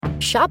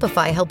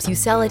Shopify helps you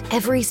sell at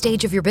every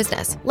stage of your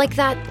business. Like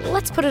that,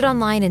 let's put it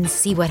online and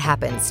see what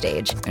happens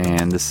stage.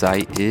 And the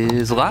site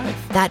is live.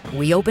 That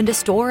we opened a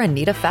store and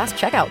need a fast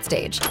checkout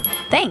stage.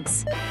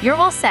 Thanks. You're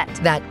all set.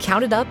 That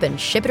count it up and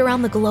ship it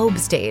around the globe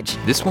stage.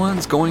 This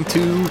one's going to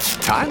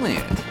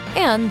Thailand.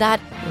 And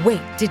that,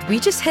 wait, did we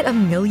just hit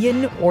 1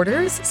 million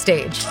orders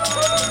stage?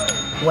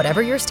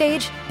 Whatever your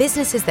stage,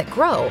 businesses that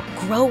grow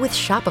with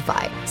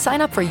Shopify.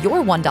 Sign up for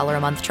your $1 a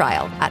month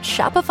trial at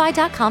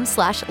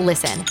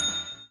shopify.com/listen.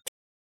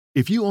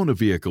 If you own a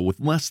vehicle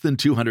with less than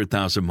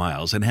 200,000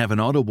 miles and have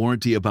an auto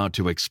warranty about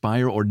to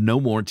expire or no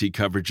warranty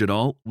coverage at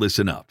all,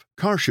 listen up.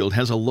 CarShield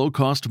has a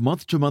low-cost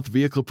month-to-month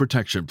vehicle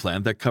protection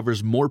plan that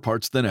covers more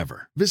parts than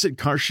ever. Visit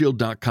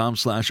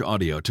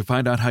carshield.com/audio to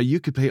find out how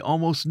you could pay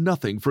almost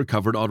nothing for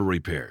covered auto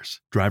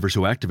repairs. Drivers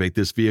who activate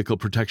this vehicle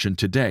protection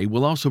today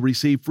will also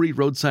receive free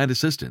roadside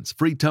assistance,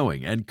 free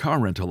towing, and car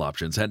rental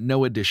options at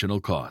no additional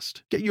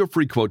cost. Get your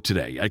free quote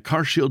today at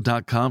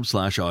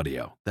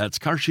carshield.com/audio. That's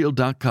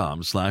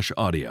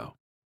carshield.com/audio.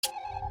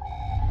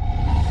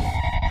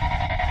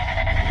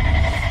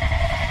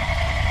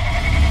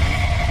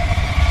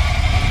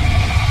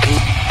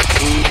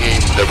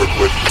 Never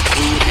quit.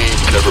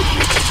 Never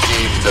quit.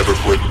 Never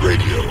quit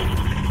radio.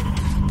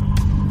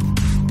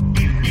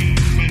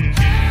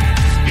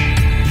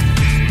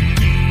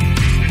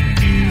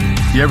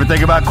 You ever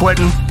think about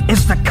quitting?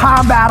 It's the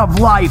combat of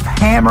life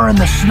hammering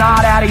the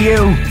snot out of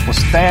you. Well,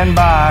 stand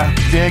by,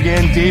 dig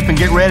in deep, and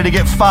get ready to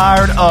get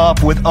fired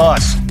up with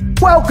us.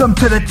 Welcome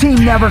to the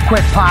Team Never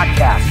Quit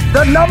podcast,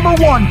 the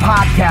 #1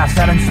 podcast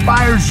that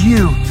inspires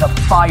you to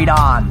fight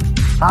on.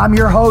 I'm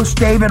your host,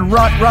 David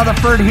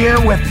Rutherford, here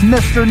with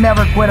Mr.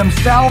 Never Quit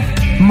himself,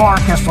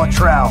 Marcus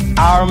Luttrell.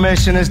 Our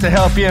mission is to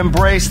help you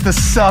embrace the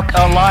suck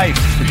of life,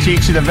 to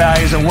teach you the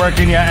values of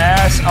working your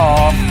ass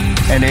off,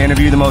 and to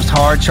interview the most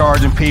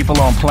hard-charging people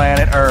on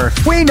planet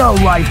Earth. We know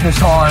life is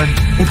hard.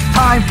 It's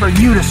time for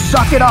you to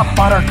suck it up,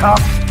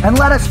 Buttercup, and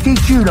let us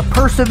teach you to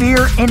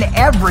persevere in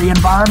every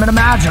environment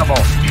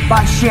imaginable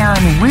by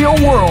sharing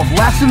real-world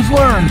lessons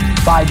learned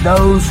by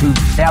those who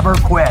never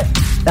quit.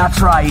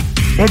 That's right.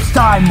 It's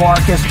time,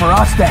 Marcus, for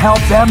us to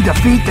help them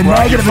defeat the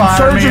negative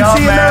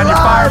insurgency in their lives. You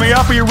fire me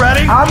up. Are you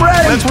ready? I'm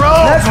ready. Let's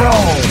roll. Let's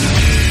roll.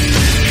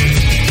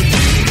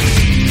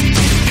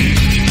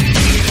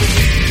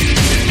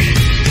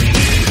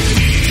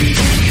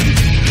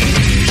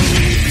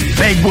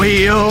 Big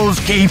wheels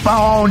keep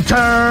on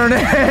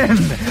turning.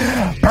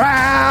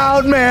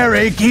 Proud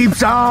Mary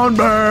keeps on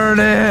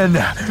burning.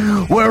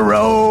 We're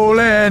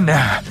rolling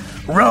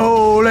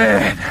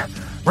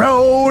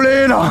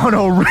on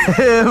a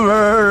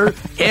river.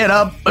 Get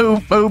up,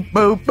 boop, boop,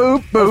 boop,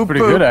 boop, boop, pretty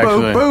good,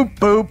 actually. boop,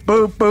 boop,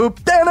 boop, boop,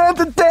 boop.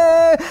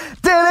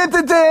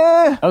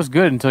 That was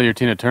good until your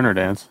Tina Turner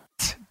dance.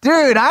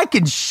 Dude, I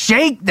can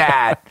shake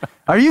that.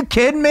 Are you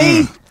kidding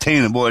me?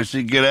 Tina, boy,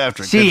 she get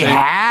after it. She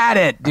had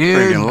it,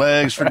 dude. Freaking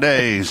legs for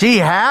days. She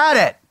had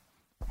it.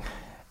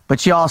 But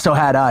she also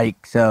had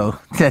Ike, so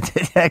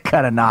that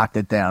kind of knocked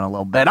it down a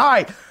little bit. All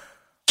right.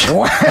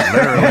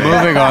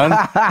 Moving on.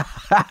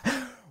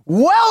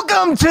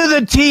 Welcome to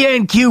the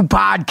TNQ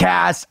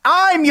podcast.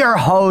 I'm your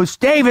host,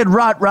 David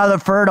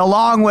Rutherford,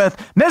 along with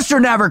Mr.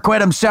 Never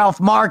Quit himself,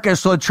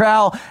 Marcus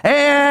Luttrell,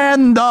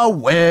 and the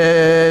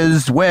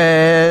Wizard.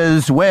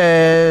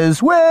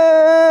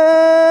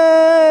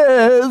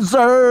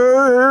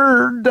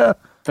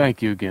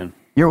 Thank you again.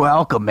 You're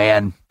welcome,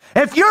 man.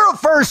 If you're a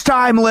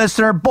first-time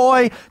listener,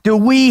 boy, do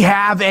we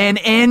have an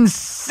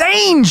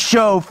insane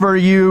show for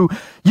you.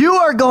 You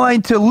are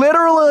going to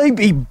literally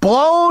be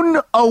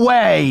blown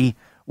away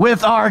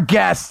with our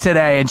guest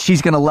today, and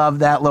she's going to love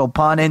that little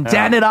pun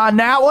intended on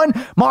that one.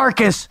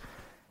 Marcus,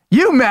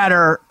 you met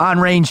her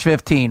on Range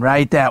 15,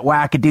 right? That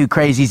wackadoo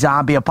crazy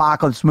zombie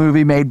apocalypse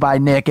movie made by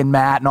Nick and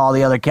Matt and all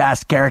the other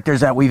cast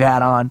characters that we've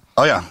had on.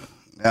 Oh, yeah.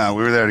 Yeah,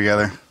 we were there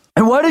together.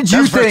 And what did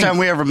you think? That's the first time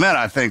we ever met,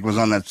 I think, was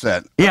on that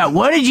set. Yeah,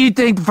 what did you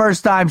think the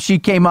first time she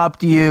came up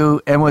to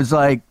you and was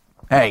like,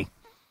 hey?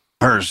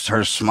 Her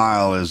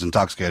smile is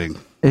intoxicating.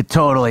 It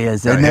totally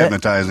is, isn't it?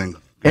 Hypnotizing.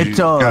 It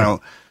totally.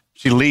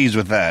 She leads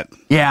with that.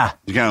 Yeah.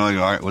 You kind of like,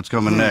 all right, what's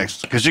coming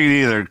next? Because she can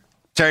either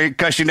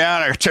cuss you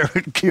down or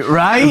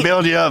right?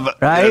 build you up.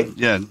 Right?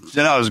 Yeah.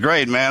 You know, it was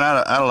great, man.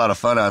 I had a lot of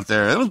fun out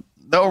there. It was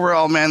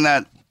overall, man,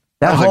 that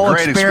was whole a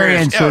great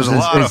experience. It was a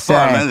lot of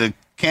fun, man. The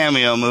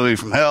cameo movie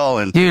from hell.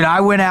 And dude,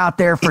 I went out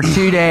there for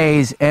 2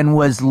 days and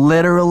was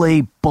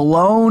literally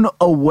blown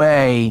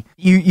away.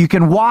 You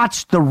can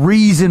watch the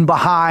reason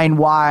behind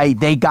why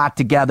they got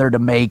together to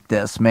make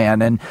this,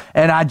 man. And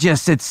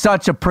it's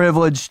such a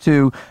privilege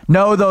to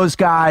know those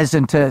guys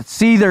and to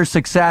see their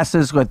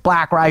successes with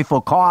Black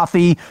Rifle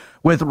Coffee,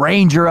 with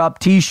Ranger Up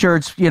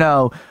t-shirts,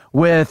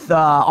 with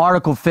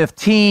Article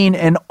 15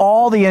 and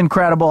all the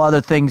incredible other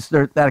things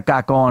that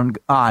got going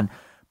on.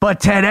 But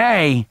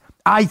today,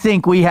 I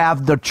think we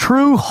have the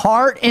true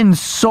heart and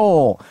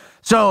soul.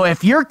 So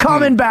if you're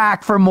coming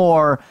back for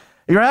more,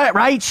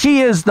 Right?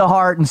 She is the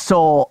heart and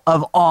soul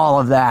of all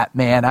of that,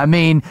 man. I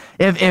mean,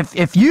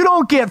 if you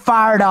don't get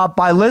fired up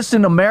by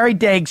listening to Mary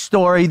Dague's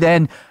story,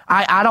 then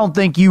I don't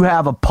think you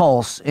have a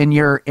pulse in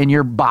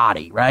your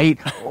body, right?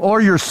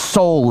 Or you're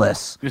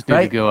soulless. You just need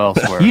right? to go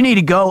elsewhere. You need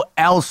to go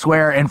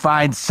elsewhere and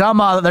find some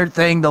other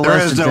thing to There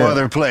listen to. is no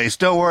other place.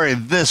 Don't worry,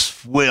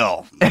 this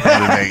will.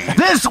 motivate you.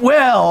 This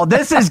will.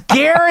 This is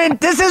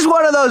guaranteed. This is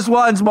one of those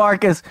ones,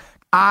 Marcus.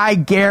 I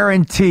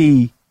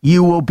guarantee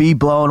you will be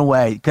blown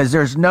away because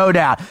there's no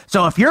doubt.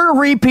 So if you're a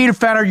repeat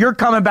offender, you're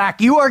coming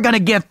back, you are going to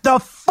get the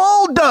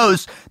full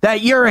dose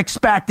that you're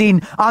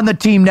expecting on the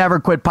Team Never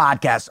Quit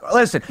podcast.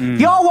 Listen,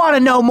 if y'all want to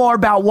know more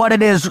about what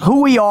it is,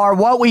 who we are,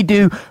 what we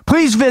do,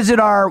 please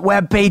visit our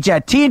webpage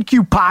at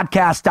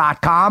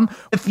tnqpodcast.com.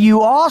 If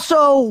you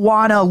also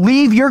want to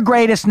leave your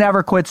greatest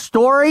Never Quit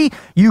story,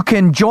 you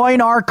can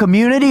join our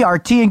community, our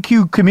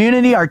TNQ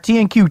community, our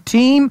TNQ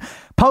team.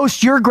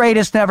 Post your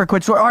greatest Never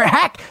Quit story. Or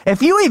heck,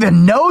 if you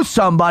even know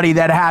somebody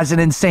that has an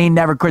insane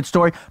Never Quit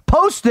story,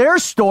 post their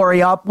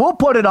story up. We'll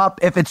put it up.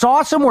 If it's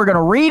awesome, we're going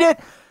to read it.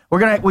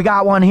 We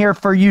got one here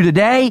for you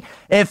today.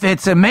 If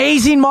it's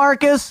amazing,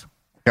 Marcus.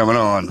 Coming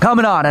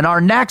on. In our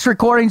next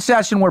recording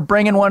session, we're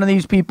bringing one of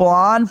these people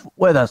on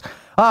with us.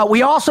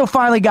 We also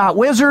finally got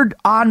Wizard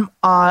on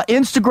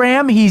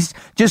Instagram. He's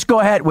just go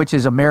ahead, which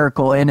is a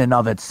miracle in and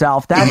of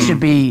itself. That should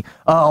be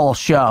a whole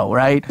show,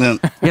 right?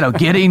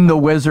 Getting the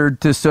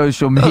Wizard to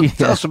social media.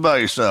 Tell us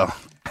about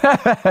yourself.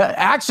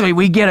 Actually,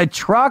 we get a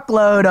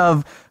truckload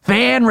of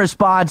fan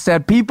response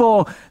that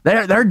people,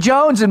 they're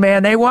jonesing,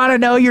 man. They want to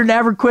know your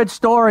Never Quit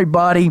story,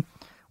 buddy.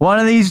 One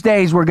of these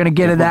days, we're going to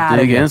get to that.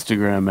 Big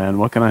Instagram, man.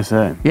 What can I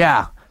say?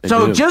 Yeah.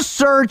 So just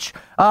search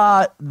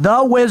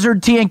The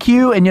Wizard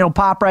TNQ and it'll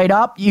pop right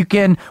up.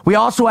 We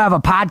also have a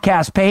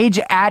podcast page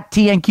at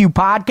TNQ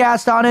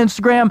Podcast on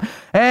Instagram.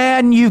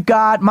 And you've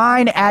got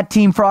mine at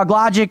Team Frog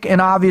Logic. And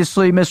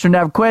obviously, Mr.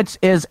 Never Quits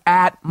is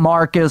at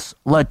Marcus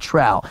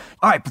Luttrell.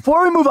 All right,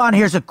 before we move on,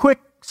 here's a quick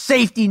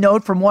safety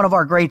note from one of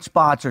our great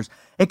sponsors.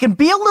 It can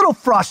be a little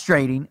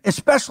frustrating,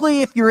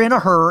 especially if you're in a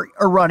hurry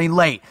or running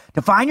late,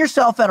 to find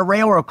yourself at a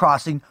railroad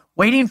crossing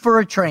waiting for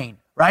a train.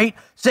 Right?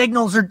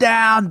 Signals are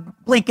down,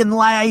 blinking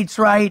lights,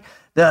 right?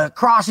 The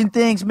crossing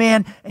things,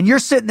 man. And you're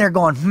sitting there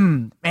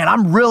going, man,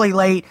 I'm really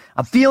late.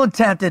 I'm feeling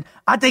tempted.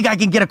 I think I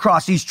can get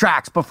across these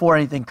tracks before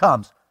anything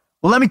comes.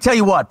 Well, let me tell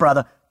you what,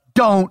 brother.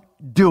 Don't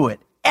do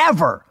it.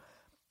 Ever.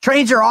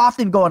 Trains are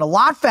often going a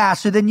lot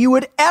faster than you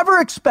would ever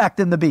expect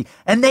them to be.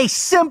 And they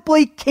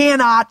simply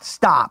cannot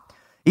stop.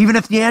 Even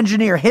if the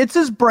engineer hits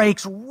his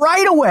brakes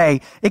right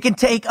away, it can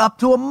take up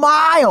to a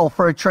mile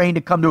for a train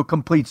to come to a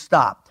complete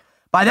stop.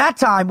 By that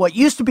time, what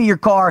used to be your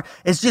car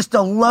is just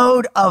a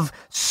load of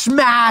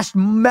smashed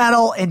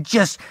metal and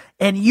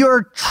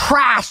you're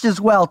trashed as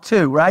well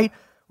too, right?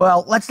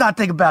 Well, let's not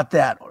think about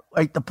that.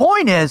 Right? The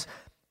point is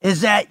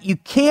that you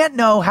can't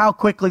know how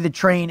quickly the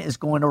train is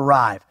going to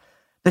arrive.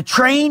 The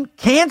train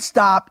can't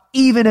stop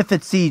even if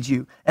it sees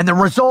you, and the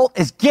result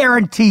is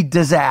guaranteed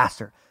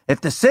disaster.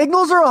 If the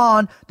signals are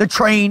on, the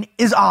train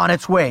is on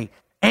its way.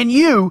 And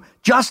you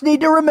just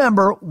need to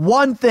remember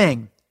one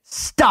thing: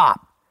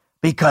 stop.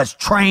 Because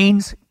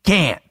trains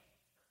can't.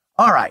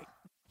 All right.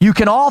 You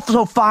can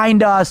also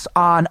find us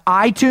on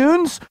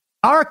iTunes.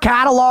 Our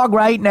catalog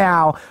right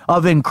now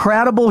of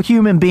incredible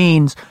human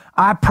beings,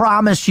 I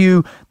promise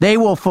you, they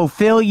will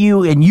fulfill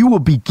you and you will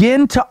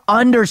begin to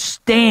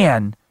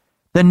understand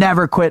the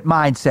Never Quit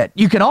mindset.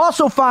 You can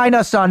also find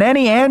us on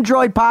any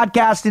Android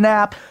podcasting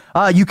app.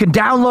 You can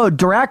download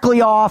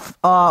directly off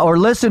or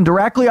listen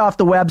directly off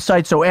the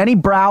website. So any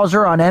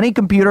browser on any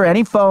computer,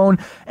 any phone,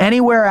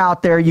 anywhere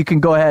out there, you can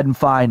go ahead and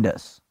find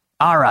us.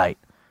 All right.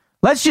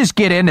 Let's just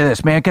get into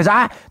this, man,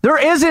 because there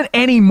isn't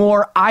any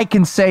more I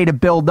can say to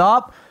build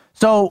up.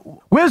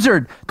 So,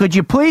 Wizard, could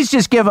you please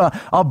just give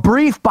a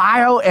brief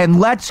bio and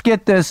let's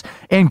get this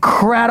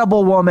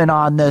incredible woman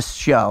on this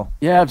show?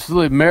 Yeah,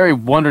 absolutely. Mary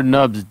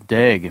Wondernubs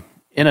Dague.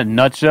 In a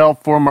nutshell,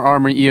 former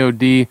Army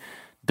EOD,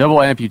 double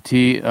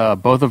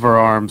amputee, both of her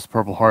arms,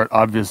 Purple Heart,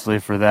 obviously,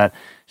 for that.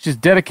 She's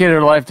dedicated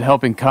her life to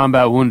helping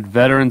combat wounded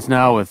veterans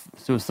now with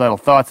suicidal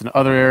thoughts and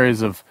other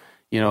areas of,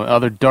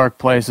 other dark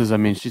places. I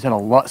mean, she's had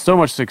so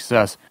much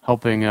success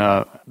helping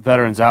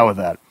veterans out with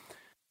that.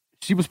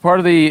 She was part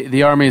of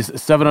the Army's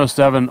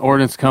 707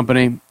 Ordnance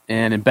Company,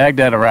 and in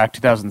Baghdad, Iraq,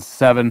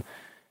 2007,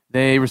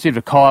 they received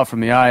a call out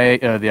from the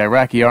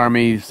Iraqi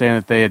Army saying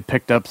that they had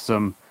picked up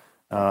an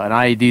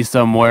IED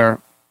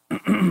somewhere,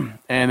 and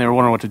they were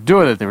wondering what to do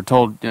with it. They were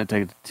told take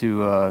it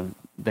to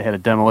they had a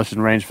demolition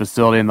range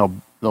facility, and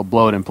they'll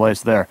blow it in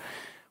place there.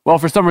 Well,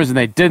 for some reason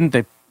they didn't.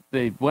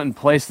 They went and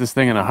placed this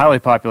thing in a highly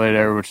populated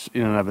area, which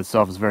in and of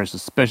itself is very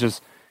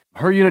suspicious.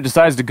 Her unit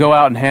decides to go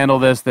out and handle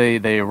this.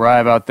 They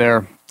arrive out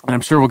there. And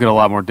I'm sure we'll get a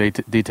lot more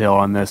detail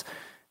on this.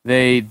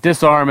 They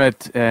disarm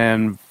it,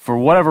 and for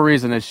whatever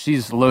reason, as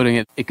she's loading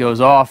it, it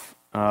goes off,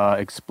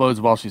 explodes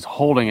while she's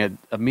holding it,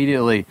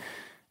 immediately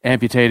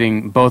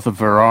amputating both of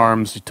her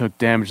arms. She took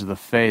damage to the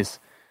face.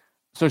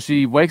 So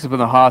she wakes up in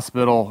the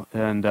hospital,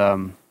 and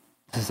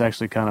this is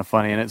actually kind of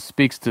funny, and it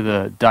speaks to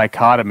the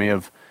dichotomy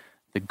of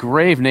the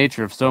grave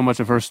nature of so much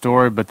of her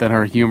story, but then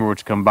her humor,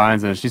 which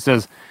combines in it. She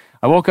says,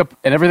 I woke up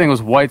and everything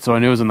was white, so I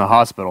knew I was in the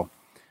hospital.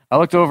 I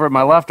looked over at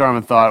my left arm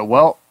and thought,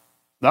 well,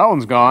 that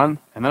one's gone.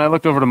 And then I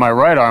looked over to my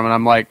right arm and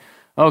I'm like,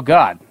 oh,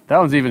 God, that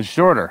one's even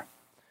shorter.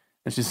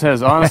 And she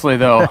says, honestly,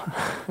 though,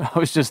 I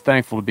was just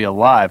thankful to be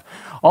alive.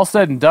 All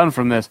said and done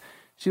from this,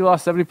 she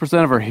lost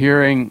 70% of her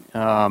hearing,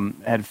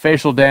 had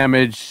facial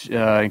damage,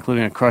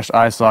 including a crushed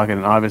eye socket,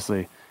 and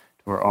obviously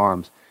to her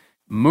arms.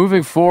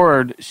 Moving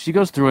forward, she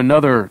goes through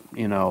another,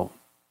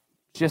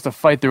 she has to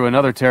fight through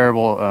another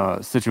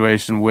terrible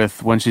situation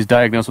with when she's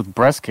diagnosed with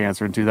breast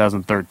cancer in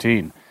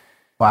 2013.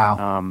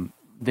 Wow.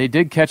 They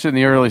did catch it in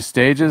the early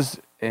stages,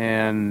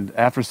 and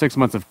after 6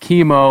 months of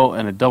chemo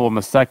and a double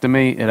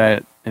mastectomy,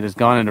 it has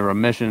gone into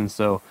remission,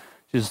 so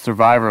she's a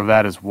survivor of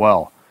that as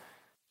well.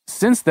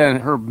 Since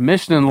then, her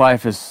mission in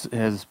life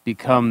has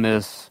become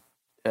this,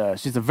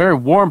 she's a very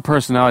warm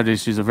personality,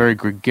 she's a very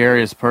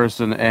gregarious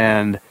person,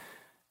 and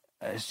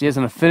she has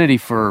an affinity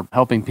for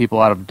helping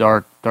people out of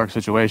dark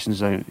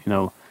situations,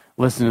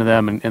 listen to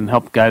them and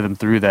help guide them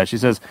through that. She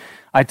says,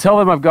 I tell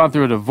them I've gone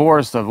through a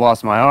divorce, I've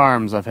lost my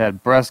arms, I've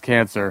had breast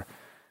cancer.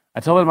 I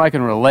tell them I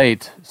can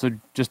relate, so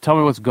just tell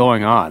me what's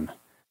going on.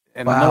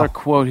 And Another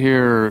quote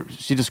here,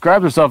 she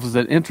describes herself as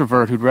an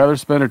introvert who'd rather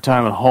spend her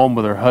time at home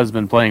with her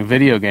husband playing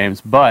video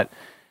games, but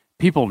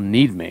people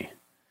need me.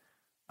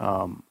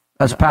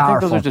 That's powerful. I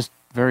think those are just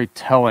very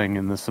telling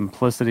in the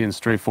simplicity and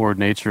straightforward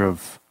nature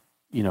of,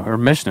 her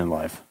mission in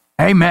life.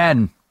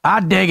 Amen. I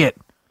dig it.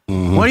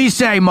 Mm-hmm. What do you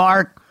say,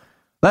 Mark?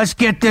 Let's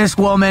get this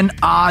woman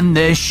on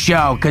this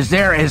show, because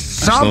there is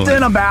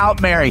something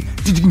about Mary.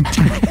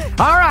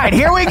 All right,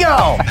 here we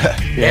go.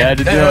 You had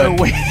to do it.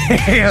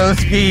 Wheels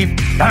keep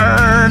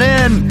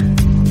turning.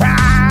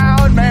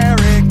 Proud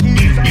Mary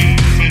keeps on.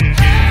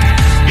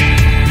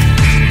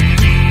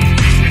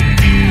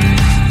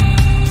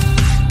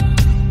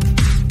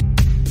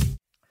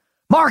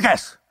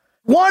 Marcus,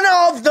 one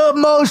of the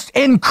most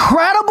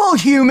incredible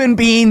human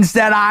beings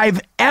that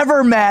I've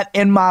ever met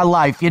in my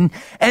life. And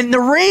the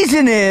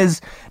reason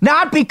is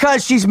not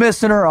because she's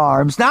missing her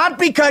arms, not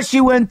because she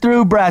went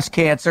through breast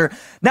cancer,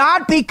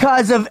 not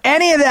because of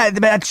any of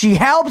that she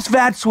helps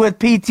vets with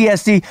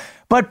PTSD,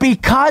 but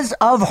because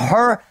of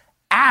her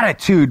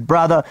attitude,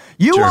 brother.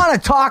 You want to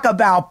talk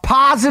about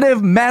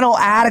positive mental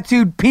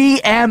attitude,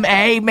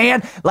 PMA,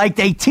 man, like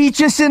they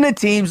teach us in the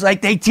teams,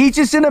 like they teach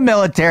us in the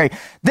military.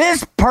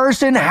 This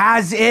person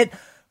has it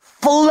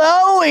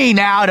flowing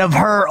out of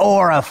her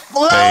aura,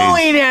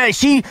 flowing out.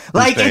 She,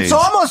 like, it's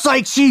almost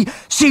like she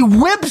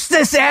whips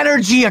this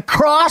energy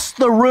across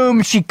the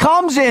room. She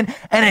comes in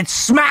and it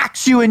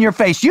smacks you in your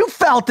face. You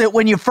felt it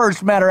when you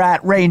first met her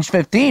at Range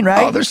 15,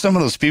 right? Oh, there's some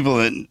of those people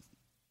that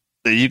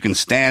you can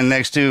stand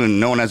next to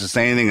and no one has to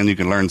say anything and you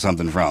can learn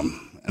something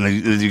from.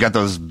 And you got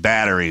those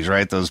batteries,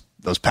 right? Those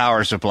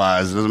power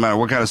supplies. It doesn't matter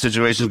what kind of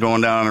situation's going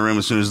down in the room.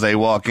 As soon as they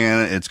walk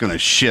in, it's going to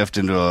shift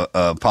into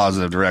a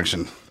positive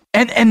direction.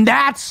 And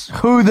that's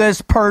who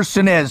this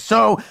person is.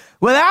 So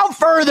without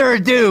further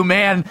ado,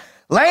 man,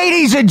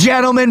 ladies and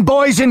gentlemen,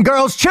 boys and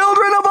girls,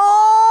 children of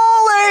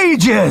all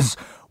ages,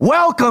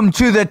 welcome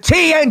to the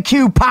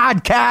TNQ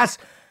podcast,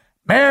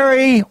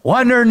 Mary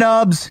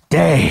Wondernubs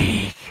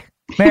Dague.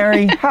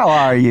 Mary, how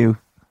are you?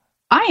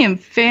 I am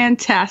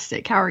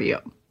fantastic. How are you?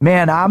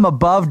 Man, I'm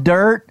above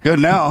dirt. Good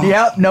now.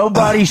 Yep,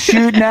 nobody's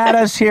shooting at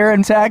us here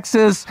in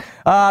Texas.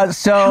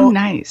 So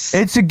nice.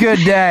 It's a good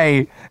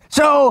day.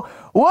 So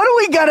what do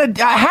we got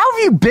to, how have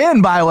you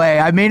been, by the way?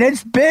 I mean,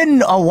 it's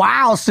been a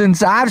while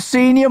since I've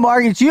seen you,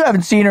 Marcus. You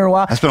haven't seen her in a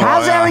while.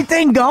 How's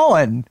everything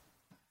going?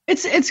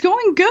 It's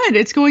going good.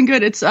 It's going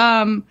good. It's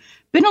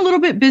been a little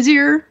bit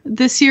busier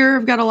this year.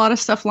 I've got a lot of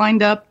stuff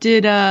lined up.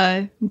 Did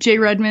Jay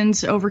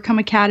Redmond's Overcome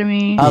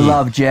Academy. I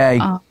love Jay.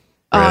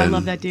 I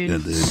love that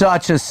dude.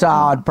 Such a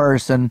solid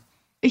person.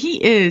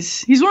 He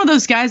is. He's one of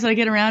those guys that I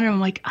get around and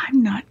I'm like,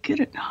 I'm not good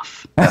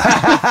enough.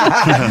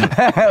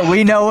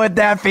 We know what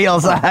that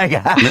feels like.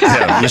 Yeah,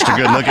 Mr.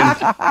 Good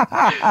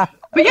Looking.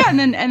 But yeah, and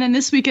then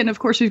this weekend, of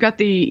course, we've got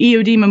the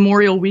EOD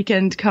Memorial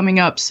Weekend coming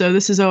up. So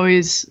this is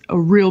always a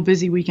real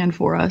busy weekend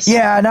for us.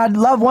 Yeah, and I'd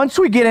love, once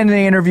we get into the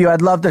interview,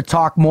 I'd love to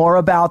talk more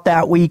about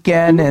that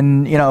weekend.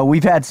 And,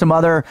 we've had some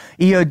other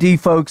EOD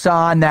folks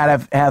on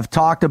that have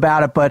talked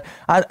about it. But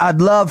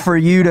I'd love for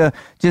you to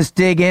just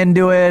dig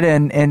into it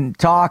and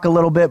talk a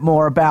little bit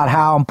more about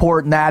how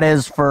important that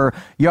is for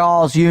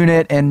y'all's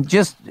unit and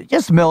just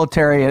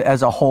military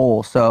as a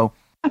whole. So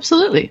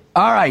absolutely.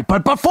 All right.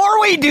 But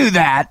before we do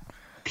that,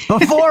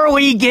 before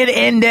we get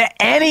into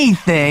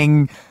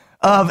anything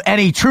of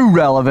any true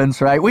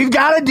relevance, right, we've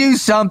got to do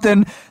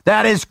something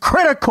that is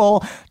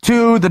critical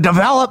to the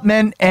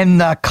development and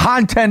the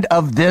content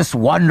of this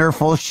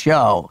wonderful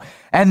show.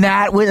 And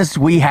that was,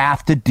 we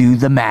have to do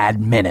the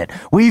Mad Minute.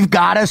 We've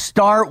got to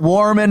start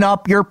warming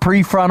up your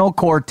prefrontal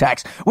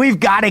cortex. We've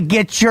got to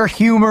get your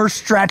humor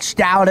stretched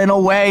out in a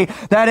way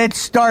that it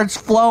starts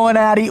flowing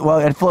out of you. Well,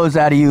 it flows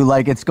out of you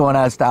like it's going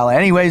out of style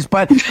anyways,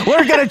 but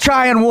we're going to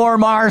try and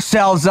warm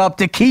ourselves up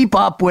to keep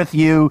up with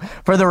you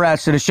for the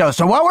rest of the show.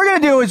 So what we're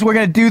going to do is we're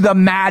going to do the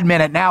Mad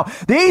Minute. Now,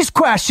 these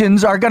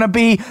questions are going to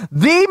be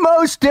the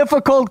most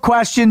difficult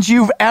questions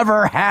you've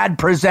ever had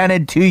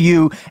presented to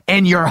you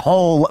in your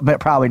whole, but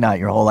probably not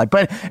your whole life,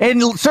 but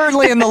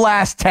certainly in the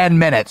last 10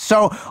 minutes.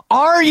 So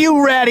are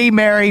you ready,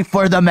 Mary,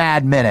 for the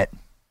Mad Minute?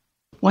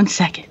 1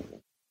 second.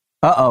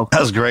 Uh-oh. That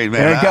was great,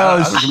 man. There it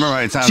goes. I remember how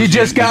many times she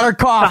just got her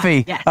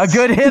coffee. Yes. A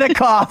good hit of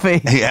coffee.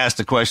 He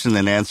asked a question,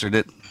 then answered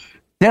it.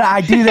 Yeah,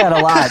 I do that a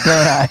lot,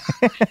 don't I?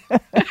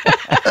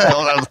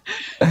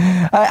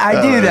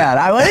 I do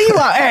that. What do you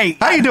want? Hey,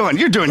 how you doing?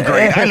 You're doing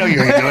great. I know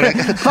you're doing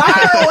it.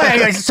 Fire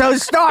away. So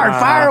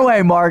fire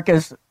away,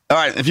 Marcus. All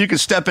right. If you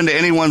could step into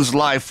anyone's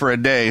life for a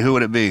day, who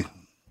would it be?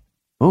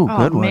 Ooh,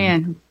 good one.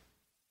 Man.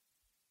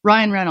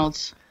 Ryan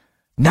Reynolds.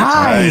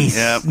 Nice.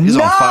 Yep. He's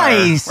on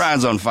fire.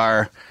 Ryan's on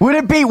fire.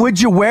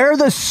 Would you wear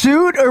the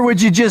suit or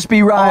would you just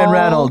be Ryan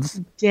Reynolds?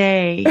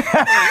 Day.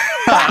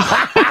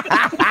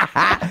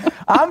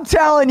 I'm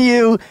telling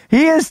you,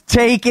 he has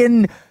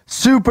taken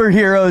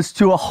superheroes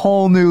to a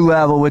whole new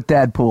level with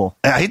Deadpool.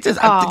 Yeah, I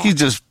think he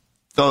just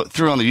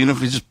threw on the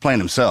uniform. He's just playing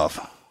himself.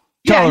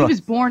 Yeah, Totally. he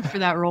was born for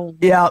that role.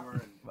 Yep.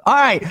 All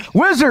right,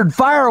 Wizard,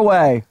 fire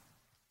away.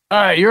 All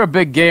right, you're a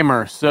big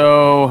gamer,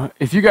 so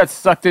if you got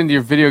sucked into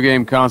your video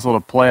game console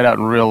to play it out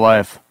in real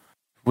life,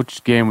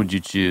 which game would you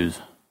choose?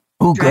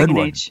 Ooh, Dragon good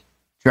one. Age.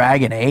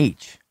 Dragon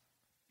Age.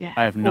 Yeah.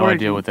 I have no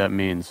idea what that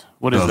means.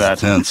 What is that?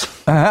 Tense.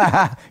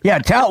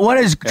 Yeah, what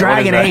is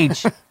Dragon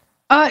Age?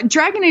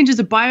 Dragon Age is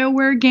a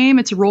BioWare game.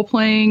 It's a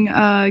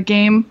role-playing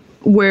game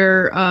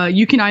where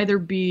you can either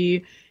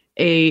be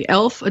a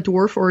elf, a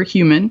dwarf, or a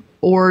human,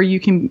 or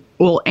you can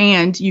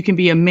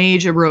be a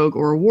mage, a rogue,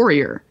 or a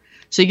warrior.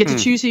 So you get to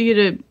choose who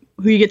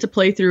you get to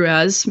play through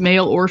as,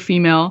 male or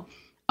female.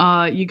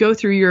 You go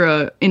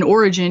through in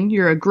Origin,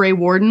 you're a Grey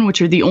Warden,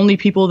 which are the only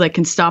people that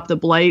can stop the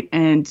Blight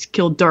and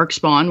kill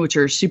Darkspawn, which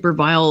are super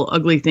vile,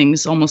 ugly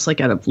things, almost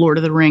like out of Lord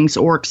of the Rings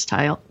orc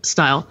style.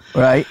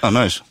 Right. Oh,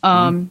 nice.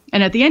 And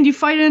at the end, you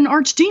fight an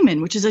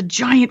archdemon, which is a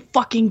giant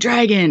fucking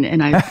dragon.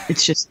 And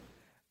it's just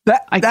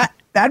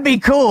that'd be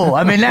cool.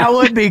 I mean, that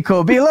would be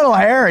cool. Be a little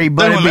hairy,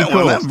 but it'd be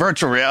cool. When that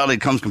virtual reality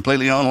comes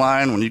completely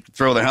online, when you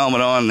throw the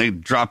helmet on, and they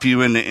drop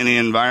you into any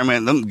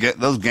environment,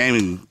 those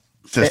gaming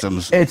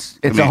systems. It's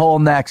a whole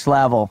next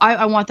level.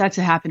 I want that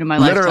to happen in my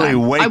literally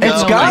lifetime.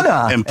 wake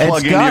up and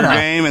plug in your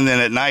game, and then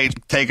at night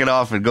take it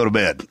off and go to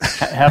bed.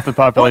 Half the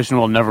population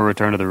will never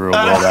return to the real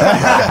world.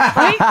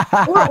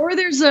 Right? Or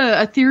there's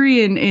a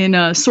theory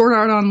in Sword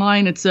Art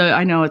Online.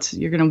 I know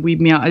you're gonna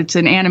weed me out. It's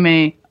an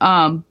anime,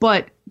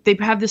 but they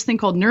have this thing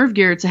called Nerve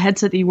Gear. It's a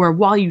headset that you wear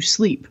while you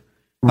sleep.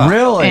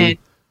 Really?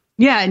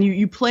 And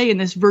you play in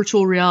this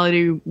virtual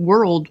reality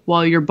world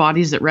while your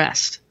body's at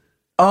rest.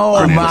 Oh,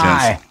 Pretty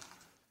my. intense.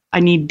 I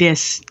need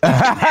this.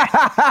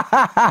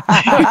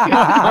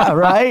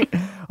 Right?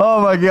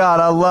 Oh, my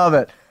God. I love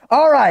it.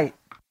 All right.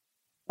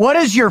 What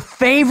is your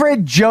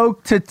favorite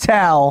joke to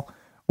tell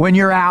when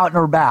you're out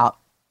and about?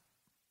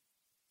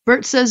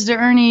 Bert says to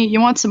Ernie, "You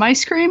want some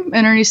ice cream?"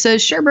 And Ernie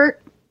says, "Sure,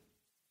 Bert."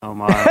 Oh,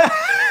 my.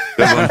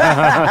 Good one.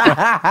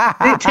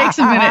 It takes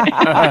a minute.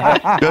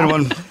 Good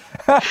one.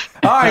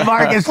 All right,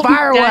 Marcus,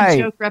 fire Dad away.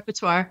 joke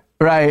repertoire.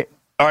 Right.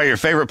 All right, your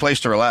favorite place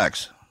to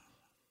relax?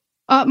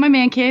 My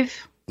man cave.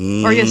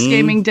 Or I guess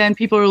gaming den.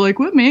 People are like,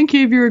 "What man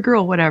cave? You're a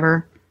girl."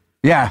 Whatever.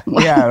 Yeah,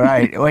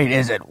 right. Wait,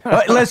 is it?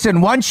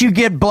 Listen, once you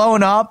get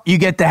blown up, you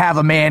get to have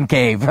a man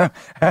cave. Have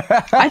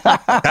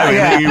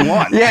anything you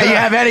want. Yeah, you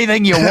have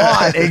anything you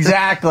want.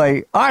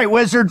 Exactly. All right,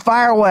 Wizard,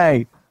 fire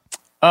away.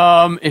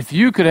 If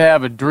you could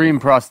have a dream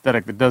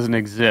prosthetic that doesn't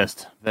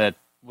exist that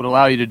would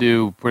allow you to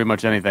do pretty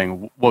much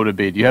anything, what would it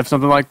be? Do you have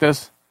something like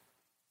this?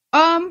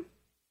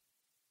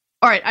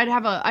 All right, I'd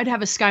have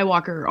a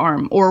Skywalker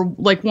arm, or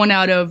like one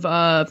out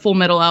of Full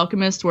Metal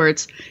Alchemist, where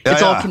it's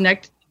all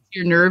connected to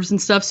your nerves and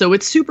stuff. So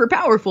it's super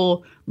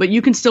powerful, but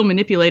you can still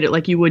manipulate it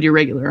like you would your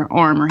regular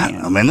arm or hand. I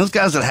don't know, man, those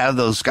guys that have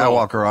those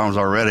Skywalker arms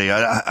already,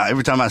 I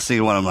every time I see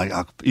one, I'm like,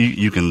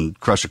 you can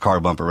crush a car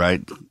bumper,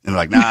 right? And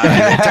like, nah, they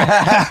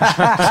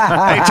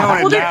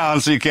tone it down,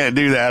 so you can't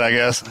do that, I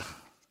guess.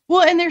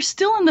 Well, and they're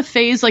still in the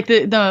phase, like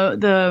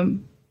the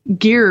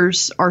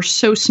gears are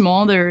so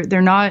small,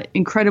 they're not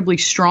incredibly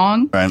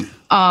strong. Right.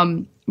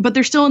 But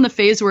they're still in the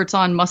phase where it's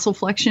on muscle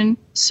flexion.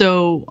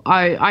 So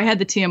I had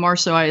the TMR,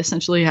 so I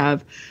essentially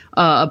have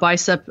a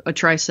bicep, a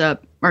tricep,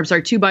 or I'm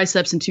sorry, 2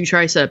 biceps and 2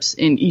 triceps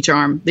in each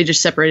arm. They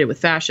just separate it with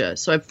fascia.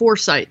 So I have 4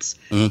 sites,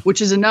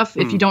 which is enough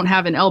if you don't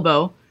have an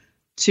elbow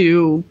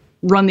to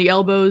run the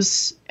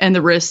elbows and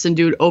the wrists and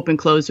do it open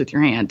close with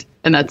your hand.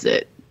 And that's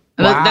it.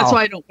 And Wow. that's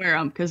why I don't wear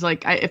them, because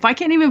like if I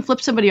can't even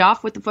flip somebody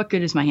off, what the fuck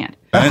good is my hand?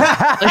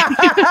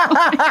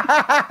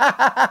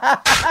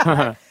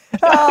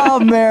 Oh,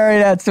 Mary,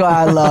 that's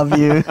why I love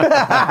you.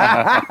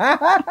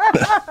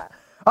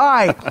 All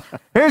right,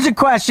 here's a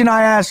question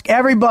I ask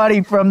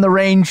everybody from the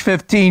Range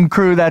 15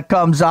 crew that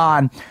comes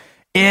on.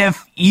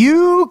 If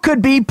you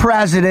could be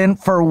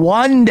president for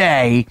one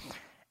day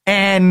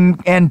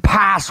and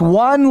pass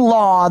one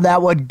law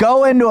that would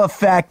go into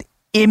effect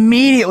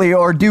immediately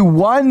or do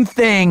one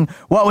thing,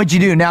 what would you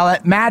do? Now,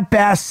 that Matt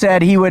Best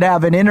said he would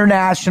have an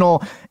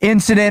international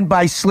incident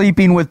by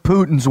sleeping with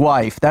Putin's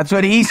wife. That's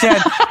what he said.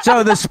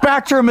 So the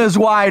spectrum is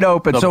wide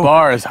open. The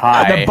bar is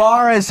high. The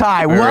bar is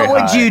high. Very what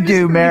would high. you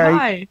do, Mary?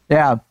 High.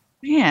 Yeah.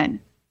 Man.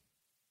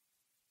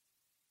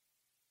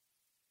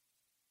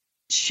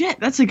 Shit,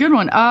 that's a good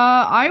one.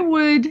 I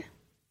would.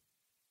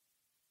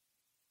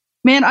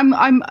 Man,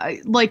 I'm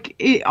like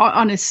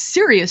on a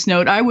serious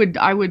note, I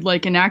would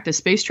like enact a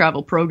space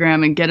travel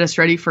program and get us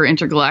ready for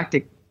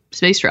intergalactic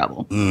space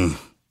travel.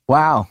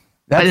 Wow.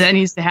 That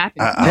needs to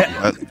happen.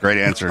 Great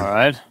answer. All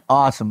right.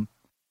 Awesome.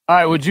 All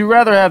right. Would you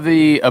rather have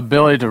the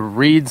ability to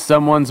read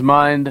someone's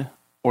mind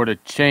or to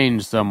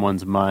change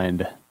someone's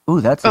mind?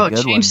 Ooh, that's a good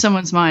one. Change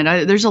someone's mind.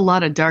 There's a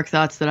lot of dark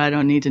thoughts that I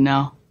don't need to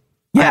know.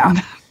 Yeah.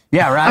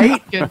 Yeah, right?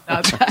 Just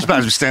about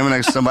to be standing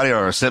next to somebody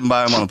or sitting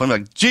by them on the plane,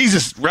 like,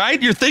 Jesus, right?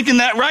 You're thinking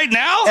that right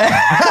now?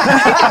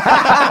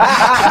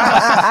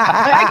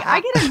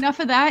 I get enough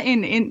of that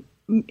in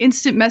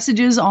instant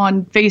messages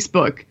on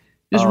Facebook.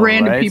 Just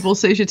random people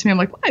say shit to me. I'm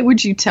like, why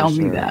would you tell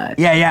me that?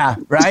 Yeah,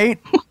 right?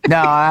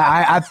 No,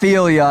 I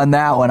feel you on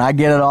that one. I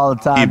get it all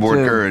the time, Keyboard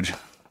too. courage.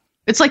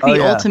 It's like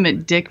the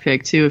ultimate dick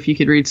pic, too, if you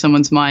could read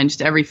someone's mind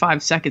just every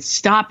 5 seconds.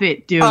 Stop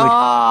it, dude.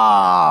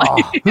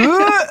 Oh.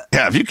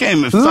 Yeah,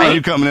 if saw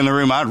you coming in the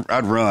room,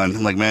 I'd run.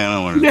 I'm like, man, I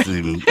don't want to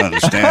even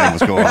understand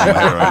what's going on in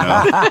my head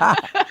right now.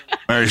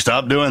 Mary,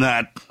 stop doing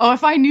that. Oh,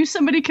 if I knew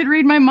somebody could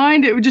read my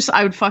mind,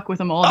 I would fuck with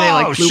them all day. Oh,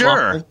 like Blue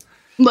sure. Waffle.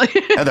 Like,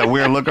 had that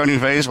weird look on your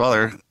face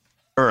or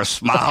a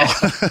smile.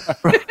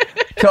 Totally.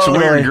 It's a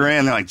weird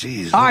grin. They're like,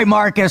 geez. All right,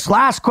 Marcus,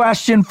 last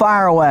question,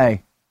 fire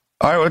away.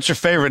 All right, what's your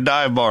favorite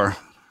dive bar?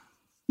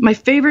 My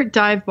favorite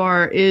dive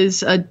bar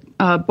is a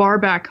bar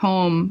back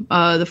home,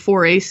 the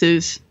Four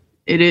Aces.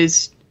 It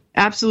is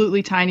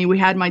absolutely tiny. We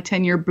had my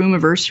 10-year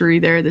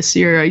boom-iversary there this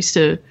year. I used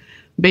to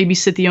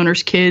babysit the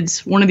owner's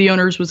kids. One of the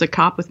owners was a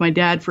cop with my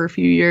dad for a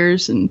few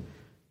years, and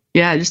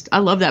yeah, I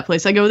love that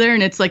place. I go there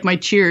and it's like my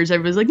cheers.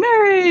 Everybody's like,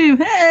 Mary,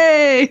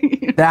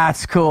 hey.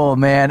 That's cool,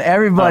 man.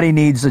 Everybody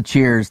needs a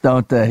cheers,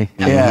 don't they?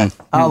 Yeah,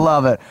 I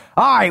love it.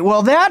 All right,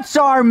 well, that's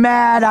our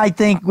mad. I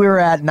think we were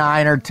at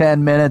 9 or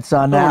 10 minutes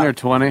on that. 9 or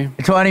 20.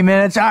 20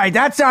 minutes. All right,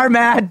 that's our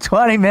mad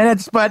 20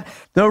 minutes. But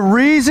the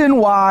reason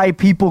why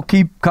people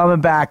keep coming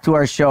back to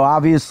our show,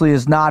 obviously,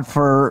 is not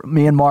for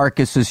me and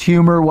Marcus's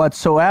humor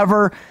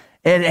whatsoever.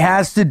 It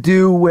has to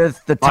do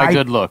with the type. My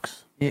good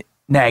looks.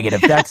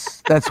 Negative.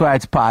 That's why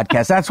it's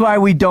podcast. That's why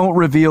we don't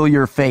reveal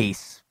your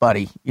face,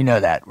 buddy. You know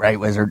that, right,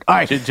 Wizard? All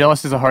right.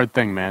 Jealous is a hard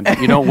thing, man.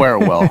 You don't wear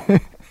it well.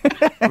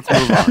 Let's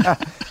move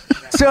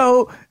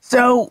on.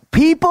 So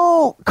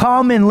people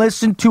come and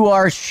listen to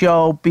our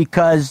show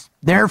because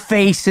they're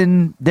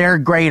facing their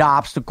great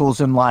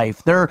obstacles in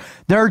life.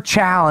 They're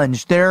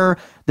challenged. They're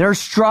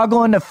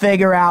struggling to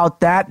figure out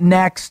that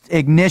next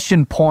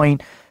ignition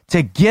point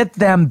to get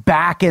them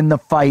back in the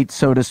fight,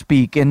 so to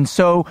speak. And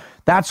so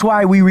that's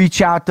why we reach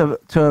out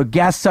to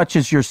guests such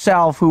as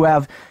yourself who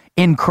have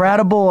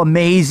incredible,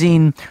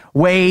 amazing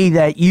way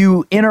that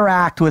you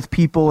interact with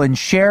people and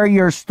share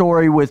your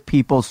story with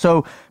people.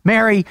 So,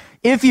 Mary,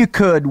 if you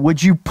could,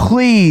 would you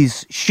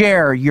please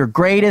share your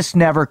greatest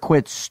never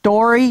quit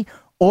story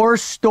or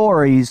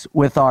stories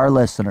with our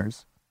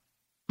listeners?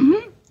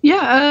 Mm-hmm.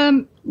 Yeah,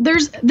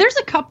 there's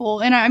a couple,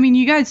 and I mean,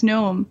 you guys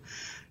know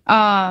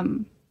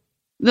them.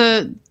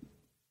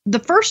 The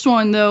first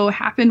one, though,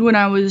 happened when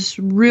I was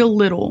real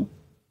little.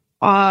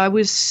 I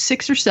was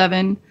 6 or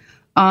 7.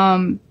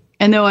 And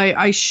though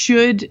I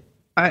should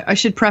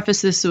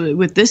preface this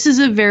with this is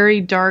a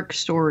very dark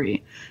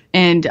story.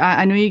 And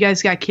I know you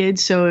guys got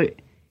kids, so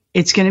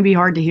it's going to be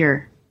hard to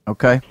hear.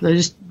 Okay. So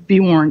just be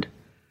warned.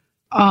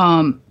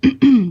 But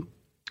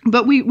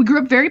we grew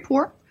up very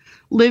poor,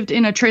 lived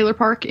in a trailer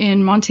park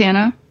in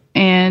Montana.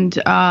 And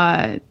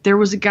there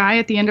was a guy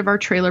at the end of our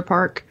trailer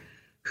park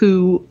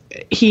who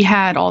he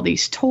had all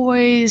these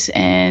toys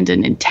and a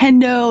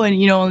Nintendo, and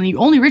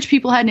only rich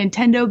people had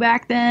Nintendo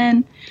back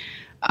then.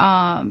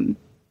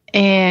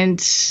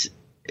 And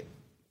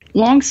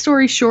long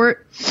story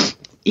short,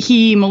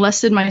 he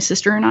molested my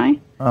sister and I.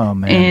 Oh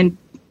man! And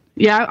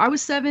yeah, I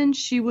was 7.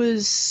 She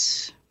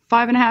was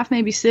 5.5,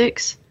 maybe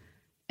 6.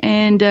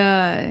 And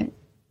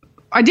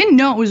I didn't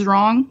know it was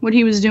wrong what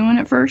he was doing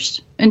at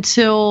first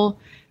until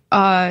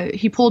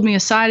he pulled me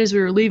aside as we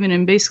were leaving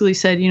and basically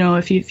said,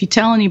 if you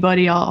tell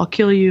anybody, I'll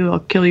kill you. I'll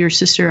kill your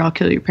sister. I'll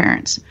kill your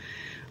parents.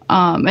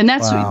 And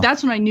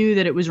that's when I knew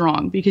that it was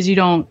wrong, because you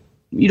don't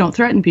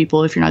threaten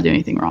people if you're not doing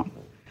anything wrong.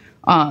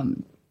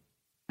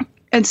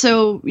 And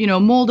so,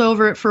 mulled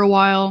over it for a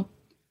while,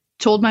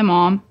 told my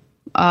mom,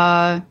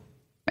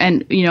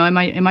 and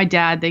my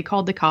dad. They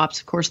called the cops.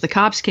 Of course, the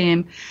cops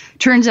came.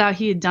 Turns out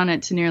he had done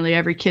it to nearly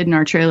every kid in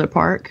our trailer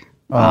park.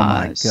 Oh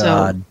my God.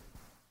 So,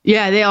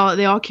 yeah, they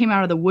all came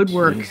out of the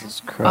woodwork.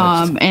 Jesus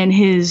Christ. And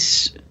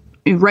his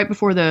right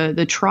before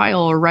the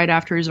trial, or right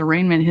after his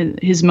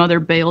arraignment, his mother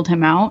bailed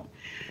him out,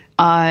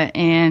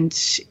 and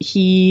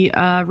he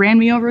ran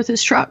me over with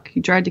his truck.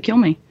 He tried to kill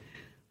me.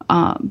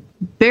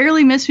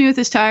 Barely missed me with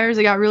his tires.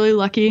 I got really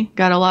lucky.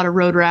 Got a lot of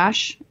road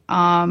rash.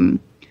 And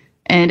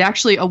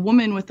actually, a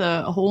woman with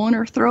a hole in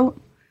her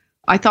throat.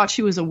 I thought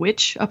she was a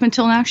witch up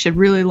until now. She had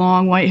really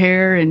long white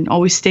hair and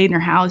always stayed in her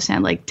house and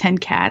had like 10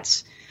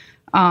 cats.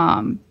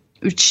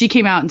 She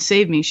came out and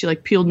saved me. She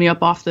like peeled me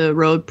up off the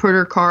road, put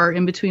her car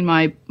in between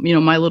my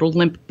little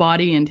limp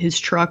body and his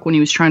truck when he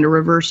was trying to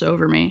reverse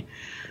over me,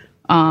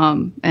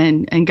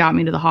 and got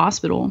me to the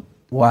hospital.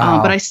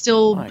 Wow. But I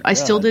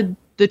still did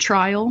the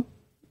trial,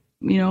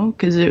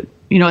 because at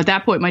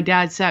that point my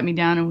dad sat me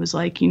down and was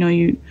like,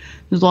 there's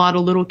a lot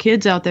of little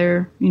kids out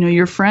there,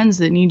 your friends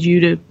that need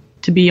you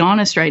to be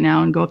honest right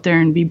now and go up there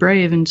and be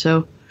brave. And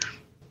so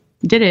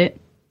did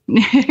it.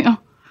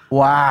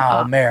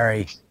 Wow,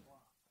 Mary.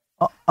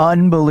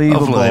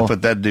 Unbelievable. Hopefully they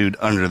put that dude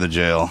under the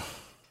jail.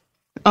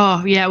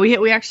 Oh yeah.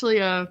 We actually,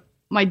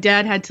 my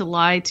dad had to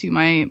lie to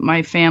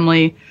my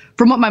family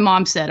from what my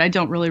mom said. I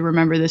don't really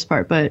remember this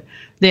part, but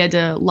they had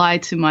to lie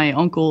to my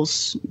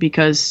uncles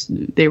because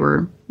they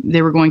were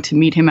going to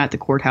meet him at the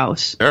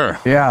courthouse. Sure.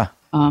 Yeah.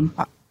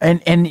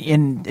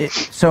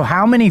 So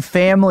how many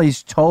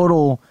families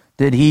total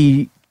did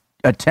he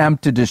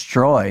attempt to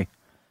destroy?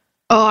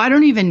 Oh, I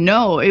don't even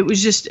know. It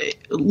was just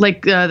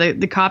like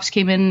the cops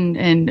came in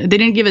and they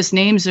didn't give us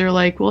names. They're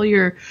like, well,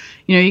 you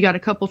got a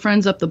couple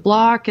friends up the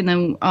block. And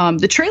then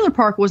the trailer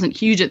park wasn't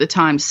huge at the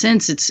time.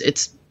 Since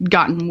it's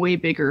gotten way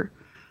bigger.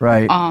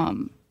 Right.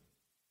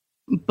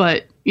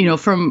 But,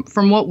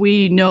 from what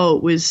we know,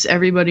 it was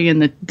everybody in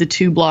the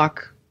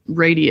 2-block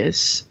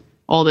radius,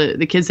 all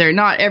the kids there.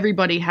 Not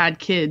everybody had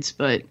kids,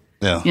 but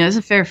there's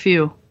a fair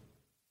few.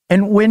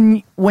 And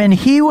when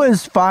he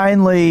was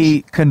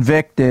finally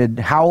convicted,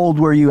 how old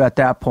were you at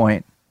that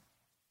point?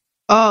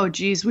 Oh,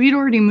 geez. We'd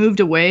already moved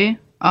away.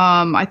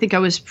 I think I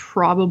was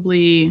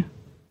probably...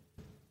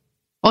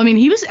 Well, I mean,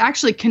 he was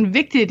actually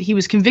convicted. He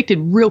was convicted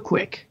real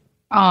quick.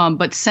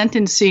 But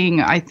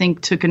sentencing, I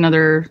think, took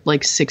another,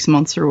 6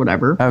 months or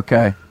whatever.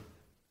 Okay.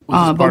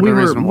 But we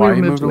were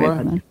moved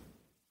away?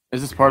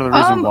 Is this part of the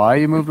reason why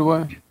you moved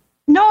away?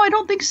 No, I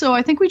don't think so.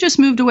 I think we just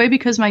moved away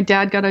because my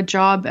dad got a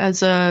job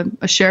as a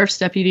sheriff's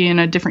deputy in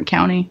a different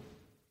county.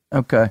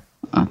 Okay.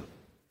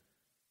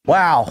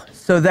 Wow.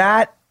 So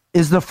that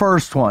is the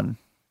first one.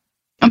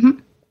 Mm-hmm.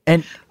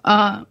 And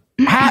can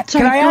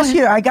I ask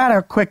you, I got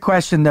a quick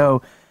question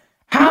though.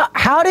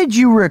 How did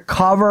you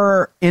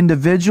recover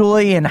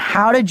individually and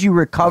how did you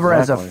recover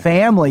as a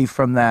family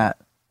from that?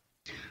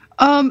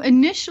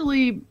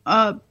 Initially,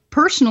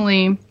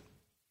 personally,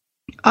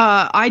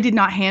 I did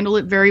not handle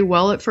it very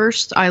well at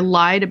first. I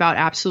lied about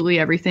absolutely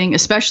everything,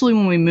 especially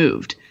when we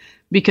moved,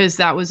 because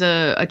that was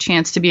a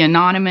chance to be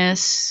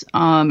anonymous.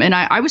 And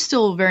I was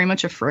still very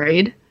much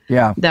afraid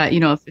that,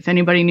 if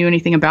anybody knew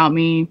anything about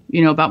me,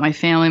 about my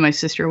family, my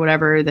sister,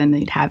 whatever, then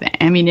they'd have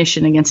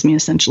ammunition against me,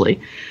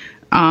 essentially.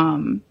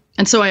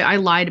 And so I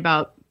lied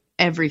about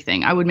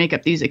everything. I would make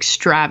up these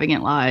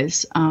extravagant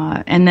lies.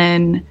 And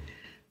then,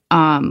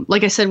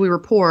 like I said, we were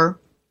poor.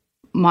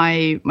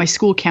 My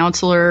school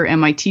counselor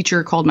and my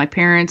teacher called my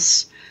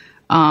parents.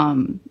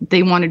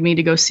 They wanted me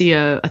to go see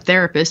a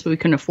therapist, but we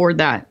couldn't afford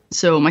that.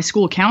 So my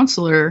school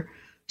counselor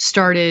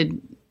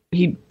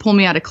he'd pull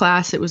me out of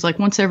class. It was like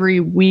once every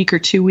week or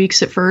 2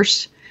 weeks at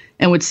first,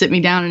 and would sit me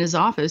down in his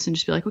office and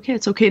just be like, okay,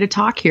 it's okay to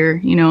talk here.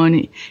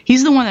 And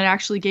he's the one that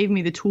actually gave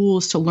me the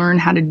tools to learn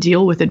how to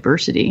deal with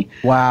adversity.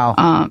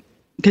 Wow.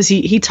 Because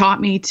he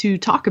taught me to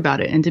talk about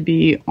it and to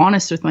be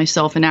honest with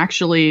myself and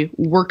actually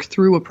work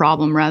through a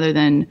problem rather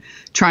than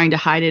trying to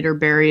hide it or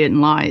bury it in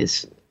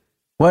lies.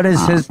 What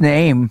is his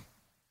name?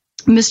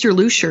 Mr.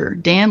 Luttrell,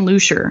 Dan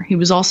Luttrell. He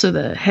was also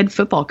the head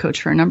football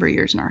coach for a number of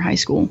years in our high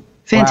school.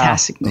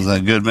 Fantastic. Wow. Was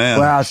that a good man?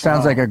 Wow,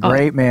 sounds like a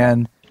great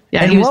man.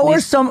 Yeah, and what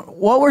were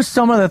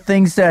some of the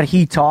things that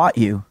he taught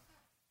you?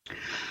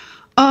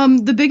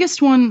 The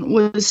biggest one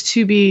was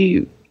to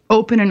be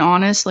open and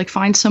honest,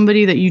 find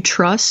somebody that you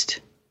trust.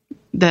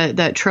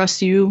 That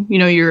trusts you,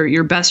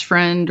 your best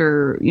friend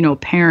or,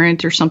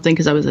 parent or something.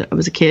 Cause I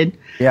was a kid.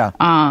 Yeah.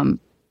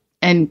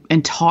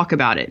 And talk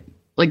about it.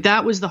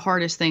 That was the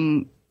hardest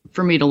thing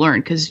for me to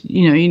learn. Cause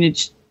you need,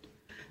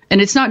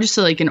 and it's not just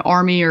an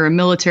army or a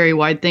military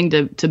wide thing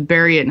to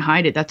bury it and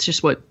hide it. That's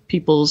just what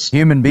people's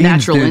human beings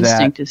natural do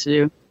instinct that. is to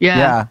do. Yeah.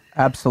 Yeah,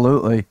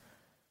 absolutely.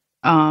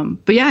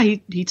 But yeah,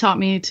 he taught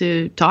me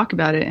to talk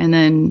about it. And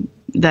then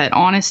that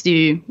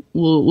honesty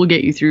will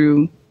get you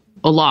through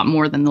a lot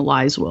more than the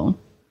lies will.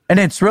 And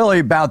it's really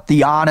about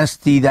the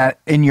honesty that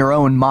in your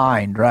own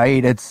mind,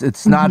 right?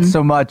 It's not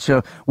so much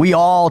we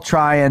all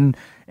try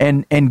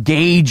and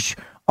gauge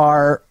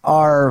our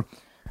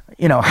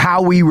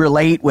how we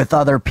relate with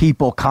other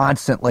people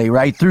constantly,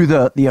 right? Through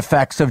the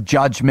effects of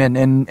judgment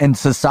and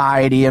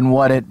society and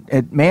what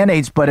it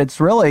mandates, but it's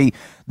really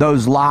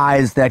those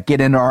lies that get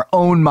in our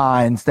own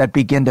minds that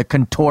begin to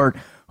contort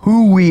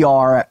who we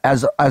are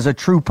as a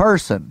true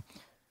person.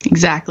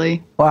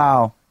 Exactly.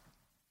 Wow.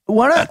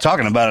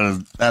 Talking about it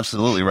is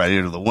absolutely right,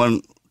 either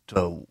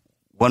to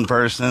one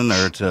person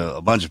or to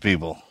a bunch of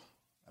people.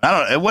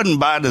 It wasn't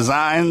by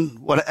design.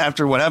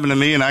 After what happened to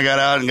me, and I got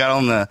out and got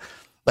on the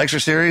lecture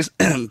series,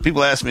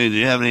 people asked me, "Do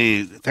you have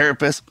any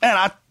therapists?" Man,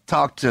 I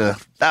talk to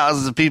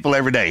thousands of people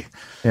every day.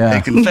 Yeah.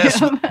 They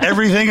confess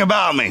everything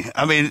about me.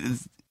 I mean,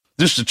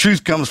 just the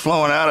truth comes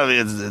flowing out of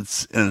it.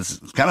 It's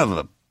kind of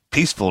a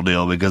peaceful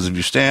deal, because if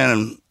you're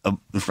standing up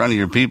in front of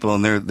your people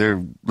and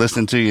they're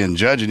listening to you and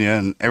judging you,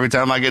 and every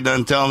time I get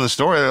done telling the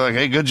story, they're like,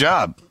 "Hey, good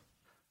job."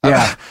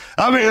 Yeah.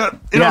 I mean, you know what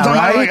I'm talking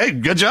about? Like, "Hey,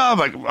 good job."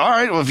 Like, all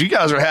right, well, if you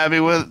guys are happy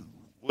with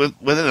it,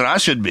 then I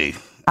should be.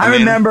 I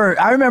remember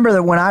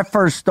that when I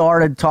first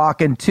started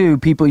talking to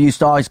people, used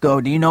to always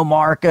go, "Do you know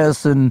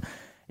Marcus?" And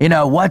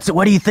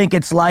what do you think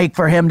it's like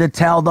for him to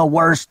tell the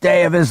worst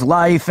day of his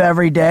life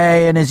every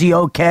day? And is he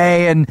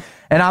okay? And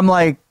I'm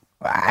like,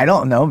 I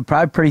don't know,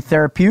 probably pretty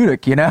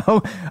therapeutic, I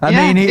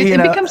mean,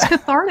 it becomes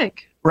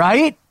cathartic,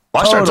 right?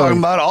 Well, I start talking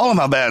about all of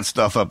my bad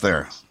stuff up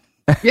there.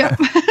 Yeah.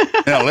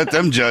 Let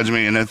them judge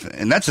me. And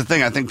that's the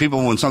thing. I think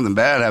people, when something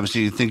bad happens to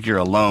you, think you're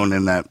alone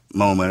in that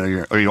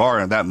moment, or you are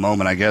at that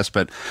moment, I guess,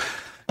 but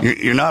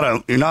you're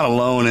not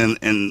alone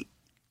in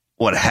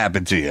what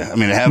happened to you. I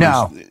mean, it happens.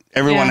 No.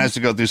 Everyone has to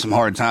go through some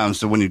hard times.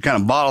 So when you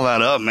kind of bottle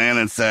that up, man,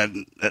 it's that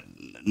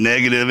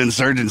negative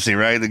insurgency,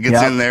 right? That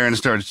gets in there and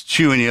starts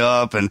chewing you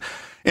up. And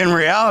in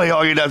reality,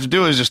 all you'd have to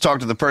do is just talk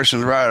to the person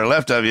to the right or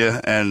left of you.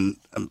 And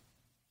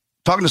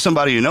talking to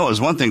somebody you know is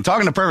one thing.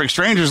 Talking to perfect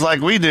strangers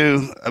like we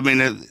do, I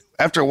mean,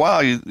 after a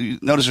while, you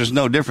notice there's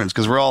no difference,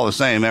 because we're all the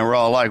same, man. We're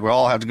all alike. We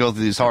all have to go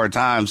through these hard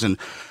times, and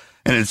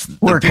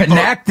we're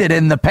connected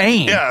in the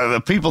pain. Yeah,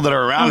 the people that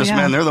are around us,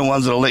 man, they're the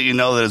ones that'll let you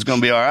know that it's going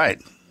to be all right.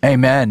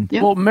 Amen.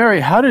 Yep. Well, Mary,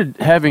 how did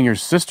having your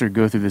sister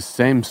go through the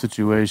same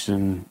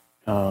situation,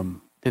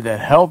 did that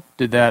help?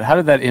 How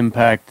did that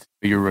impact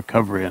your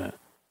recovery in it?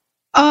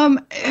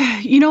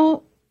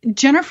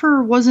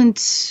 Jennifer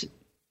wasn't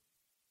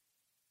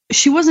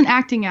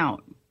acting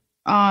out.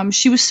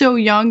 She was so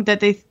young that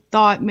they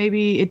thought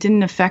maybe it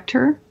didn't affect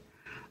her.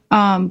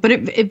 But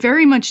it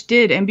very much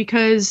did. And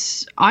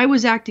because I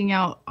was acting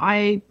out,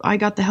 I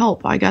got the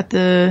help. I got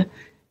the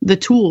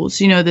tools,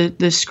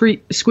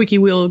 the squeaky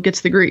wheel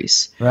gets the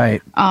grease.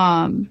 Right.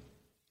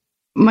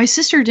 My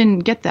sister didn't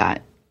get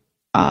that.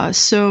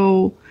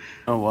 So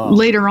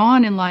later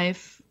on in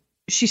life,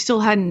 she still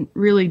hadn't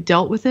really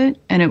dealt with it,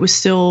 and it was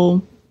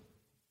still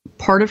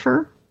part of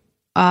her.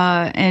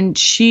 And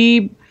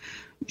she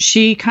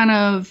kind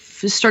of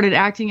started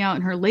acting out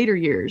in her later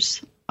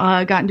years.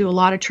 Got into a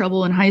lot of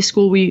trouble in high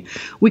school. We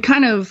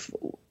kind of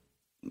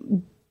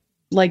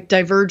like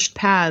diverged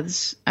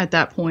paths at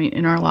that point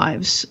in our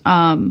lives.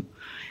 And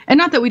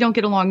not that we don't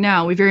get along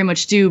now, we very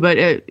much do, but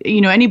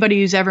anybody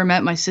who's ever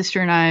met my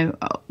sister and I,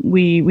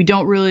 we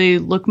don't really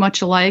look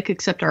much alike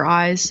except our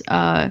eyes.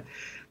 Our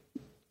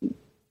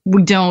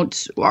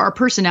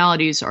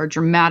personalities are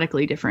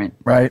dramatically different.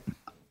 Right.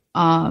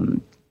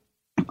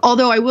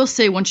 Although I will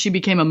say, once she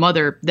became a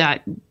mother,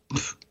 that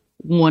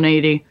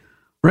 180.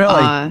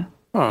 Really?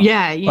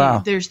 Yeah.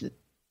 Wow. There's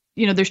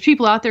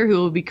people out there who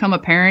will become a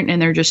parent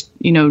and they're just,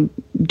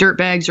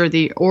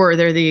 dirtbags, or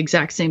they're the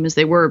exact same as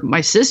they were.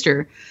 My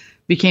sister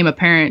became a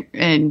parent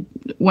and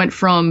went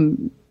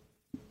from,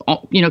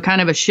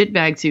 kind of a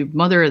shitbag to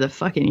mother of the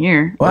fucking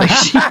year. Really?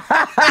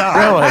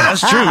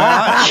 That's true.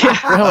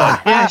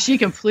 Yeah, she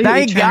completely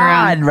Thank turned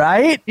God, around.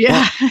 right?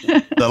 Yeah.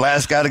 The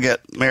last guy to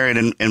get married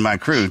in my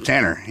crew,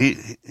 Tanner,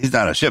 he's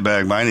not a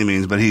shitbag by any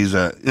means, but he's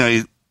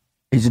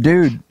he's a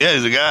dude. Yeah,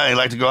 he's a guy. He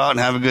liked to go out and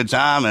have a good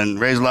time and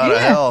raise a lot of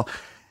hell.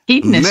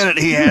 The minute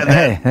he had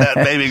that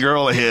baby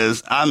girl of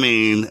his, I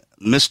mean,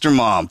 Mr.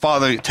 Mom,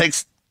 father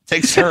takes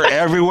her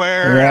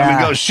everywhere. Yeah. I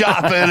mean, goes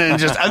shopping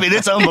and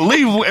it's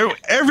unbelievable.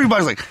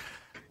 Everybody's like,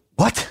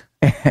 what?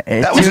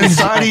 That was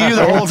inside of you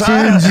the whole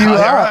time? It tunes you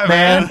up, right,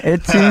 man.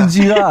 It tunes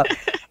you up.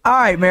 All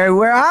right, Mary,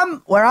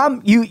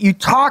 you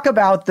talk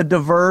about the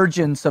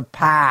divergence of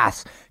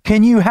paths.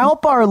 Can you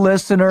help our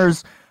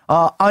listeners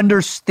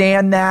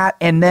understand that,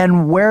 and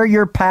then where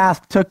your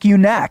path took you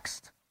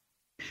next?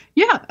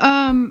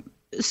 Yeah.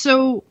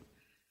 So,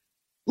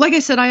 like I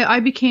said, I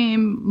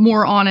became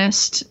more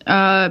honest.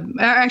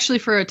 Actually,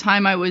 for a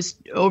time, I was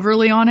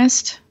overly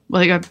honest.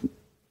 Like,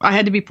 I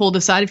had to be pulled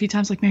aside a few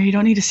times. Like, Mary, you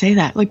don't need to say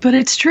that. Like, but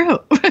it's true.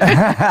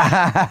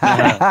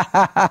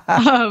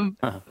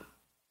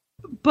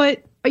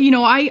 But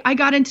I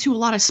got into a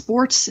lot of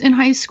sports in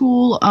high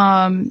school.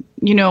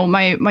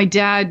 My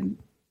dad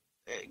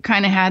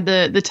kind of had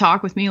the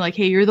talk with me, like,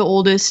 hey, you're the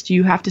oldest,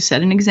 you have to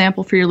set an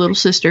example for your little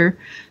sister.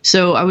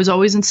 So I was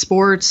always in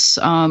sports.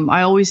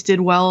 I always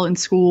did well in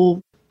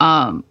school.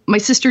 My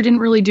sister didn't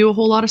really do a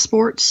whole lot of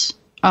sports.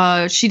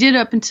 She did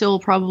up until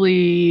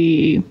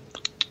probably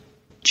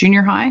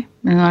junior high,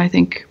 and I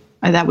think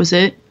that was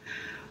it.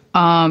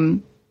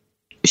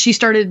 She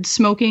started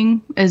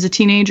smoking as a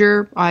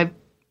teenager. I've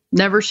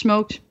never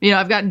smoked.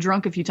 I've gotten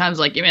drunk a few times,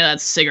 like, give me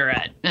that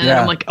cigarette, and then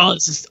I'm like, oh,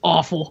 this is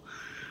awful.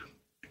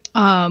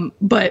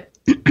 But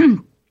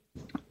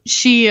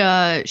she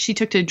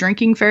took to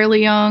drinking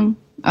fairly young.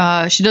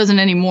 She doesn't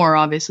anymore,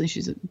 obviously.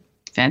 She's a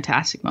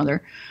fantastic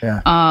mother.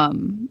 Yeah.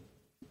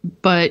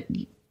 But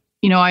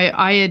you know,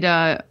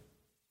 I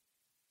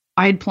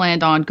had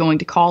planned on going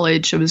to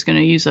college. I was going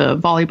to use a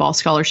volleyball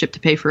scholarship to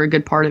pay for a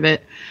good part of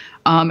it.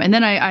 And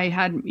then I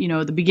had, you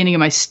know, the beginning of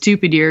my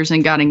stupid years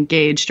and got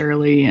engaged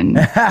early and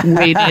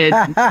waited,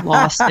 and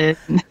lost it,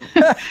 and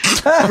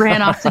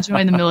ran off to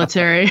join the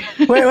military.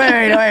 Wait.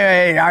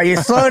 Are you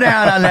slow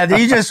down on that?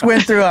 You just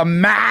went through a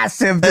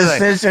massive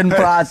decision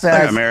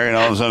process. I got married and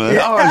all of a sudden,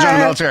 I joined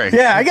the military.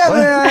 Yeah,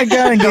 I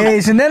got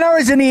engaged, and then I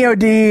was in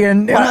EOD,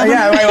 and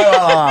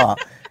wait.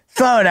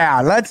 Slow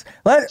down. Let's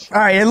all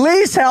right. At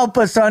least help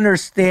us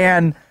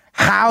understand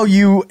how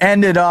you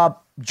ended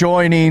up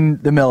joining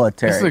the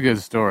military. This is a good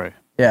story.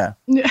 Yeah.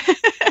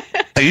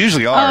 They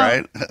usually are,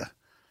 right?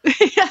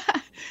 Yeah.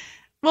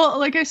 Well,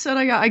 like I said,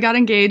 I got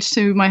engaged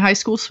to my high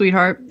school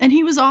sweetheart, and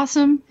he was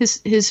awesome.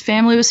 His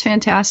family was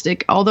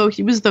fantastic, although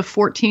he was the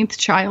 14th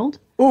child.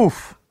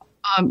 Oof.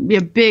 Yeah,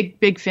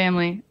 big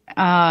family.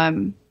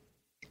 And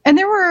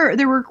there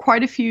were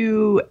quite a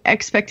few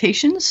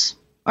expectations,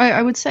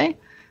 I would say,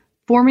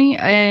 for me,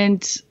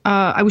 and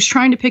I was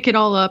trying to pick it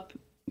all up,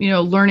 you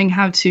know, learning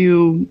how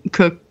to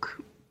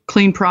cook,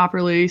 clean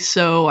properly.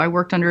 So I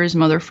worked under his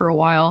mother for a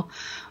while.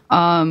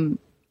 And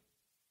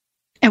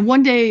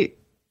one day,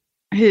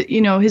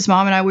 his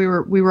mom and I, we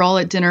were all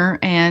at dinner,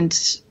 and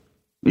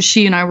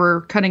she and I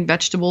were cutting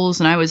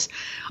vegetables, and I was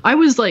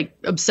like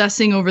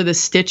obsessing over the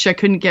stitch I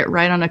couldn't get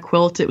right on a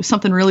quilt. It was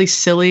something really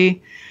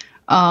silly.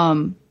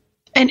 And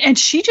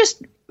she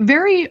just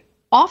very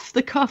off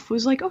the cuff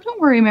was like, "Oh, don't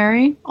worry,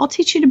 Mary. I'll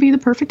teach you to be the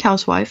perfect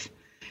housewife."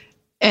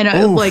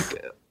 And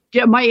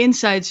my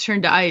insides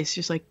turned to ice.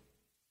 Just like,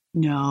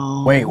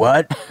 no. Wait,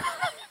 what?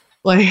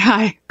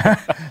 Like,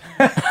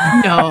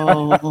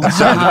 no.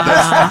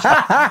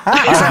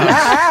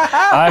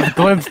 I've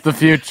glimpsed the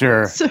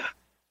future. So,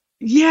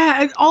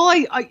 yeah, all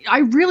I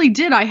really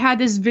did. I had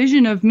this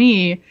vision of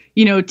me,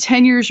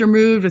 10 years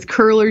removed with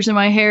curlers in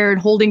my hair and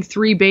holding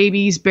 3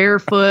 babies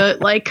barefoot.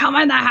 Like, come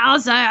in the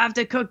house, I have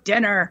to cook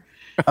dinner.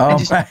 Oh.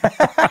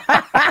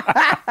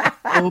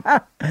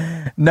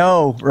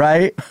 No,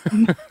 right?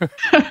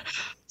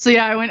 So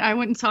yeah, I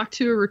went and talked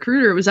to a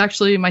recruiter. It was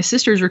actually my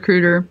sister's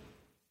recruiter.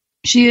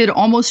 She had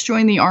almost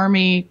joined the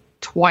Army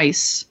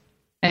twice,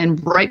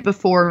 and right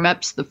before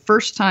MEPS, the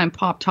first time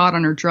popped hot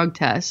on her drug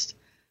test,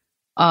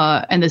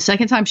 and the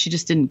second time she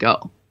just didn't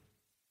go.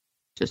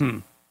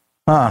 Didn't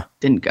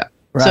go.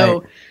 Right.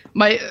 So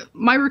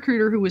my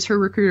recruiter, who was her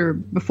recruiter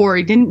before,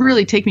 he didn't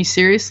really take me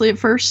seriously at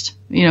first.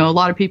 A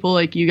lot of people,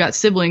 like, you got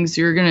siblings,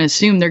 you're going to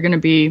assume they're going to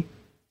be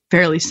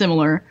fairly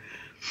similar.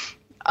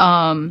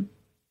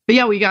 But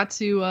yeah, we got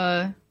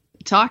to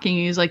talking.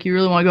 He's like, "You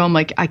really want to go?" I'm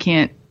like, I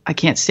can't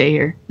stay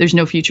here. There's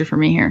no future for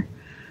me here.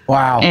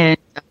 Wow. And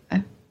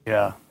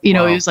yeah, he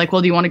was like,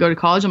 "Well, do you want to go to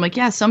college?" I'm like,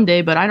 "Yeah,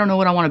 someday, but I don't know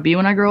what I want to be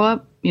when I grow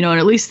up." And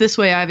at least this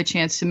way I have a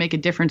chance to make a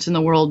difference in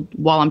the world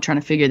while I'm trying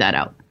to figure that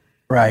out.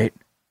 Right.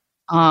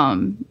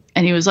 And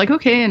he was like,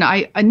 "Okay." And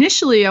I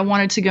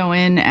wanted to go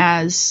in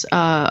as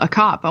a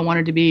cop. I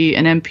wanted to be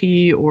an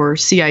MP or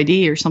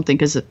CID or something,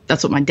 because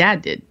that's what my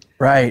dad did.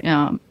 Right.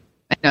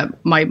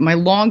 My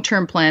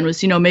long-term plan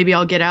was, maybe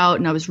I'll get out,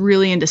 and I was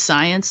really into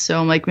science. So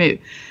I'm like,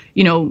 maybe,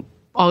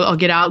 I'll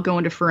get out, go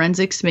into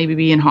forensics, maybe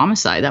be in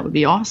homicide. That would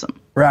be awesome.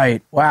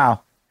 Right.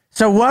 Wow.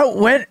 So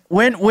when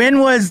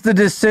was the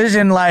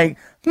decision like,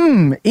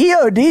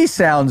 EOD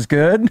sounds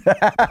good?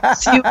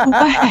 See,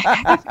 what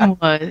happened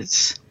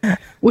was,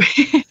 well,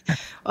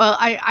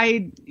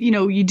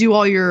 you do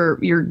all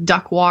your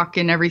duck walk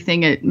and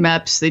everything at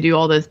MEPS. They do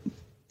all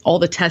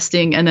the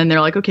testing, and then they're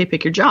like, "Okay,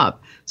 pick your job."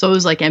 So it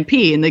was like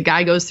MP, and the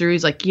guy goes through,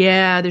 he's like,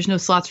 "Yeah, there's no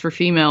slots for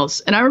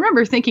females." And I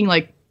remember thinking,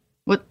 like,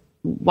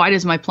 why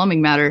does my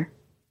plumbing matter?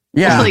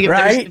 Yeah, like,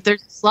 right. If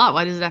there's a slot,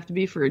 why does it have to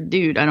be for a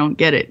dude? I don't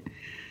get it.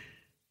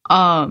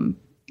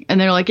 And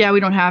they're like, "Yeah, we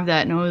don't have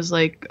that." And I was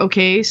like,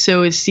 "Okay,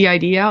 so is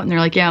CID out?" And they're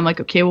like, "Yeah." I'm like,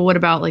 "Okay, well, what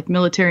about like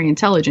military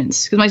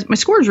intelligence?" Because my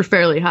scores were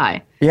fairly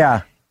high.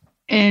 Yeah.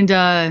 And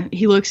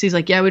he looks, he's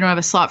like, "Yeah, we don't have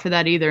a slot for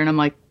that either." And I'm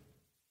like,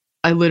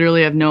 I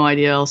literally have no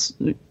idea else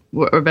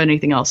or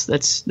anything else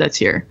that's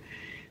here.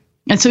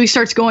 And so he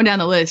starts going down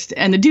the list,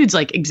 and the dude's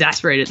like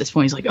exasperated at this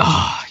point. He's like,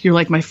 "Oh, you're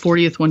like my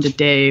 40th one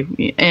today."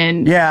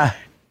 And yeah.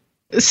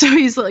 So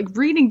he's like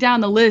reading down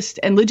the list,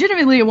 and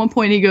legitimately at one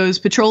point he goes,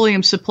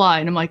 "Petroleum supply."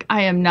 And I'm like,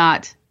 I am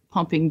not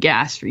pumping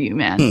gas for you,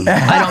 man.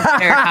 I don't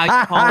care how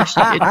you polish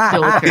it. It's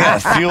still a Yeah,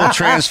 fuel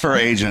transfer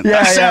agent.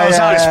 Yeah, Sounds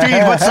high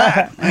speed. What's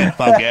that?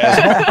 Pump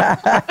gas.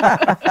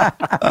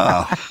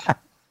 Oh.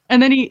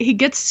 And then he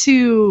gets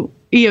to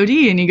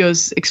EOD, and he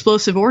goes,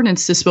 "Explosive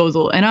Ordnance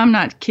Disposal." And I'm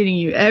not kidding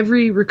you.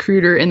 Every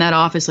recruiter in that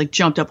office like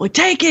jumped up, like,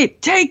 take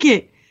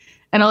it.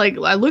 And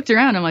I looked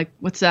around. I'm like,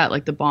 "What's that?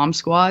 Like the bomb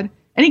squad?"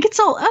 And he gets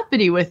all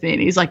uppity with me,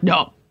 and he's like,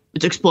 "No,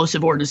 it's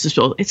Explosive Ordnance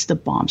Disposal. It's the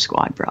bomb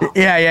squad, bro."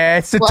 Yeah,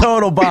 it's the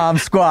total bomb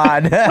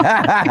squad.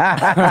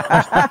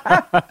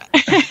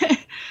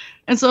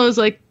 And so I was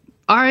like,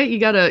 "All right, you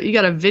got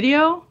a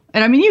video?"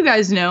 And I mean, you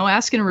guys know,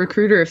 asking a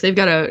recruiter if they've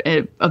got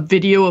a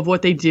video of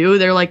what they do,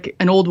 they're like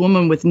an old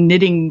woman with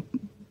knitting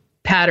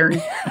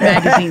pattern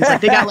magazines.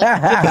 Like they got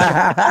like,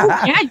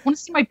 oh yeah, you want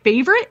to see my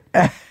favorite?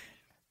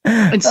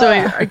 And so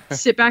I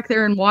sit back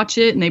there and watch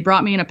it, and they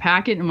brought me in a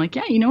packet, and I'm like,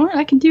 yeah, you know what?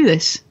 I can do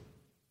this.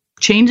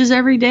 Changes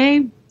every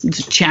day. It's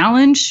a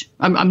challenge.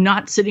 I'm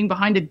not sitting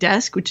behind a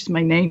desk, which is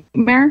my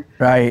nightmare.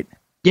 Right.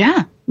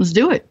 Yeah, let's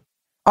do it.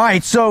 All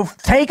right, so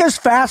take us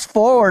fast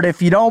forward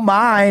if you don't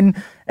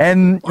mind,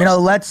 and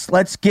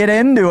let's get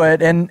into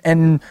it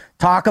and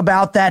talk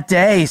about that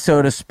day,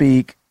 so to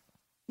speak.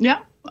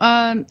 Yeah.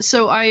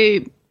 So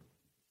I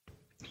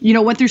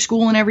went through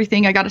school and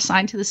everything. I got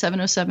assigned to the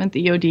 707th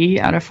EOD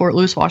out of Fort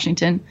Lewis,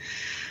 Washington.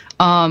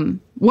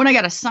 When I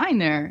got assigned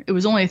there, it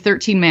was only a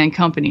 13-man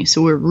company,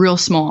 so we were real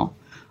small.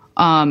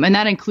 And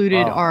that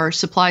included our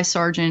supply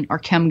sergeant, our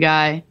chem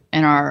guy,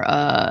 and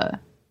our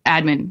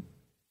admin,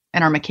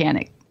 and our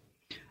mechanic.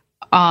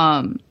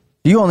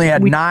 You only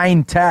had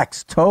 9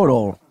 techs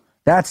total.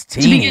 That's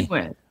teeny. To begin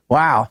with.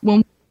 Wow.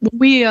 When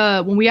we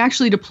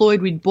actually deployed,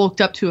 we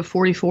bulked up to a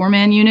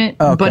 44-man unit,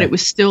 but it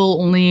was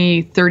still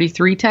only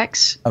 33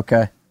 techs.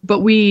 Okay. But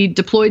we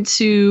deployed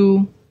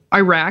to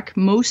Iraq.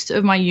 Most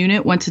of my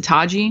unit went to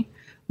Dague.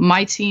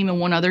 My team and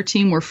one other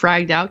team were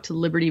fragged out to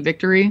Liberty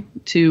Victory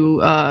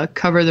to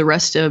cover the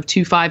rest of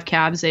 2-5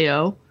 Cabs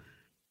AO.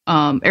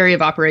 Area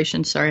of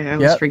operations. Sorry, I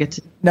always forget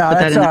to put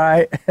that in. All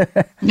right.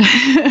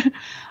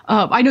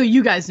 I know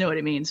you guys know what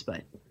it means,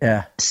 but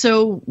yeah.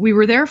 So we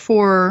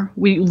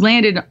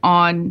landed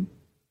on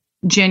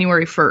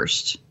January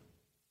 1st.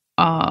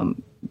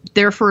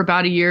 There for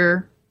about a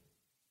year.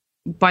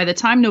 By the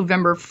time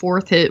November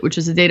 4th hit, which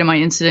is the date of my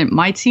incident,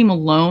 my team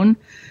alone,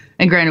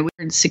 and granted, we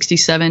were in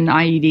 67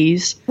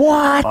 IEDs.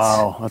 What?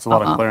 Wow, that's a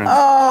lot of clearance.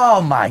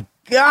 Oh my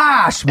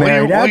gosh,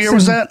 man! What year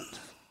was that?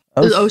 It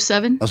was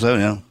 07. 07,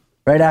 yeah.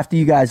 Right after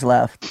you guys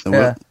left.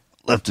 Yeah.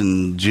 Left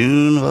in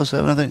June of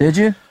 07, I think. Did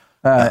you?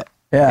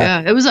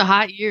 Yeah, it was a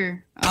hot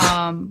year.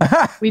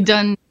 We'd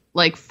done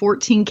like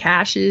 14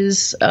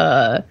 caches.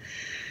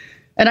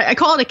 And I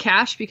call it a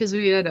cache because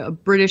we had a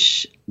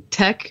British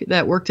tech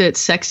that worked at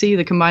SEXI,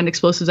 the Combined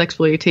Explosives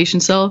Exploitation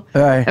Cell.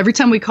 Right. Every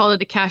time we called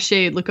it a cache,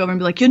 he'd look over and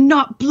be like, "You're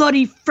not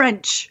bloody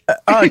French."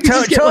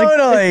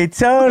 Totally.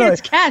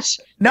 It's cache.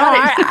 No,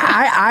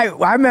 I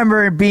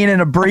remember being in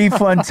a brief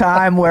one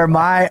time where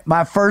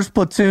my first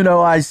platoon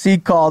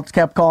OIC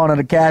kept calling it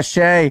a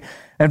cache,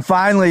 and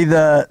finally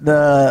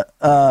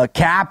the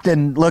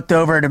captain looked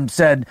over at him and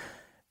said,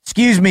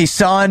 "Excuse me,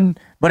 son,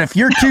 but if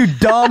you're too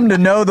dumb to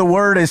know the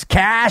word is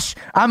cash,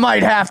 I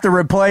might have to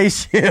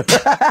replace you."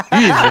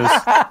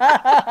 Jesus.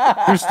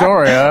 True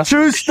story, huh?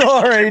 True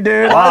story,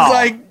 dude. Wow. I was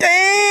like,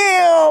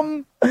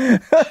 damn.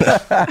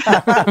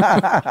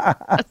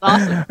 That's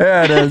awesome.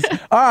 Yeah, it is.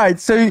 All right,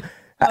 so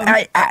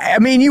I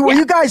mean, were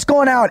you guys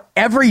going out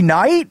every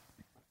night?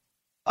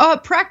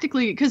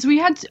 Practically, because we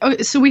had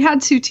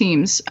 2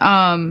 teams.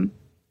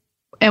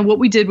 And what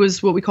we did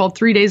was what we called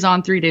 3 days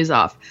on, 3 days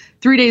off.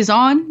 3 days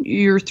on,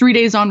 you're 3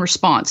 days on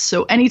response.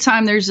 So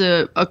anytime there's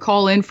a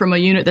call in from a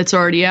unit that's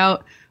already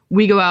out,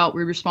 we go out,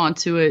 we respond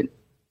to it,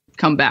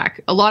 come back.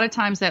 A lot of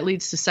times that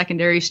leads to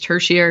secondaries,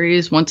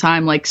 tertiaries. One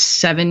time, like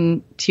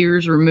 7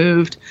 tiers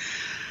removed.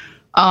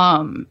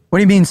 What do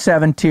you mean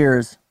 7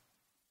 tiers?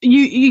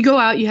 You go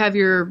out, you have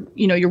you're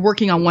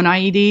working on one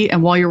IED,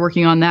 and while you're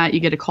working on that,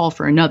 you get a call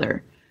for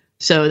another.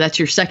 So that's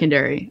your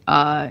secondary.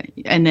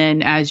 And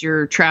then as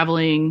you're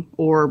traveling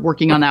or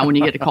working on that one,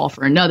 you get a call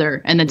for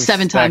another. And then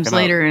 7 times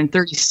later in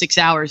 36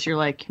 hours, you're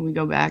like, "Can we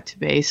go back to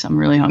base? I'm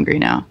really hungry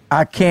now."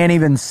 I can't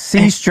even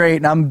see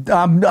straight, and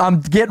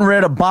I'm getting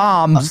rid of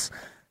bombs.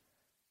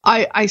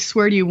 I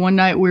swear to you, one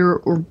night we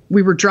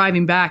were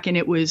driving back, and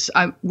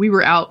we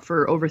were out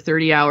for over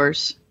 30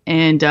 hours,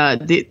 and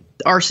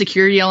our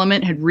security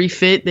element had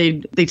refit.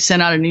 They'd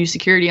sent out a new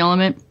security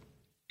element,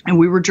 and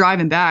we were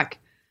driving back.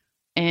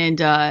 And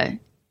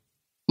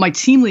my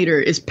team leader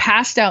is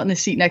passed out in the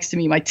seat next to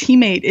me. My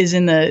teammate is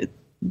in the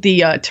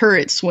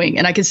turret swing,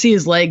 and I can see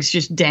his legs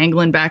just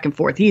dangling back and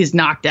forth. He is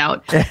knocked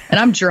out. And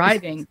I'm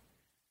driving,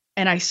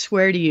 and I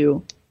swear to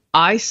you,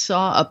 I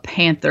saw a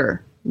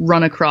panther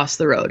run across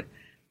the road.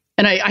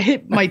 And I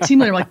hit my team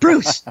leader. I'm like,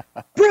 Bruce.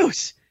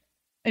 And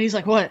he's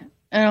like, "What?"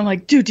 And I'm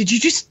like, "Dude, did you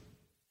just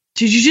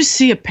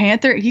see a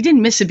panther?" He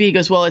didn't miss a beat. He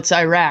goes, "Well, it's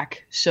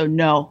Iraq, so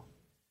no."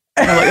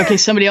 And I'm like, "Okay,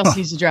 somebody else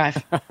needs to drive."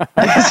 It's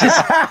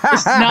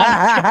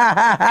not.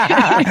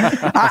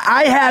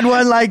 I had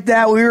one like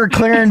that. We were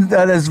clearing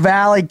this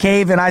valley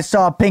cave, and I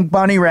saw pink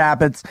bunny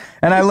rabbits.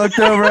 And I looked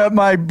over at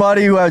my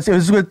buddy it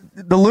was with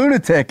the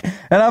lunatic,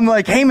 and I'm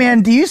like, "Hey,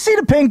 man, do you see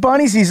the pink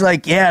bunnies?" He's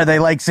like, "Yeah, they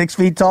like 6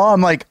 feet tall." I'm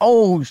like,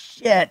 "Oh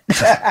shit!"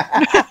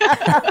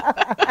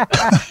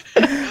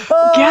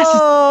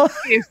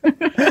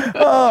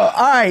 All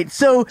right,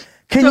 so.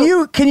 Can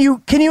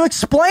you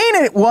explain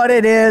it, what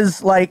it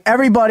is? Like,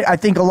 everybody, I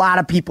think a lot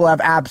of people have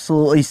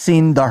absolutely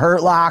seen the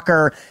Hurt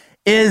Locker.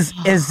 Is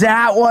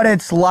that what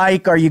it's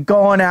like? Are you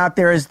going out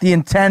there? Is the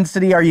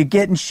intensity? Are you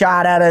getting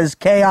shot at? Is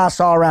chaos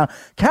all around?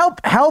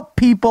 Help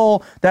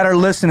people that are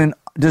listening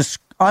just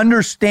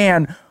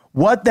understand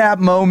what that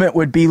moment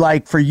would be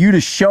like for you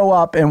to show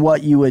up and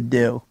what you would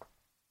do.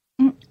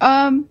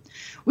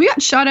 We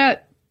got shot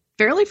at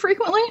fairly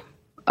frequently,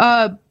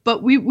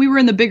 but we were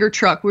in the bigger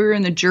truck. We were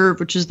in the JERV,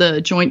 which is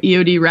the Joint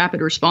EOD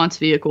Rapid Response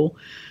Vehicle,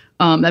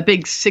 that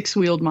big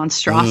 6-wheeled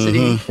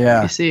monstrosity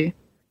you see.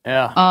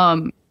 Yeah.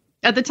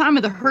 At the time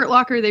of the Hurt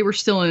Locker, they were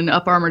still in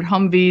up-armored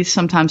Humvees,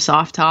 sometimes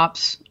soft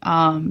tops.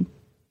 And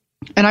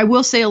I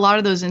will say a lot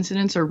of those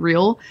incidents are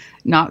real,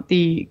 not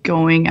the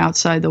going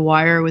outside the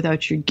wire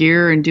without your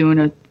gear and doing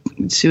a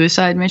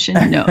suicide mission.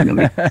 No,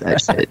 nobody does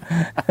that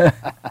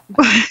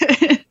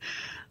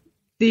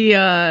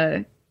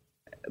shit.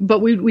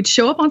 But we'd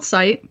show up on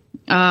site.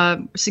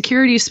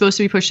 Security is supposed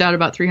to be pushed out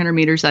about 300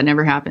 meters. That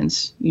never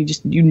happens.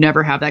 You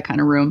never have that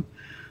kind of room.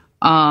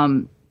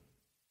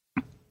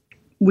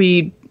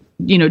 We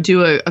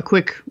do a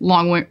quick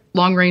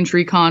long range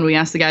recon. We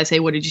ask the guys,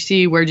 hey, what did you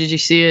see? Where did you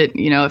see it?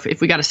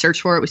 If we got to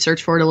search for it, we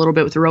search for it a little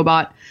bit with the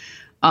robot.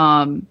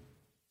 And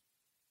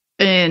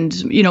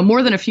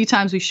more than a few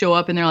times we show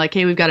up and they're like,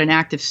 hey, we've got an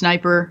active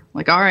sniper.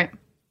 Like, all right,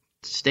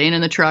 staying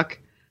in the truck.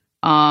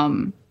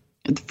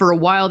 For a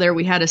while there,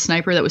 we had a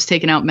sniper that was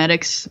taking out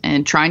medics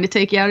and trying to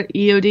take out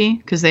EOD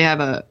because they had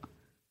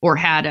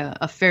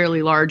a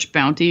fairly large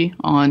bounty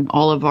on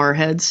all of our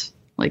heads.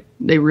 Like,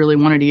 they really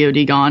wanted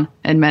EOD gone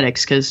and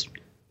medics because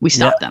we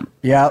stopped them.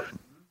 Yep.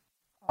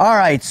 All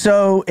right.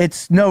 So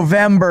it's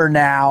November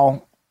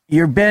now.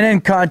 You've been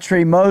in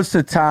country most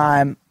of the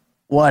time.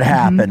 What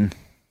happened?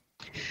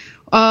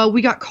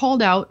 We got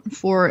called out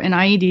for an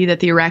IED that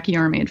the Iraqi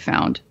army had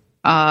found.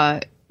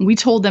 We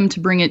told them to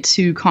bring it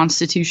to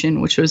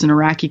Constitution, which was an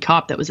Iraqi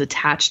cop that was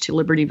attached to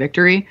Liberty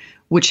Victory,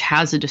 which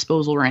has a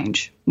disposal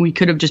range. We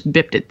could have just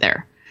bipped it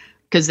there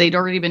because they'd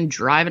already been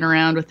driving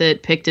around with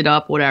it, picked it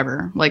up,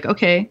 whatever. Like,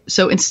 okay.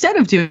 So instead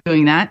of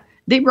doing that,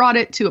 they brought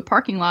it to a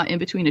parking lot in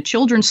between a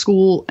children's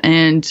school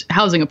and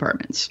housing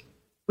apartments.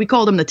 We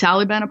called them the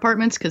Taliban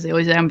apartments because they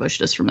always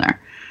ambushed us from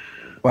there.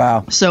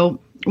 Wow. So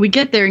we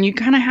get there and you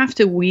kind of have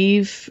to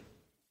weave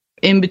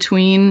in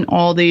between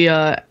all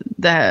the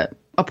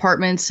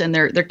apartments, and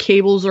their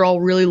cables are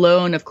all really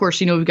low. And of course,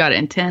 we've got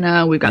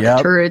antenna, we've got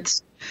the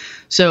turrets.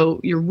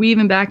 So you're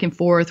weaving back and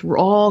forth. We're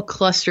all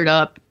clustered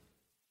up,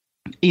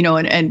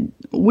 and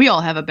we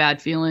all have a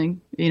bad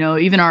feeling.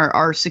 Even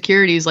our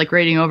security is like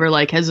rating over,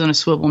 like, heads on a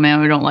swivel, man.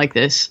 We don't like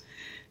this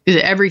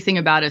because everything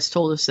about us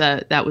told us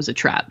that was a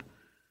trap.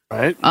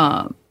 Right.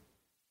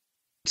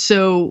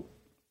 So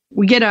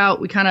we get out,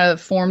 we kind of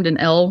formed an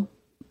L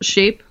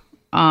shape.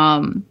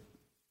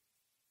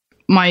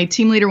 My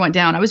team leader went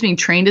down. I was being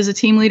trained as a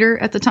team leader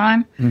at the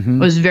time. I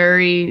was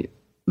very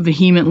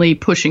vehemently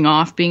pushing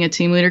off being a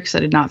team leader because I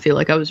did not feel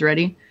like I was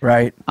ready.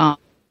 Right.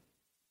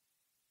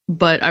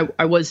 But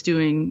I was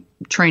doing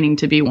training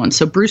to be one.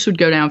 So Bruce would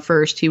go down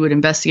first. He would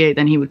investigate.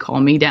 Then he would call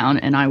me down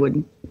and I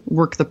would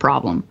work the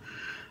problem.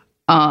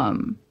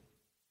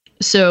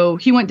 So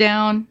he went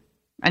down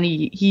and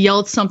he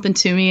yelled something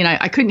to me and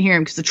I couldn't hear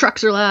him because the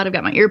trucks are loud. I've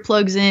got my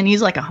earplugs in.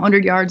 He's like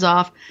 100 yards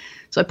off.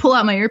 So I pull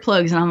out my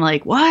earplugs and I'm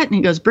like, what? And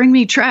he goes, bring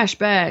me trash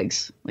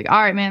bags. I'm like,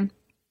 all right, man.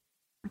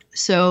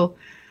 So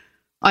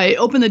I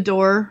open the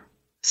door,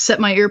 set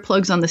my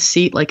earplugs on the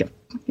seat like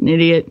an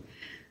idiot,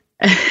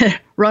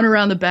 run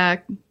around the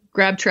back,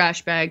 grab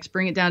trash bags,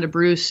 bring it down to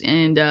Bruce,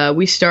 and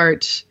we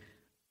start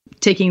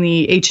taking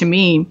the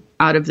HME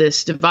out of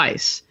this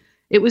device.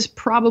 It was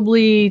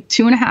probably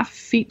 2.5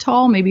 feet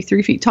tall, maybe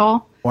 3 feet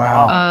tall.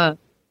 Wow.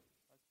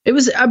 It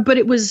was, but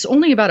it was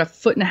only about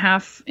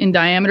 1.5 feet in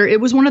diameter.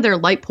 It was one of their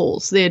light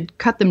poles. They had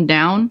cut them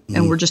down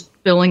and were just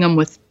filling them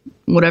with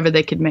whatever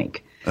they could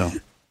make.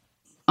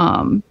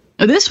 Oh.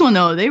 This one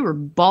though, they were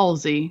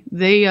ballsy.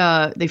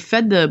 They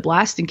fed the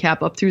blasting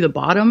cap up through the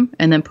bottom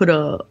and then put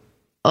a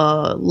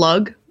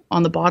lug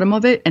on the bottom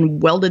of it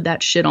and welded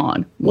that shit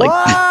on. What?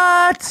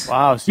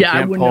 Wow. So you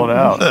can't pull it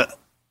out.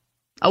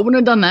 I wouldn't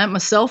have done that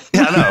myself.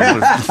 Yeah, no, it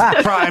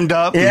was primed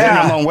up. Yeah. Then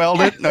I'm going to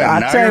weld it.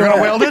 Now you're going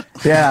to weld it?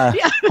 Yeah.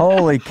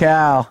 Holy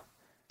cow.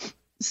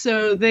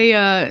 So they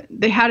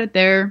had it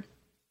there.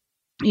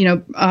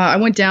 I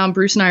went down.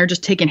 Bruce and I are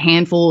just taking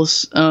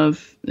handfuls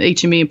of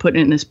HME and putting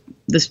it in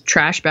this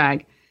trash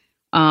bag.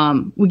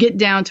 We get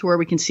down to where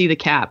we can see the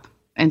cap.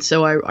 And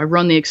so I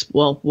run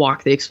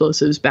walk the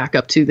explosives back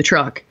up to the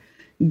truck,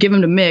 give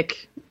them to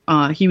Mick.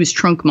 He was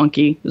trunk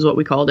monkey is what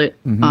we called it.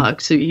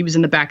 So he was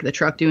in the back of the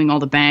truck doing all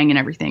the bang and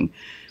everything.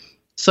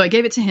 So I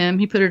gave it to him.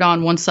 He put it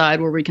on one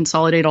side where we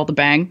consolidate all the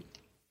bang.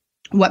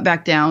 Went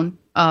back down.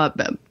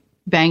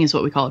 Bang is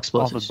what we call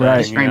explosives.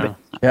 Right.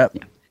 Yeah.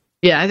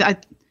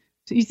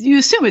 You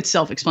assume it's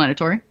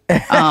self-explanatory.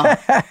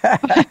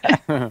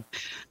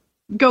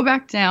 Go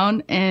back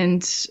down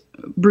and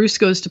Bruce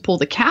goes to pull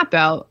the cap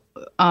out,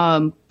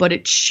 but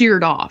it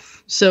sheared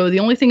off. So the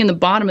only thing in the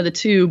bottom of the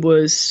tube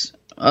was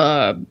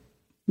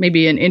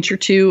maybe an inch or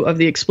two of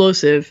the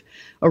explosive,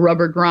 a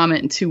rubber grommet,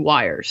 and 2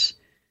 wires.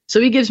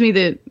 So he gives me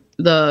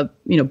the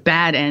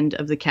bad end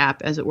of the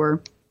cap, as it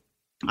were.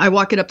 I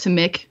walk it up to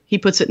Mick. He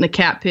puts it in the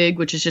cap pig,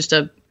 which is just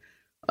a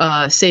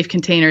safe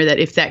container that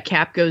if that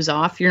cap goes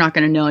off, you're not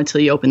going to know until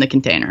you open the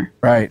container.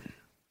 Right.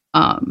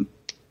 And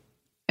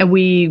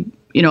we,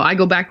 I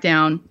go back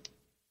down,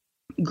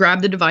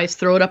 grab the device,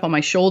 throw it up on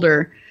my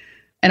shoulder.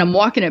 And I'm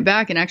walking it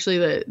back, and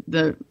actually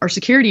our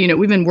security unit,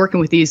 we've been working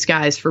with these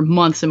guys for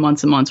months and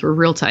months and months. We're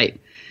real tight.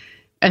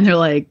 And they're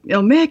like,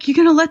 Mick, you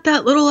gonna let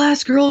that little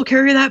ass girl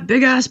carry that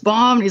big ass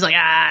bomb? And he's like,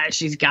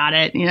 she's got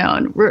it,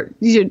 And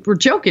we're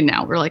joking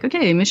now. We're like,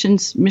 okay,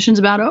 mission's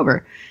about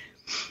over.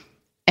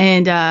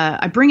 And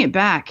I bring it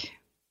back.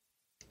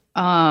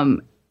 I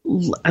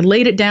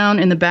laid it down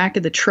in the back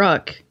of the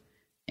truck.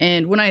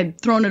 And when I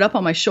had thrown it up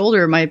on my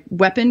shoulder, my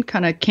weapon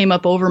kind of came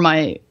up over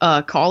my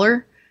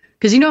collar.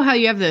 Because you know how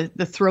you have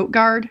the throat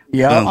guard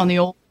on the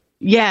old...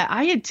 Yeah,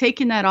 I had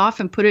taken that off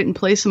and put it in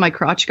place of my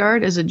crotch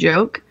guard as a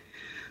joke.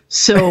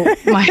 So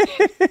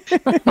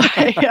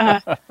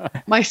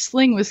my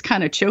sling was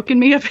kind of choking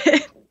me a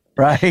bit.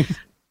 Right.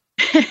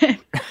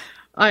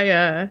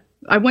 I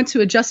went to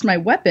adjust my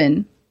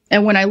weapon,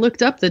 and when I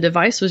looked up, the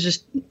device was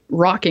just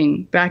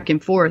rocking back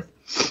and forth.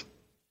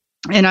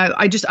 And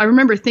I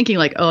remember thinking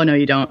like, oh, no,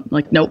 you don't.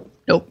 Like, nope.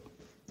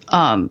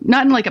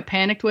 Not in like a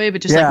panicked way,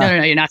 but just like,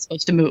 no, you're not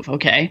supposed to move.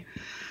 Okay.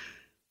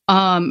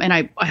 And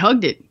I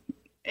hugged it,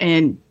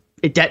 and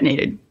it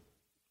detonated.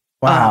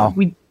 Wow.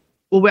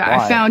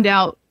 I found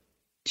out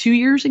 2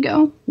 years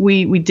ago.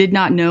 We did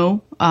not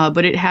know,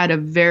 but it had a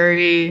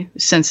very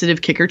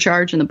sensitive kicker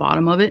charge in the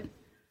bottom of it.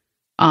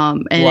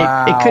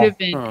 It could have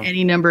been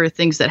any number of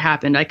things that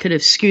happened. I could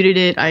have scooted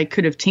it. I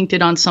could have tinked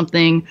it on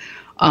something.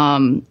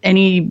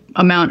 Any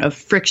amount of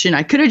friction.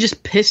 I could have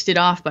just pissed it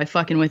off by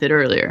fucking with it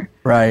earlier.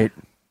 Right.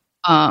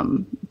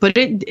 But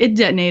it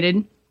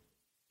detonated,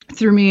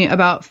 threw me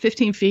about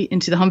 15 feet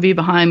into the Humvee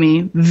behind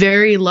me.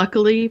 Very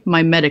luckily,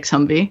 my medic's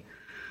Humvee.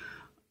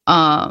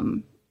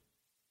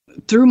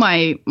 Threw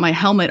my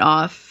helmet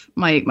off.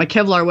 My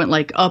Kevlar went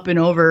like up and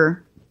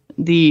over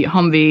the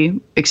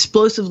Humvee,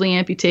 explosively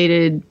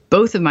amputated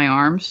both of my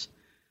arms,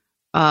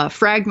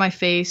 fragged my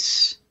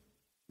face,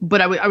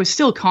 but I was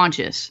still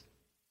conscious.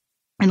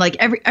 And like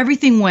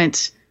everything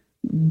went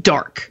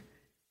dark.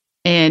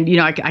 And,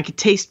 I could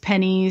taste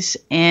pennies,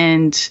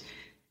 and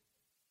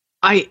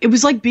it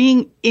was like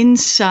being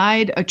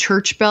inside a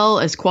church bell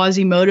as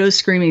Quasimodo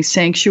screaming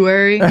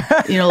sanctuary,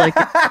 like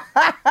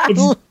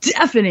it's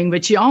deafening,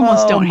 but you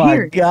almost don't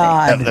hear it. Oh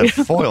my God. That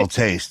foil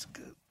taste.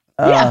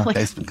 Yeah.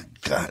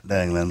 God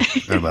dang, man.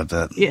 Heard about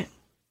that. Yeah.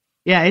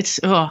 Yeah.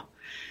 It's,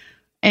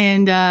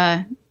 and,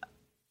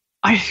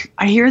 I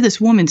hear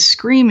this woman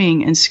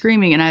screaming and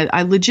screaming, and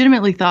I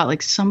legitimately thought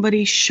like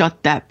somebody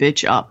shut that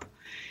bitch up.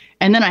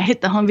 And then I hit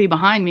the Humvee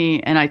behind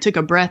me, and I took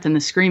a breath, and the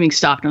screaming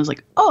stopped. And I was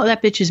like, "Oh,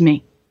 that bitch is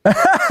me."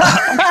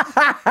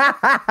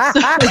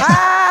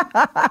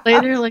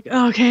 Later, like,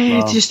 okay,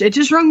 wow. it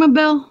just rung my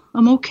bell.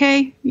 I'm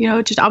okay.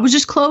 I was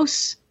just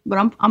close, but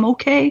I'm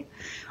okay.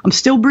 I'm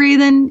still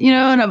breathing.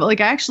 And I'm like,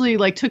 I actually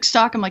like took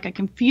stock. I'm like, I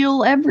can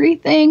feel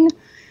everything.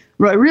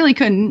 I really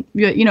couldn't.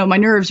 My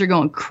nerves are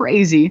going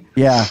crazy.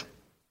 Yeah.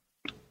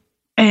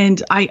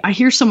 And I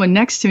hear someone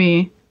next to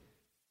me,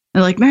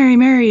 and like,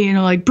 Mary,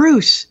 like,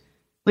 Bruce.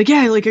 Like,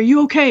 yeah, like, are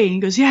you okay? And he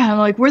goes, yeah. I'm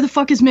like, where the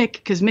fuck is Mick?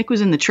 Because Mick was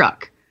in the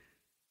truck.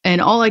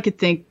 And all I could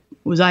think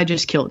was I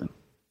just killed him.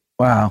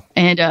 Wow.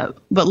 And,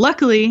 but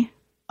luckily,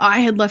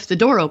 I had left the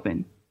door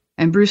open,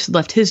 and Bruce had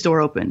left his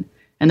door open,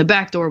 and the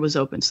back door was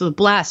open. So the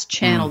blast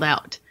channeled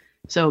out.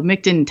 So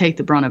Mick didn't take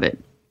the brunt of it.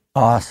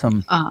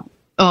 Awesome.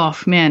 Oh,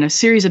 man, a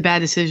series of bad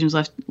decisions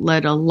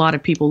led a lot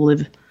of people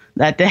live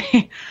that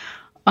day.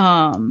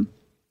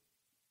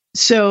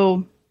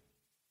 So...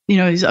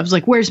 I was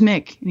like, where's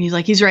Mick? And he's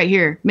like, he's right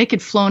here. Mick had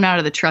flown out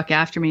of the truck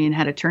after me and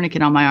had a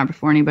tourniquet on my arm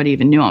before anybody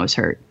even knew I was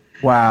hurt.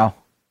 Wow.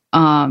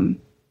 And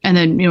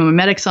then, my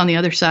medic's on the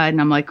other side, and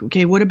I'm like,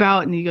 okay, what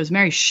about? And he goes,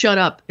 Mary, shut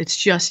up. It's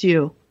just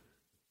you.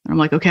 And I'm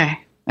like, okay.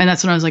 And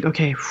that's when I was like,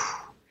 okay.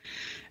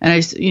 And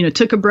I,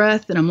 took a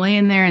breath, and I'm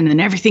laying there, and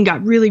then everything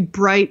got really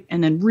bright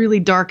and then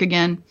really dark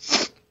again.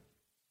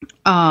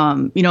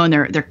 And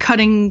they're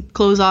cutting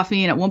clothes off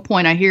me. And at one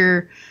point I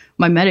hear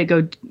my medic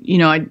go,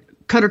 I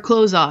cut her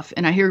clothes off,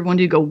 and I hear one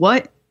dude go,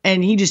 what?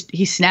 And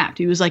he snapped.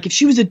 He was like, if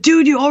she was a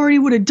dude, you already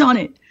would have done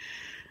it.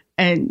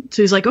 And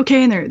so he's like,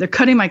 okay. And they're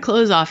cutting my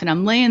clothes off, and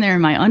I'm laying there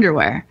in my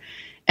underwear,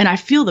 and I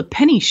feel the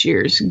penny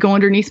shears go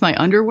underneath my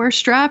underwear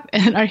strap.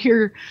 And I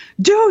hear,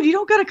 dude, you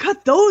don't got to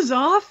cut those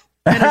off.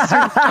 And I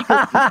started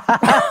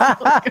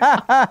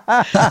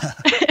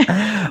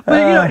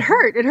but it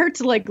hurt. It hurt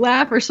to like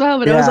laugh or smile,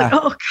 but I was like,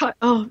 oh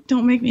God,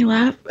 don't make me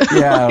laugh.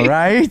 Yeah.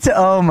 Right.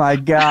 Oh my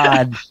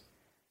God.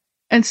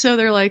 And so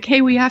they're like, hey,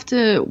 we have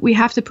to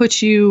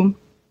put you,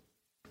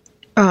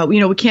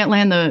 we can't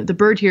land the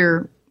bird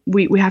here.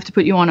 We have to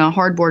put you on a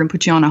hardboard and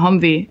put you on a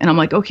Humvee. And I'm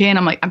like, okay. And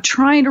I'm like, I'm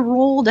trying to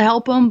roll to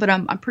help him, but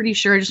I'm pretty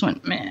sure I just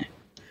went, meh.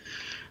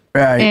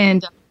 Right.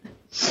 And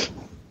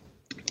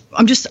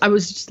I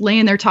was just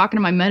laying there talking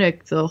to my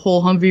medic the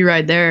whole Humvee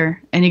ride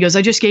there. And he goes,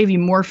 I just gave you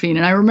morphine.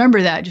 And I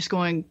remember that, just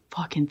going,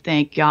 fucking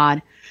thank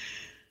God.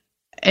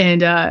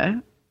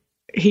 And,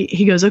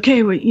 he goes,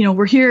 okay, well,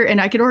 we're here.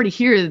 And I could already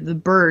hear the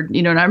bird,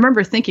 and I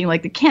remember thinking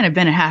like, it can't have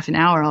been a half an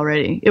hour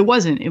already. It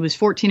wasn't. It was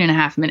 14 and a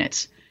half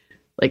minutes,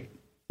 like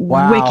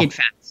wow. Wicked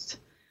fast.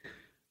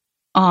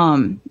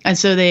 And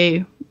so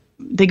they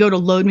go to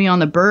load me on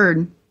the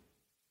bird,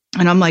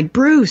 And I'm like,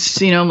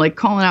 Bruce, I'm like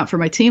calling out for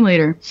my team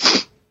leader.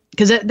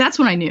 Because that's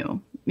when I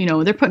knew,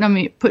 they're putting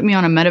me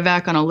on a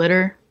medevac on a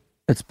litter.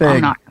 It's big.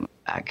 I'm not coming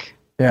back.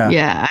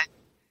 Yeah.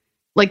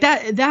 Like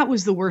that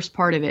was the worst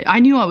part of it. I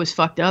knew I was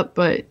fucked up,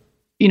 but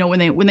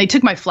when they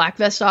took my flak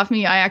vest off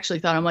me, I actually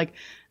thought, I'm like,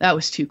 that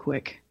was too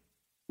quick.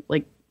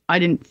 Like I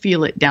didn't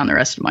feel it down the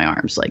rest of my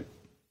arms. Like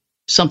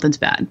something's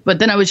bad. But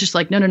then I was just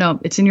like, no,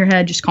 it's in your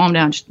head. Just calm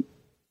down.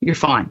 You're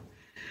fine.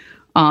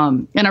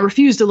 And I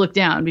refused to look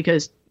down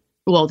because,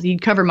 well,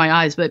 he'd cover my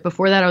eyes. But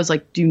before that, I was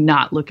like, do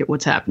not look at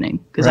what's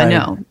happening because I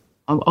know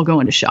I'll go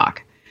into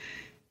shock.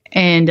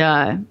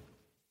 And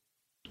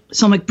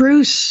so I'm like,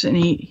 Bruce, and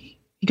he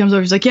comes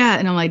over. He's like, yeah.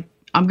 And I'm like,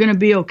 I'm going to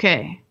be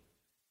okay.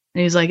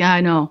 And he's like,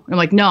 I know. And I'm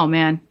like, no,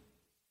 man,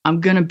 I'm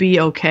going to be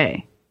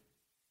okay.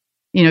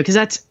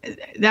 Because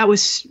I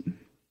was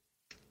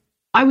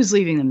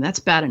leaving them. That's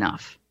bad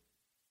enough.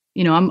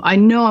 I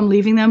know I'm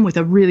leaving them with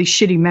a really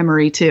shitty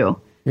memory too.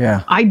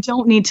 Yeah. I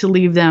don't need to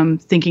leave them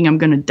thinking I'm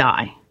going to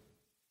die.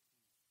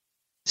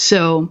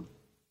 So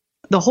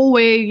the whole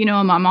way,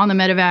 I'm on the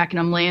medevac and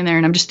I'm laying there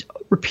and I'm just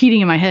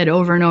repeating in my head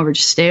over and over,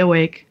 just stay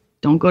awake.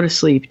 Don't go to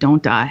sleep.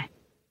 Don't die.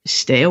 Just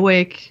stay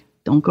awake.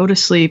 Don't go to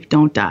sleep.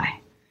 Don't die.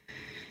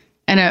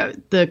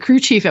 And the crew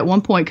chief at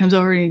one point comes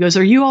over and he goes,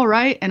 are you all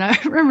right? And I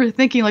remember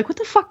thinking, like, what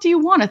the fuck do you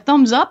want? A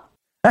thumbs up?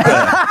 Yeah,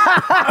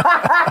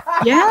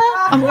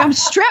 I'm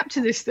strapped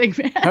to this thing,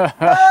 man.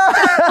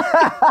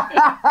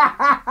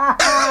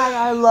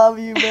 I love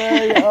you,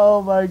 Mary.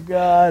 Oh my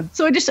God.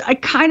 So I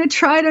kind of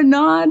try to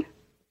nod,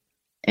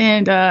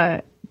 and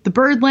the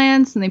bird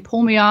lands, and they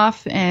pull me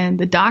off, and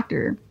the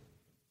doctor,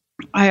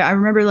 I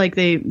remember like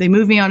they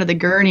moved me onto the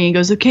gurney. He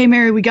goes, okay,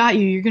 Mary, we got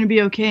you. You're gonna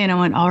be okay. And I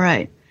went, all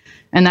right.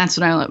 And that's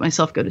when I let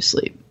myself go to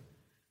sleep.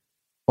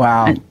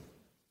 Wow. And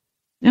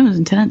it was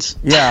intense.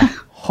 Yeah.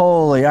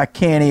 Holy, I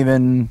can't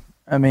even,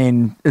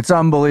 it's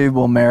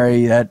unbelievable,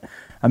 Mary,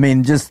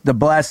 just the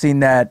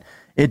blessing that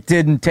it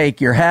didn't take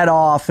your head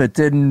off. It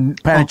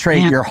didn't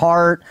penetrate your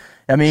heart.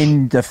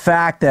 The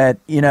fact that,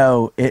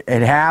 it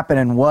happened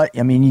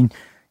and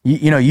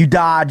you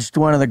dodged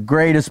one of the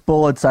greatest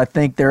bullets I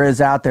think there is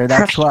out there.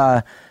 That's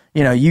why,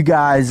 you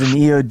guys in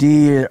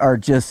EOD are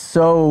just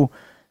so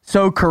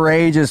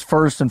courageous,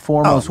 first and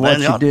foremost, what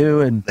you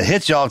do. And the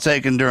hits y'all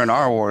taken during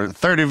our war,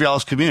 30 of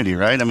y'all's community,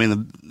 right?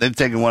 They've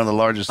taken one of the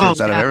largest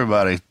hits out of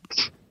everybody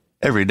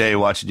every day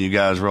watching you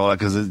guys roll out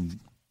because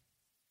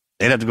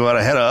they'd have to go out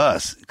ahead of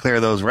us, clear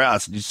those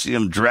routes. You see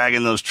them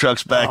dragging those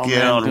trucks back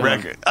on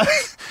record.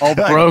 All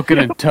broken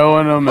and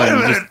towing them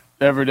and just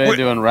every day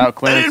doing route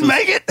clearances. They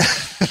didn't make it.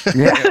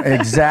 Yeah,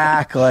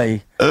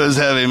 exactly. It was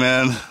heavy,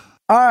 man.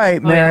 All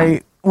right,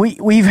 Mary.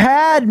 We've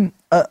had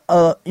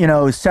several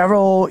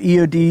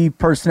EOD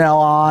personnel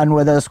on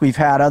with us. We've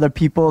had other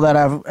people that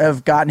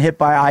have gotten hit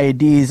by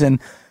IEDs,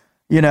 and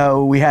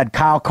we had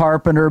Kyle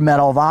Carpenter,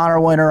 Medal of Honor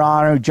winner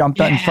on, who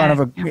jumped in front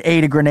of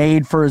ate a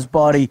grenade for his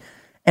buddy.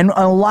 And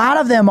a lot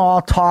of them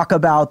all talk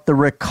about the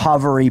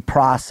recovery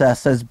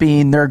process as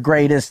being their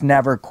greatest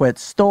never quit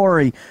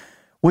story.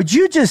 Would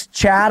you just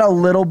chat a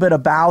little bit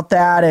about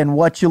that and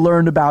what you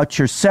learned about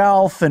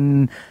yourself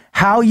and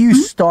how you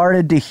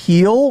started to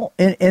heal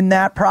in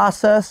that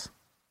process?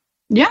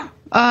 Yeah.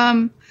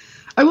 I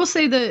will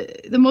say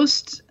the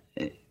most,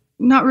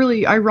 not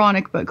really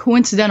ironic, but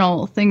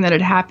coincidental thing that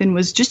had happened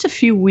was just a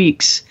few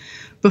weeks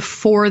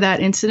before that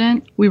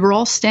incident. We were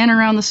all standing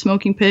around the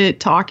smoking pit,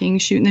 talking,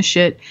 shooting the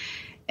shit.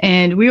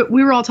 And we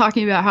were all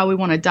talking about how we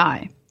want to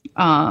die,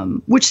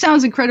 which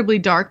sounds incredibly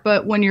dark.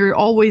 But when you're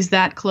always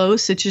that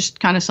close, it's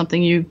just kind of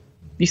something you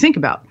think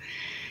about.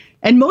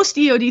 And most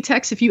EOD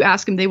techs, if you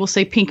ask them, they will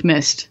say pink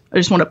mist. I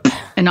just want to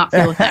and not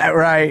feel it.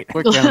 Right.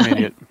 Quick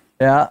idiot.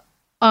 Yeah.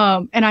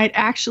 And I'd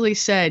actually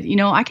said,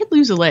 I could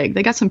lose a leg.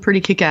 They got some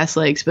pretty kick-ass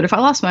legs. But if I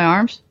lost my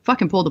arms,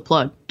 fucking pull the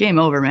plug. Game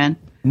over, man.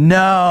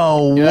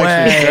 No you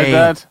way. Said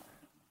that?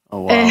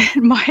 Oh, wow.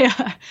 And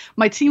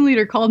my team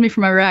leader called me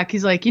from Iraq.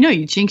 He's like,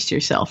 you jinxed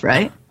yourself,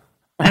 right?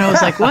 And I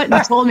was like, what? And he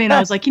told me, and I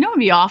was like, it'd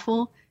be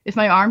awful if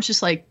my arms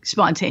just like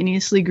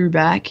spontaneously grew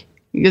back,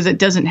 because it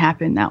doesn't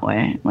happen that way.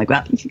 I'm like,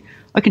 well,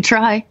 I can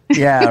try.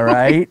 Yeah,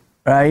 right.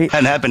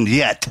 Hadn't happened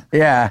yet.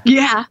 Yeah.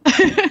 Yeah.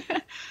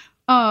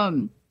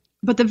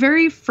 But the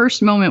very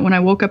first moment when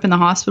I woke up in the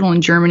hospital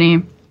in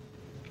Germany,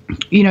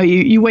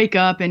 you wake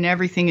up and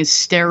everything is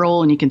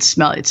sterile and you can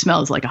smell it. It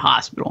smells like a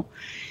hospital.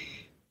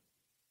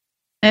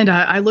 And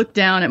I looked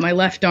down at my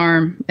left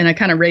arm and I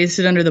kind of raised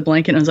it under the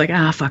blanket and I was like,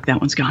 fuck, that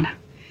one's gone.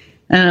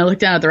 And I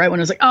looked down at the right one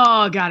and I was like,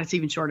 oh, God, it's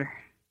even shorter.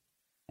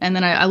 And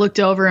then I looked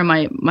over and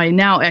my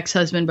now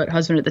ex-husband, but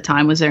husband at the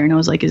time, was there. And I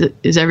was like,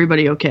 is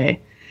everybody okay? And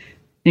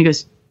he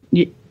goes,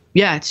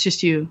 yeah, it's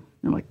just you. And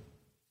I'm like,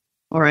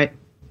 all right,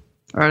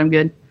 I'm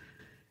good.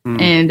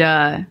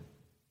 And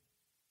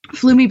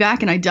flew me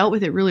back and I dealt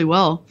with it really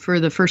well for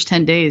the first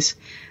 10 days.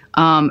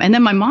 And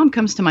then my mom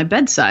comes to my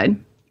bedside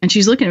and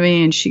she's looking at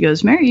me and she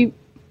goes, Mary,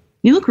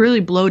 you look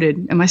really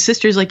bloated. And my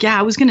sister's like, yeah,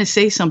 I was going to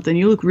say something.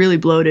 You look really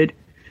bloated.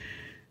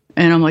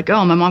 And I'm like,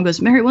 oh, my mom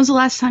goes, Mary, when's the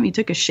last time you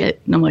took a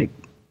shit? And I'm like,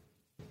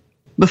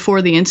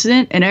 before the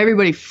incident, and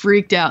everybody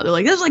freaked out. They're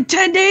like, "That was like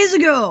 10 days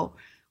ago.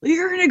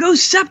 You're gonna go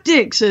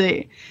septic." So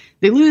they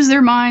lose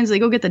their minds. They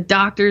go get the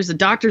doctors. The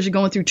doctors are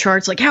going through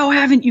charts like, "How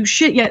haven't you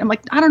shit yet?" I'm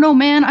like, "I don't know,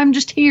 man. I'm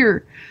just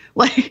here."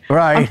 Like,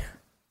 right.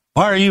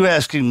 Why are you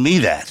asking me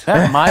that?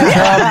 That's my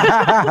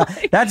job.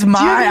 That's my.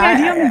 Do you have any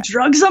idea how many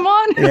drugs I'm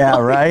on? Yeah,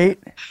 right.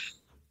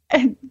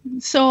 And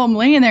so I'm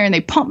laying there, and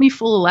they pump me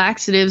full of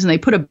laxatives, and they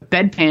put a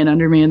bedpan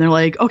under me, and they're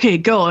like, "Okay,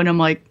 go." And I'm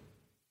like,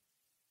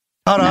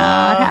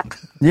 Ta-da!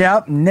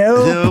 Yep.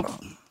 Nope.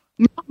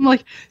 I'm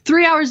like,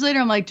 3 hours later,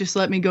 I'm like, "Just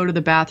let me go to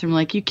the bathroom."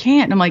 Like, "You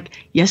can't." And I'm like,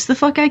 "Yes, the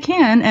fuck I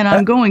can, and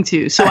I'm going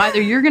to." So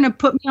either you're gonna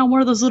put me on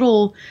one of those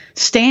little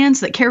stands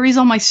that carries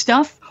all my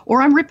stuff,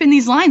 or I'm ripping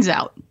these lines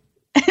out.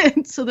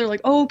 And so they're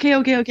like, "Oh,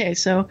 okay."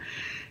 So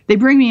they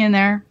bring me in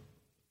there,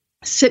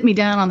 sit me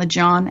down on the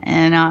john,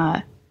 and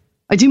I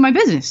do my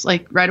business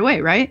like right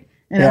away, right?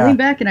 And I lean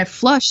back and I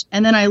flush,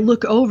 and then I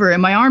look over,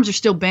 and my arms are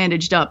still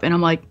bandaged up, and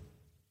I'm like,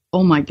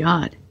 "Oh my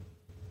God,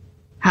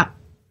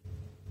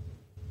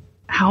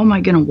 how am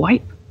I gonna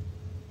wipe?"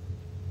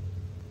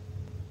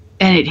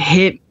 And it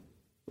hit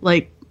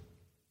like,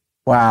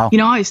 wow. You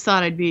know, I always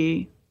thought I'd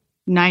be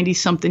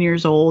 90-something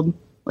years old,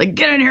 like,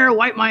 "Get in here and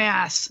wipe my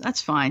ass."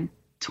 That's fine.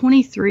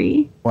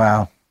 23.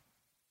 Wow.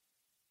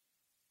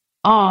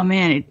 Oh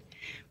man, it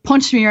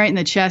punched me right in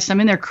the chest.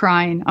 I'm in there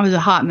crying. I was a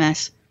hot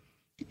mess.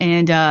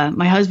 And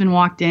my husband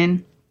walked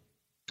in,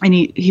 and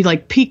he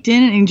like peeked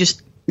in and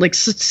just like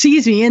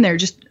sees me in there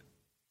just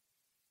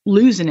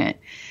losing it.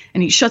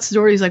 And he shuts the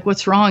door. He's like,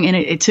 "What's wrong?" And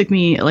it took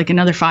me like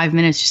another 5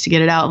 minutes just to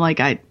get it out. I'm like,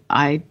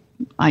 I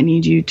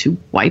need you to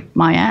wipe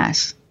my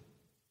ass.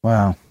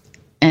 Wow.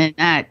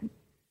 And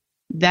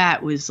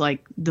that was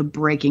like the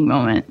breaking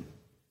moment.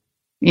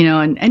 You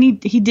know, and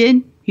he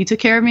did. He took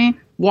care of me,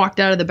 walked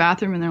out of the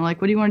bathroom, and they're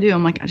like, "What do you want to do?"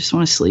 I'm like, "I just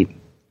want to sleep."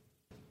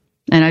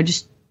 And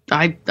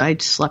I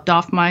slept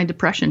off my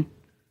depression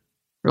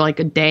for like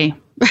a day.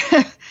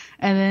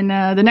 And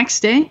then the next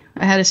day,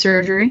 I had a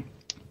surgery.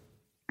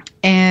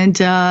 And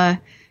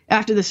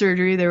after the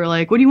surgery, they were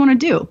like, "What do you want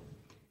to do?"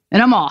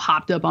 And I'm all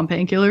hopped up on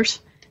painkillers.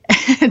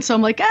 And so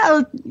I'm like,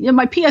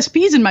 my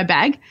PSP's in my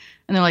bag.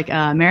 And they're like,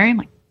 "Mary?" I'm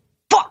like,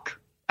 "Fuck,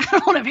 I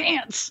don't have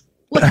hands."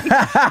 Like,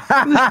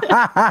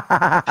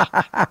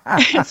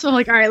 so I'm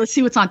like, "All right, let's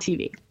see what's on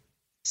TV."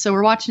 So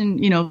we're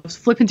watching,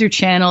 flipping through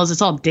channels. It's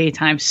all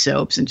daytime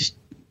soaps and just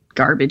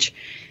garbage.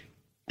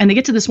 And they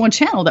get to this one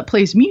channel that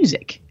plays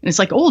music, and it's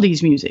like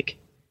oldies music.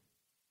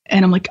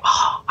 And I'm like,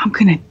 "Oh, I'm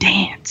gonna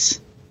dance."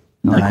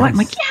 And they're like, "What?" I'm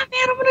like, "Yeah,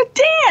 man, I'm gonna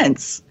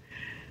dance."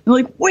 And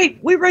they're like, wait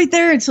right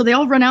there. And so they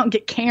all run out and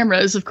get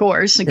cameras, of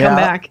course, and come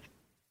back.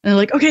 And they're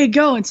like, "Okay,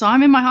 go." And so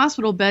I'm in my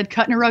hospital bed,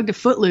 cutting a rug to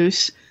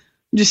Footloose.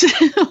 Just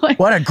like,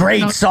 what a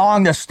great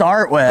song to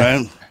start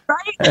with.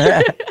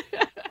 Right?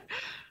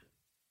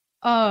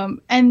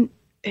 And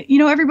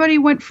everybody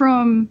went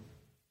from,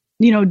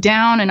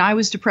 down, and I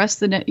was depressed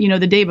the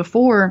day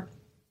before,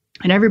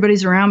 and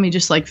everybody's around me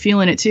just like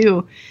feeling it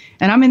too.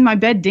 And I'm in my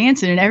bed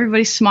dancing, and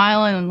everybody's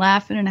smiling and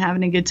laughing and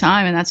having a good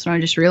time. And that's when I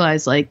just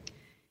realized, like,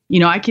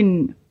 I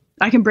can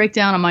break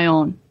down on my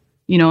own,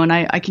 and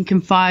I can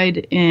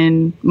confide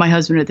in my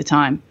husband at the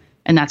time,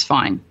 and that's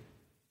fine.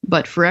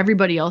 But for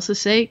everybody else's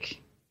sake,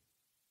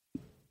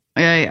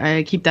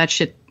 I keep that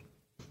shit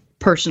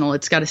personal.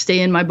 It's got to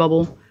stay in my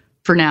bubble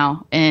for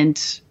now. And,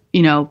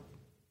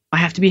 I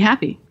have to be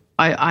happy.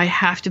 I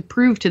have to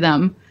prove to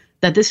them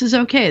that this is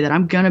okay, that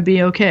I'm going to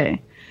be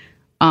okay.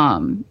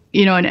 And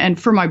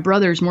for my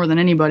brothers more than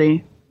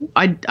anybody,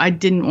 I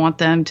didn't want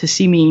them to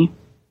see me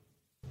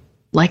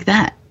like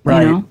that,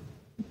 right.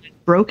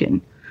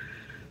 Broken.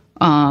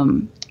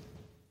 One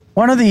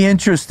of the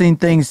interesting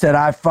things that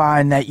I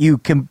find that you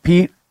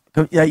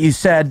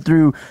said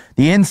through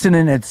the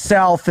incident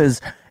itself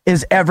is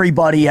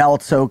everybody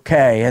else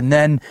okay? And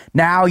then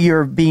now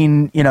you're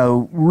being,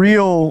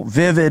 real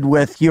vivid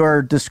with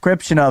your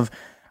description of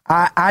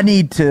I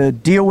need to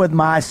deal with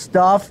my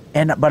stuff,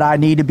 but I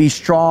need to be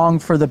strong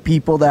for the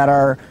people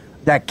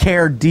that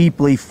care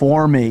deeply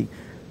for me.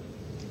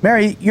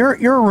 Mary, you're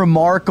a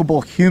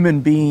remarkable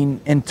human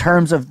being in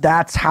terms of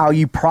that's how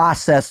you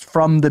processed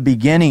from the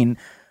beginning.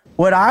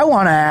 What I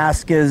want to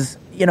ask is,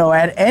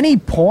 at any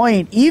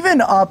point,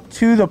 even up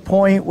to the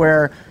point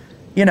where,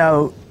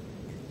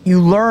 you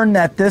learn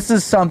that this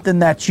is something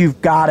that you've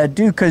got to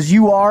do, because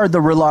you are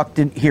the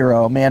reluctant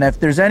hero, man. If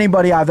there's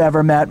anybody I've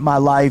ever met in my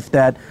life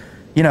that,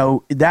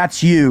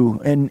 that's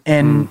you.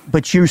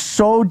 But you're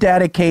so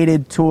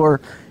dedicated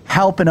toward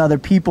helping other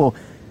people.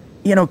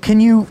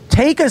 Can you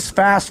take us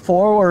fast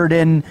forward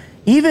and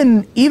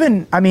even,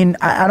 I mean,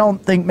 I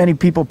don't think many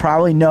people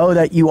probably know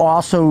that you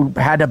also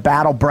had to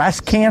battle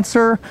breast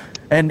cancer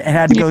and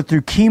had to go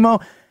through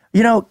chemo.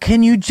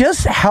 Can you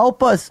just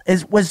help us?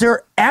 Was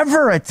there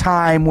ever a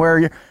time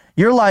where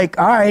you're like,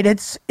 all right,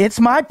 it's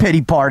my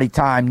pity party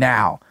time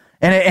now,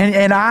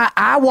 and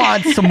I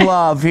want some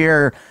love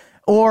here?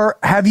 Or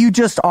have you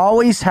just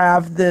always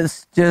have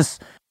this this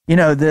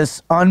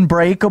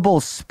unbreakable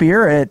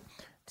spirit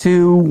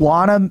to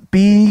want to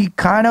be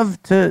kind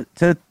of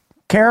to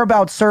care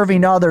about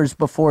serving others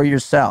before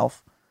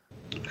yourself?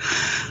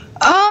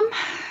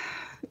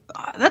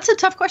 That's a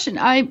tough question.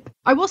 I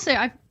will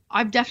say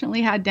I've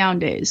definitely had down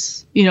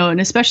days, you know, and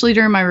especially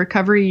during my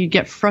recovery, you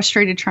get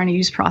frustrated trying to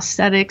use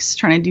prosthetics,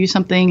 trying to do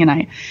something.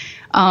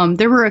 And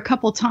there were a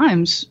couple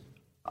times,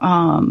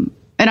 and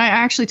I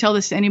actually tell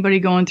this to anybody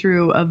going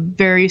through a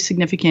very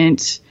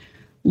significant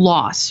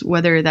loss,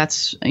 whether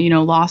that's, you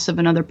know, loss of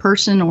another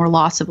person or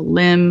loss of a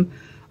limb,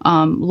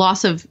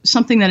 loss of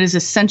something that is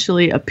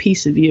essentially a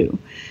piece of you.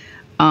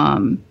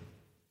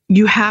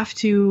 You have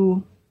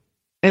to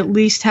at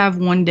least have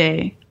one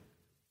day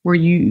where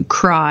you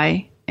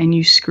cry and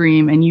you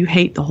scream and you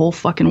hate the whole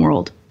fucking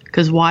world.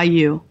 Because why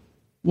you?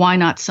 Why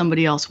not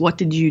somebody else? What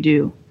did you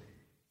do?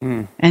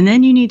 And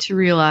then you need to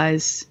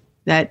realize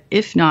that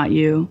if not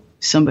you,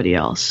 somebody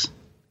else.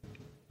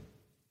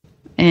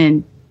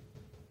 And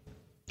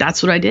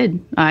that's what I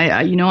did.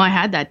 I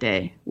had that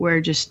day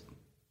where just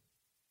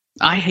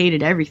I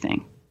hated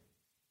everything.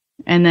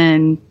 And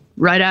then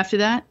right after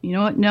that, you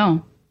know what?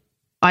 No,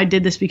 I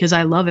did this because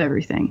I love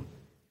everything.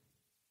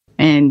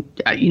 And,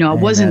 you know,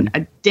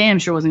 I damn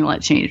sure wasn't going to let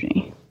it change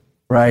me.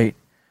 Right.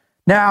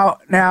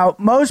 Now,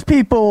 most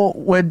people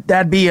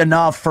that'd be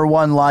enough for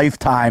one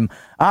lifetime.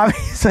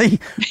 Obviously,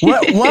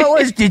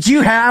 did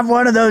you have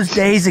one of those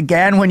days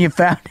again when you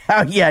found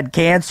out you had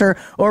cancer?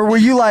 Or were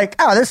you like,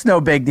 oh, this is no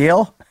big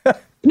deal?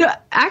 No,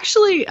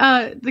 actually,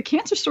 the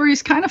cancer story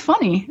is kind of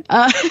funny.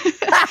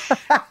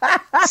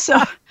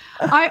 So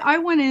I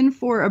went in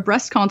for a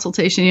breast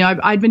consultation. You know,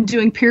 I'd been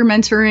doing peer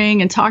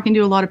mentoring and talking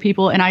to a lot of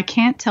people, and I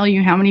can't tell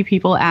you how many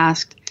people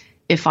asked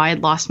if I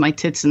had lost my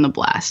tits in the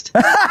blast.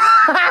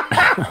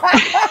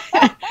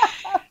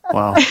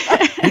 Wow.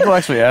 People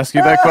actually ask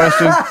you that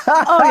question?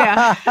 Oh,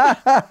 yeah.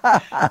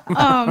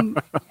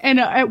 And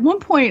at one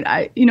point,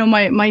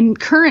 my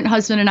current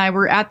husband and I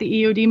were at the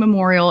EOD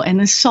Memorial, and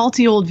this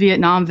salty old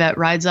Vietnam vet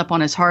rides up on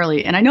his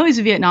Harley. And I know he's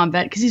a Vietnam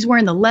vet because he's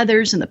wearing the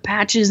leathers and the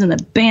patches and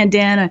the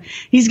bandana.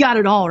 He's got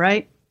it all,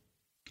 right?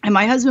 And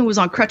my husband was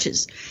on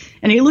crutches.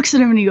 And he looks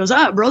at him and he goes,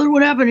 brother,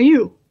 what happened to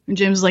you? And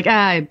James was like,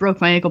 I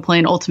broke my ankle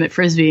playing ultimate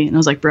frisbee. And I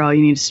was like, bro,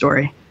 you need a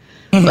story.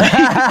 The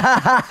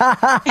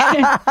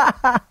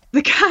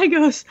guy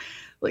goes,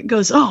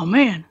 oh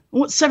man, I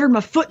once severed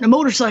my foot in a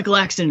motorcycle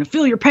accident. I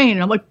feel your pain.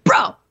 And I'm like,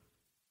 bro,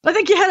 I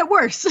think you had it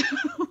worse.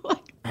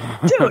 Like,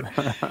 dude.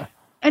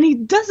 And he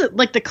does it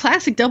like the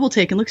classic double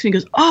take and looks at me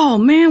and goes, oh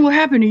man, what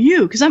happened to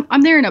you? Because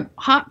I'm there in a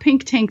hot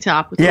pink tank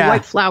top with the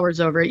white flowers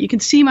over it. You can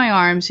see my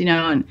arms, you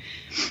know, and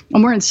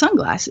I'm wearing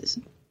sunglasses.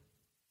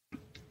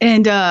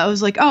 And I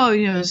was like, oh,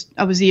 you know,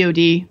 I was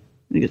EOD.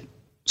 And he goes,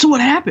 so what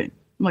happened?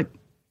 I'm like,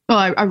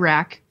 oh,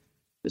 Iraq.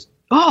 He goes,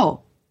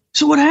 oh,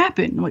 so what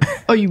happened? I'm like,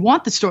 oh, you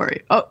want the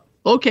story? Oh,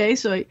 okay.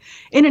 So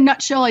in a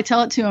nutshell, I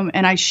tell it to him,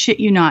 and I shit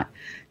you not.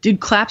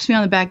 Dude claps me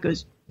on the back,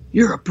 goes,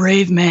 you're a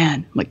brave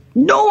man. I'm like,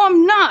 no,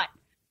 I'm not.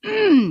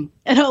 And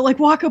I'll like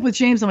walk up with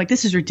James. I'm like,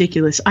 this is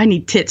ridiculous. I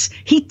need tits.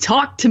 He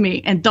talked to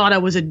me and thought I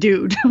was a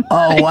dude.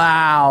 Oh,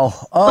 wow.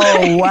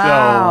 Oh,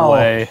 wow. No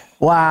way.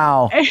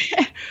 Wow.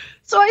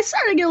 So I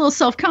started to get a little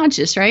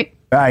self-conscious, right?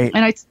 Right.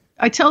 And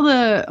I tell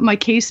my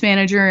case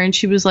manager, and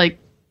she was like,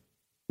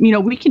 you know,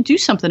 we can do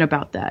something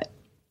about that.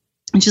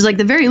 And she's like,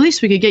 the very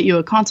least we could get you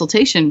a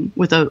consultation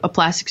with a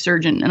plastic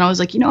surgeon. And I was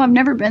like, you know, I've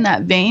never been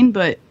that vain,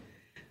 but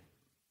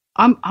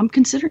I'm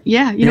considering,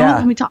 you know what,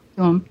 let me talk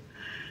to him.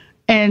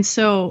 And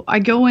so I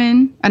go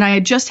in, and I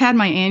had just had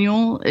my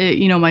annual,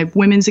 my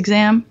women's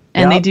exam,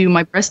 and they do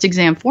my breast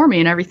exam for me,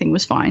 and everything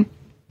was fine.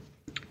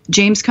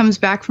 James comes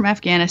back from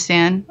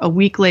Afghanistan a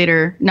week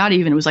later, not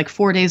even, it was like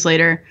 4 days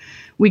later,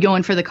 we go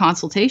in for the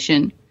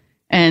consultation,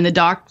 and the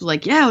doc was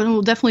like, yeah,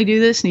 we'll definitely do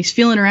this. And he's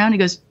feeling around. He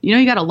goes, you know,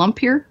 you got a lump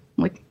here?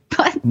 I'm like,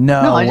 what?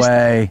 No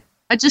way.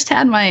 I just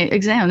had my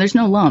exam. There's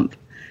no lump. He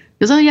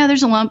goes, oh yeah,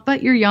 there's a lump,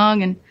 but you're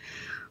young. And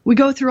we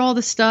go through all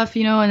the stuff,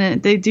 you know,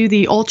 and they do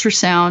the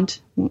ultrasound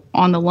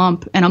on the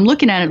lump, and I'm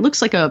looking at it. It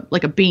looks like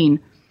a bean.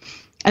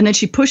 And then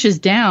she pushes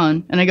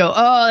down, and I go,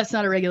 oh, that's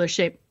not a regular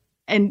shape.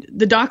 And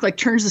the doc like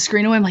turns the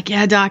screen away. I'm like,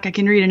 yeah, doc, I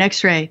can read an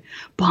x-ray.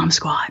 Bomb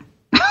squad.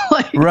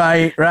 Like,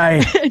 right.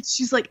 And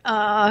she's like,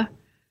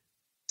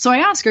 So I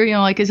ask her, you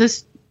know, like, is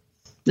this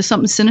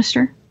something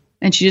sinister?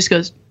 And she just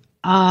goes,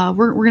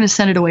 we're going to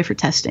send it away for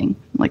testing.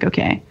 I'm like,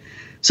 okay.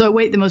 So I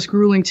wait the most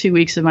grueling 2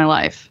 weeks of my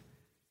life.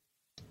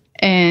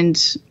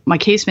 And my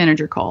case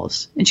manager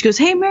calls, and she goes,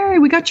 hey, Mary,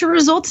 we got your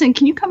results in.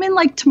 Can you come in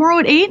like tomorrow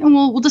at 8 and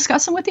we'll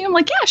discuss them with you? I'm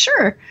like, yeah,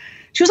 sure.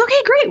 She goes,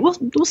 okay, great.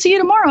 We'll see you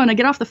tomorrow. And I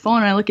get off the phone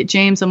and I look at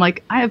James. I'm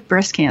like, I have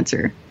breast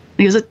cancer. And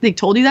he goes, they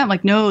told you that? I'm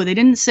like, no, they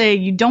didn't say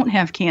you don't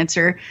have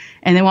cancer,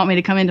 and they want me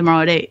to come in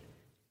tomorrow at 8.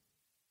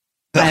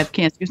 I have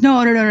cancer. He goes,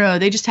 no.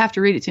 They just have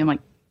to read it to you. I'm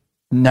like,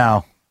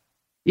 no.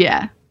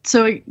 Yeah.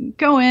 So I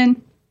go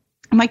in,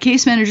 and my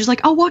case manager's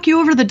like, I'll walk you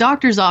over to the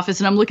doctor's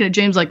office. And I'm looking at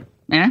James like,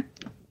 I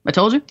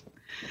told you.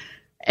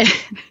 And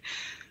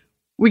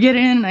we get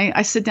in, and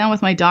I sit down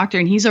with my doctor,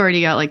 and he's already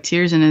got like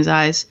tears in his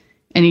eyes.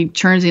 And he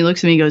turns and he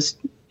looks at me and he goes,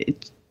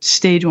 it's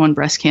stage 1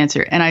 breast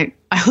cancer. And I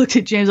looked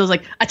at James. I was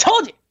like, I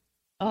told you.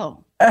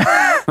 Oh. But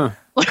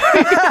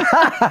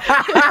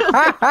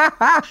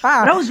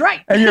I was right.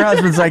 And your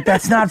husband's like,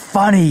 that's not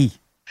funny.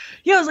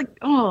 Yeah, I was like,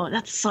 oh,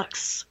 that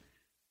sucks.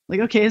 Like,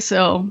 okay,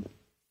 so,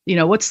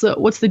 what's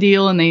the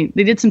deal? And they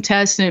did some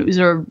tests, and it was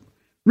a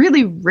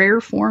really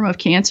rare form of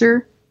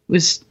cancer. It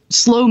was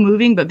slow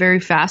moving, but very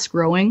fast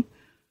growing.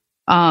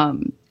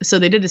 So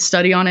they did a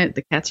study on it,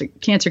 the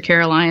Cancer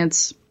Care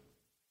Alliance,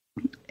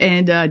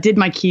 and did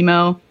my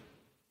chemo,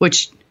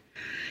 which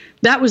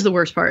that was the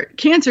worst part.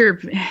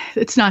 Cancer,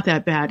 it's not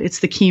that bad.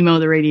 It's the chemo,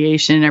 the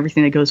radiation, and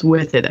everything that goes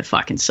with it that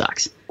fucking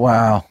sucks.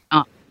 Wow.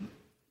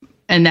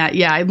 And that,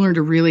 I learned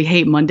to really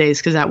hate Mondays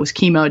because that was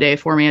chemo day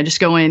for me. I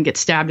just go in, get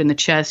stabbed in the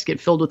chest, get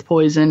filled with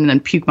poison, and then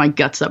puke my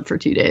guts up for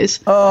 2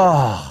 days.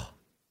 Oh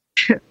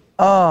my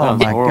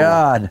horrible.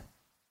 God.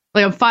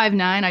 Like, I'm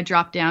 5'9", I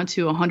dropped down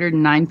to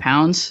 109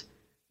 pounds.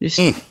 Just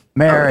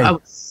Mary. I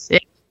was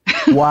sick.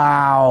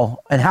 Wow.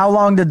 And how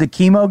long did the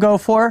chemo go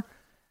for?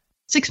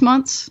 6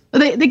 months.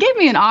 They gave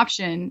me an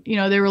option.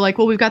 They were like,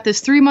 well, we've got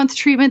this 3-month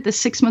treatment,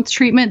 this 6-month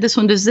treatment. This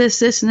one does this,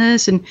 this, and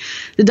this. And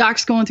the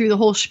doc's going through the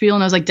whole spiel.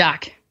 And I was like,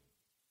 Doc,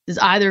 does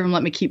either of them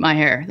let me keep my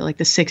hair? They're like,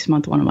 the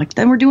 6-month one. I'm like,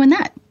 then we're doing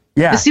that.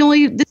 Yeah. This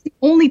is the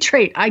only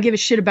trait I give a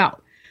shit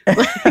about.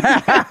 Everything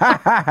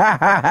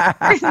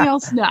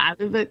else, not.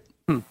 But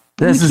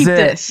this is it.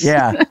 This.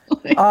 Yeah.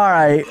 All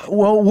right.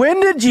 Well, when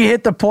did you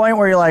hit the point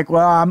where you're like,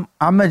 well, I'm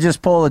going to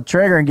just pull the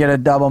trigger and get a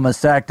double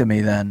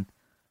mastectomy then?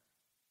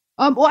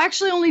 Well,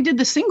 actually, I only did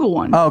the single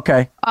one. Oh,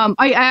 okay.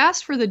 I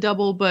asked for the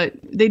double, but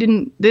they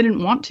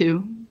didn't want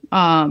to,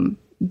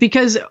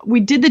 because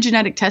we did the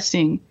genetic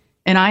testing,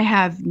 and I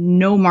have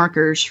no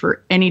markers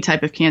for any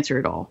type of cancer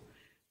at all.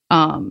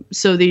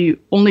 So the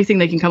only thing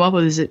they can come up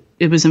with is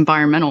it was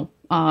environmental.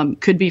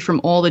 Could be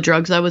from all the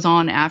drugs I was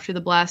on after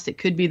the blast. It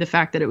could be the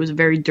fact that it was a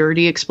very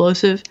dirty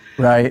explosive.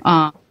 Right.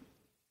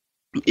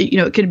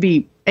 It could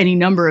be any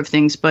number of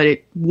things, but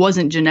it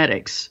wasn't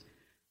genetics.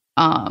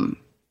 A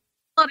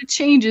lot of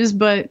changes,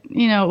 but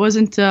it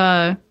wasn't.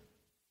 It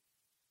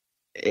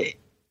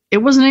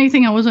wasn't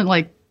anything. I wasn't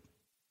like,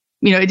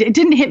 it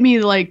didn't hit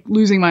me like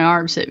losing my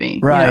arms hit me.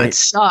 Right. It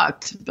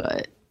sucked,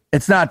 but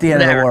it's not the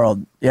end of the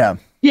world. Yeah.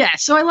 Yeah.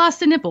 So I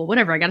lost a nipple.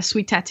 Whatever. I got a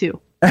sweet tattoo.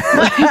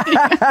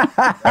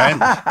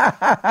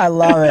 I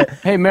love it.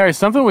 Hey, Mary,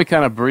 something we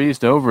kind of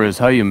breezed over is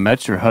how you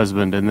met your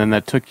husband, and then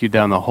that took you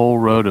down the whole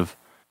road of,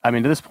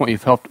 to this point,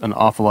 you've helped an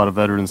awful lot of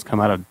veterans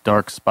come out of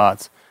dark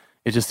spots.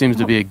 It just seems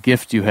to be a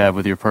gift you have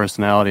with your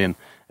personality, and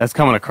that's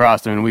coming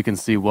across. We can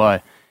see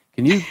why.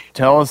 Can you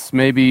tell us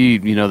maybe,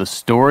 the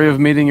story of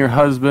meeting your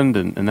husband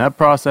and that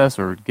process,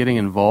 or getting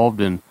involved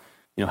in,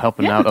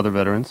 helping out other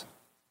veterans?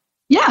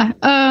 Yeah.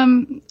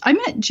 I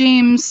met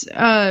James,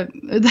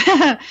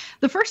 the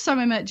first time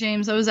I met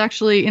James, I was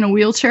actually in a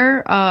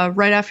wheelchair.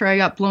 Right after I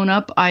got blown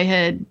up, I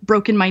had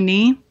broken my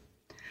knee.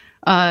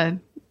 I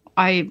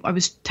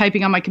was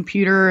typing on my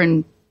computer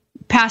and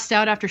passed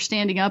out after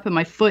standing up, and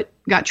my foot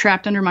got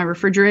trapped under my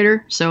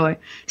refrigerator. So I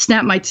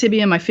snapped my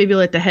tibia and my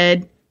fibula at the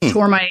head,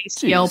 tore my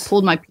ACL,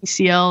 pulled my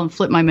PCL, and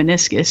flipped my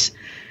meniscus.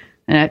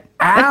 And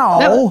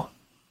ow!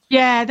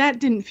 That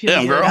didn't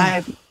feel good. Girl.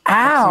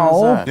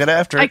 Ow! Get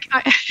after it.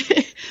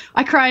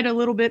 I cried a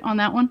little bit on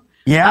that one.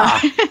 Yeah.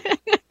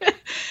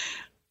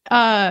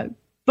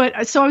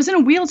 But so I was in a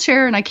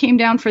wheelchair, and I came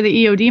down for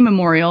the EOD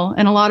memorial,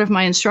 and a lot of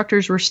my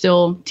instructors were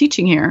still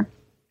teaching here.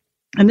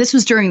 And this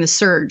was during the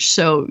surge.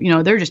 So,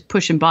 they're just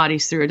pushing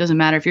bodies through. It doesn't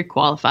matter if you're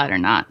qualified or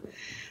not.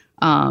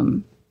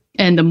 And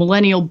the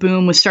millennial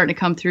boom was starting to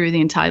come through,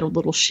 the entitled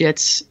little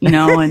shits,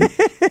 and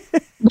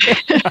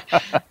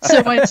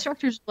so my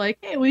instructors were like,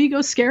 hey, will you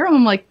go scare them?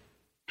 I'm like,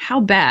 how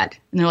bad?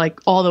 And they're like,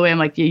 all the way. I'm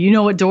like, yeah, you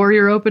know what door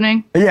you're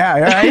opening? Yeah,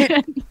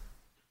 right.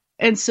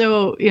 And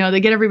so,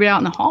 they get everybody out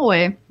in the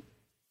hallway,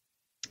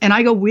 and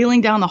I go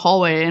wheeling down the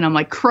hallway, and I'm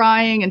like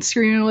crying and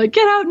screaming, like,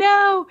 get out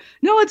now.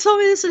 No one told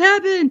me this would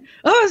happen.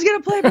 I was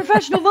going to play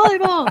professional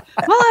volleyball.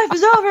 My life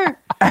is over.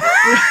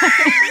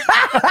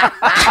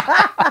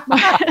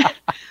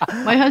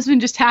 My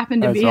husband just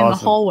happened to be in the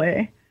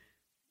hallway.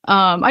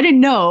 I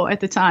didn't know at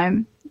the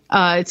time.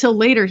 Until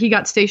later, he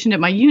got stationed at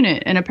my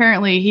unit, and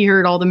apparently he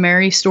heard all the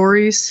Mary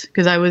stories,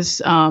 because I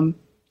was, as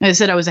I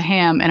said, I was a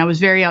ham, and I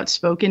was very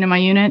outspoken in my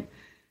unit.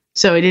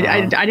 So I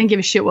didn't give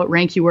a shit what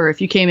rank you were. If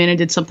you came in and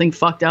did something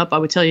fucked up, I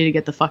would tell you to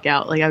get the fuck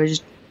out. Like, I was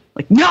just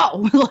like,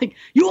 no, like,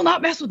 you will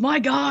not mess with my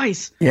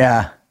guys.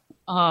 Yeah.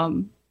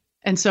 And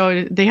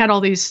so they had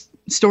all these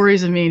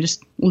stories of me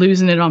just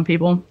losing it on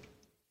people,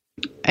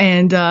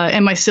 and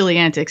my silly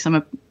antics. I'm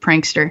a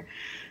prankster.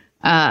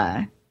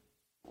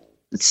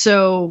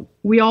 So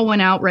we all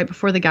went out right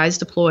before the guys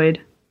deployed,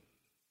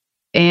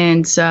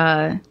 and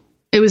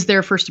it was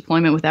their first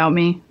deployment without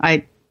me.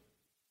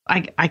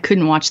 I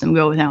couldn't watch them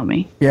go without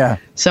me. Yeah.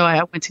 So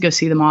I went to go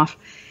see them off,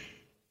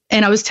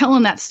 and I was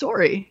telling that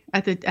story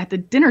at the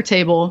dinner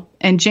table,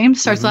 and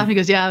James starts laughing. He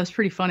goes, "Yeah, it was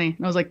pretty funny."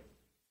 And I was like,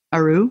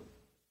 "Aru,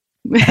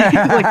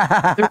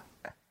 like,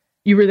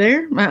 you were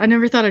there? I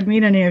never thought I'd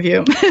meet any of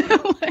you."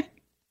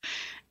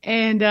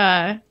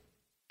 And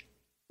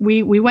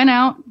we went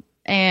out,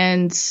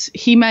 and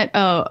he met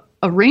a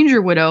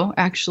Ranger widow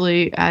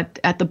actually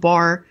at the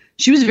bar.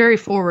 She was very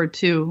forward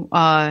too.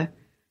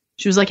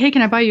 She was like, "Hey,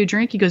 can I buy you a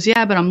drink?" He goes,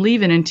 "Yeah, but I'm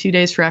leaving in 2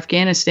 days for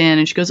Afghanistan."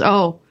 And she goes,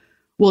 "Oh,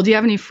 well, do you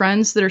have any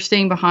friends that are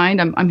staying behind?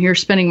 I'm here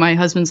spending my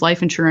husband's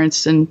life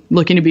insurance and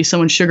looking to be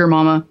someone's sugar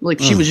mama. Like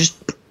she was just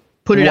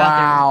put it out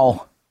there.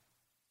 Wow.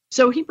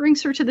 So he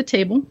brings her to the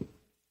table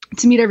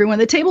to meet everyone.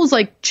 The table's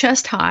like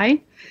chest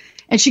high,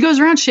 and she goes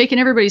around shaking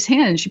everybody's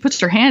hand, and she puts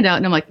her hand out,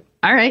 and I'm like,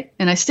 all right.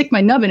 And I stick my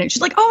nub in it.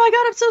 She's like, oh my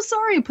God, I'm so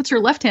sorry. And puts her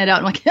left hand out.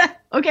 I'm like, yeah,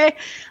 okay.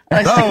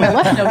 And I stick my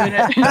left nub in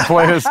it.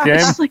 Play this game.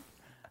 She's like,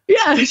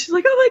 yeah. She's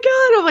like, oh my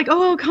God. I'm like,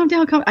 oh, calm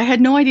down. I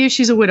had no idea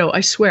she's a widow.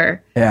 I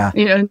swear. Yeah.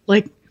 You know,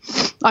 like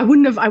I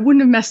wouldn't have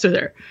messed with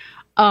her.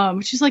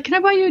 She's like, can I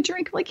buy you a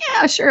drink? I'm like,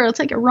 yeah, sure. I'll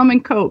take a rum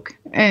and Coke.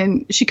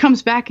 And she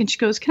comes back and she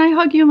goes, can I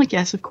hug you? I'm like,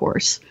 yes, of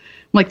course.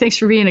 I'm like, thanks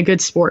for being a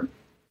good sport.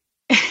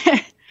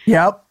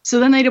 Yep.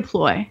 So then they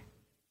deploy.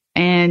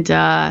 And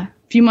a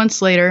few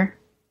months later,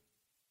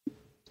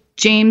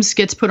 James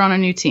gets put on a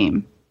new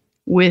team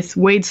with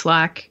Wade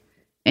Slack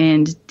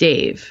and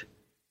Dave.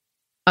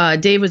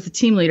 Dave was the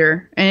team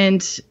leader,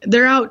 and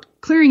they're out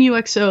clearing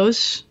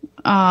UXOs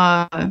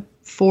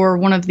for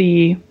one of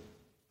the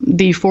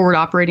forward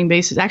operating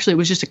bases. Actually, it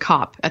was just a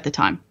COP at the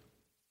time.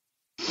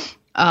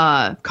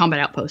 Combat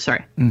Outpost,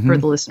 sorry, for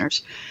the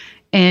listeners.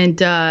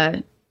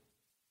 And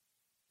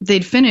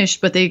they'd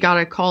finished, but they got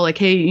a call like,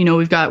 hey, you know,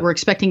 we're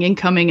expecting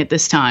incoming at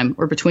this time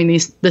or between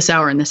this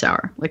hour and this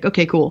hour. Like,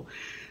 okay, cool.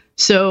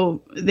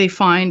 So they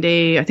find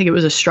I think it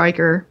was a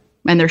striker,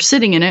 and they're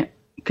sitting in it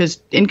because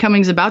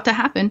incoming's about to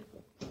happen.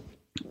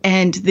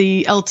 And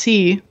the LT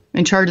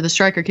in charge of the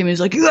striker came in.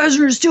 He's like, you guys are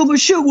going to steal my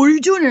shit. What are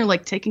you doing here?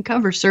 Like, taking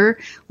cover, sir.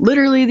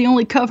 Literally the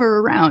only cover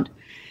around. And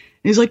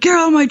he's like, get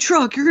out of my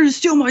truck. You're going to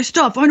steal my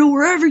stuff. I know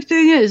where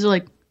everything is.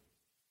 Like,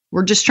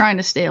 we're just trying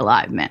to stay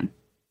alive, man.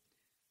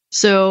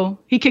 So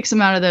he kicks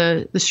him out of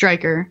the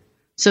striker.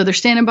 So they're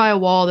standing by a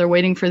wall. They're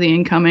waiting for the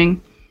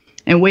incoming.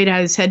 And Wade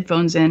had his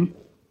headphones in.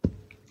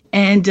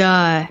 And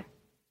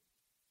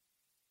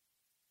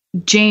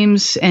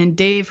James and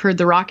Dave heard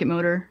the rocket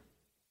motor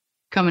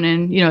coming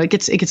in. You know, it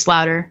gets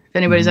louder. If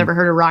anybody's ever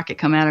heard a rocket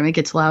come at him, it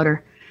gets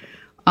louder.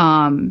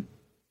 And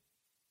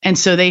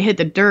so they hit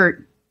the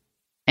dirt,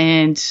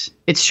 and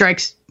it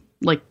strikes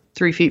like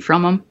 3 feet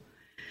from them.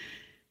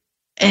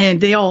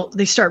 And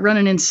they start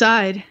running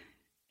inside,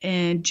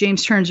 and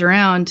James turns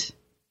around,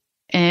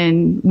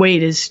 and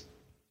Wade is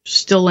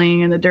still laying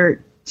in the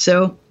dirt.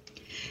 So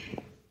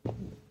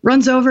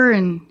runs over,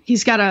 and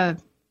he's got a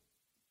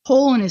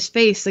hole in his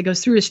face that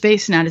goes through his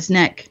face and out his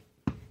neck.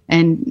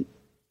 And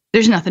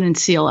there's nothing in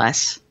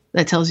CLS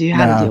that tells you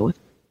how to deal with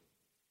it.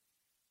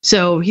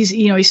 So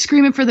he's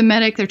screaming for the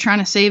medic. They're trying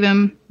to save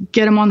him,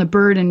 get him on the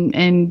bird.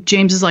 And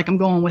James is like, I'm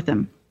going with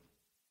him.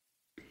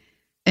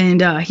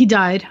 And he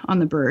died on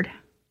the bird.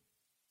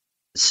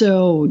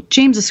 So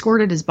James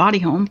escorted his body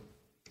home.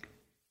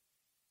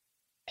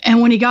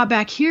 And when he got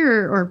back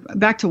here, or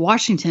back to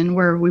Washington,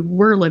 where we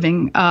were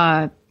living,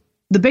 the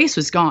base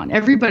was gone.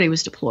 Everybody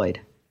was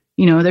deployed.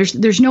 You know,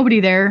 there's nobody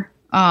there.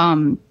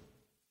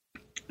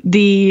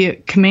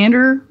 The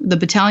commander, the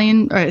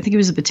battalion, or I think he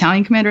was the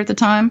battalion commander at the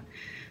time,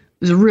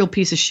 was a real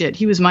piece of shit.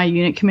 He was my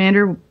unit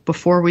commander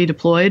before we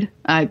deployed.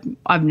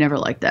 I've never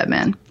liked that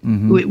man.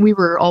 We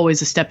were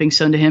always a stepping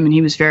stone to him, and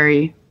he was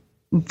very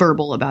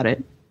verbal about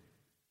it.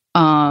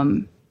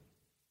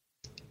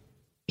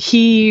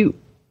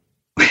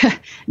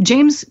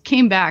 James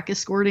came back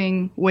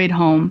escorting Wade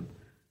home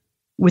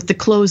with the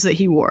clothes that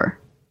he wore.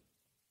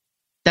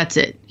 That's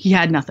it. He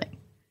had nothing.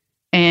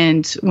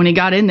 And when he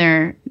got in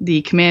there,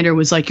 the commander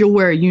was like, you'll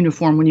wear a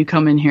uniform when you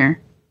come in here.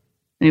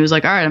 And he was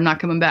like, all right, I'm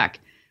not coming back.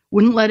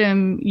 Wouldn't let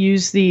him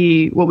use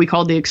what we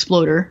called the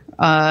exploder,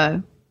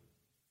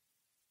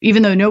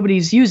 even though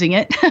nobody's using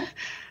it.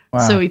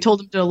 Wow. So he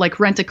told him to like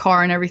rent a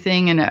car and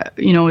everything. And,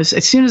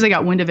 as soon as I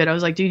got wind of it, I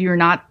was like, dude, you're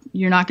not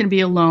going to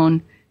be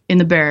alone in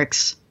the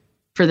barracks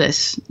for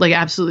this. Like,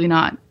 absolutely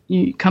not.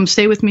 You come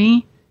stay with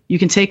me. You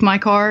can take my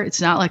car.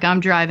 It's not like I'm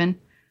driving.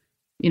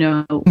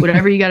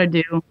 Whatever you got to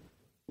do,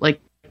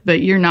 like,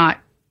 but you're not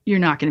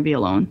going to be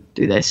alone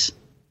through this.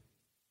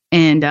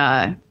 And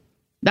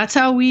that's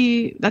how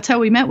we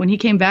met when he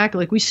came back.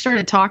 Like, we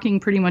started talking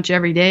pretty much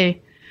every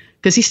day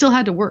because he still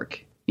had to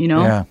work.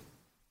 Yeah.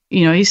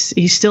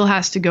 He still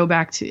has to go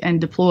back to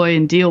and deploy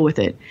and deal with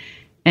it,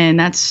 and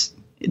that's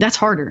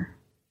harder.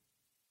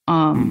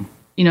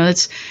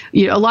 That's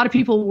a lot of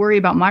people worry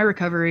about my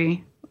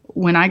recovery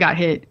when I got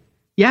hit.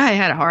 Yeah, I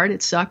had it hard.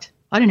 It sucked.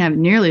 I didn't have it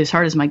nearly as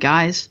hard as my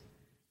guys.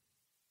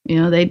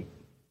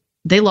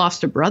 They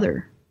lost a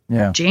brother.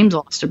 Yeah. James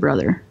lost a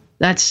brother.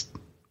 That's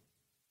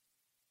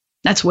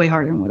way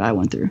harder than what I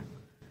went through.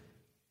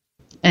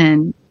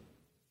 And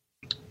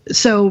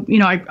so,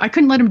 I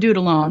couldn't let him do it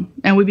alone.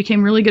 And we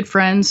became really good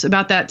friends.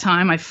 About that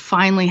time, I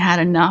finally had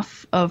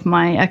enough of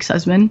my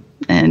ex-husband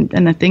and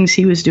the things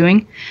he was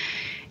doing,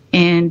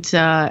 and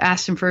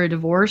asked him for a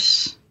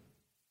divorce.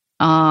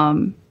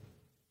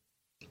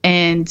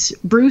 And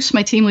Bruce,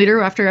 my team leader,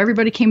 after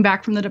everybody came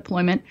back from the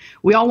deployment,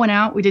 we all went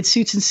out. We did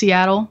suits in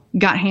Seattle,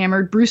 got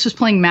hammered. Bruce was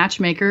playing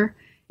matchmaker,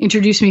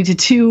 introduced me to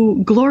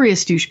two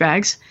glorious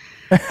douchebags.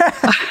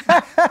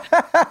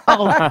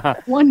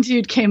 One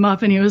dude came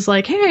up and he was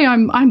like, "Hey,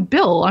 I'm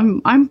Bill.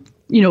 I'm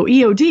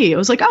EOD. I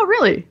was like, oh,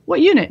 really?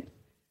 What unit?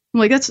 I'm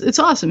like, it's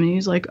awesome. And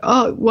he's like,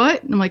 oh,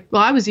 what? And I'm like,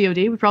 well, I was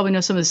EOD. We probably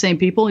know some of the same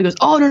people. And he goes,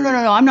 oh, no,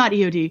 I'm not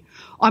EOD.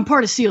 I'm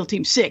part of SEAL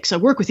Team 6. I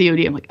work with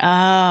EOD. I'm like,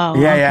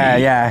 oh.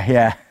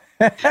 Yeah.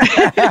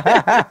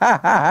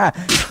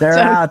 They're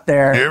out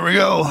there. Here we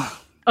go.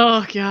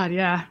 Oh, God,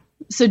 yeah.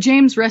 So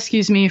James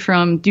rescues me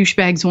from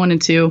douchebags 1 and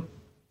 2.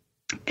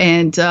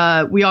 And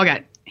we all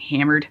got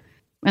hammered.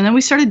 And then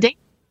we started dating.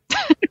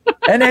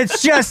 And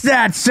it's just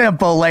that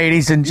simple,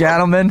 ladies and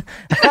gentlemen.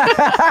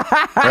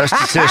 Rest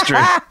is history.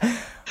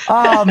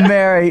 Oh,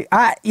 Mary,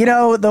 I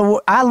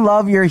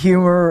love your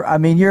humor. I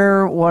mean,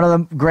 you're one of the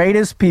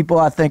greatest people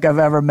I think I've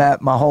ever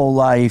met my whole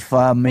life.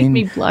 I mean,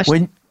 make me blush.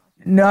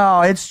 No,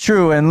 it's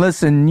true. And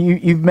listen,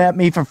 you've met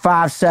me for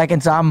 5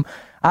 seconds. I'm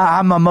a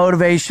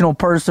motivational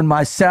person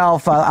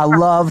myself. I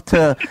love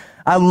to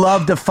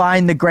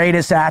find the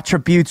greatest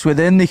attributes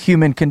within the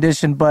human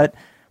condition. But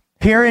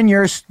hearing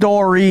your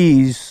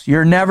stories,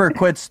 your never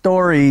quit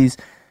stories,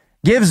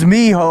 gives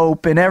me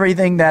hope in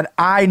everything that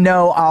I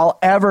know I'll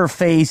ever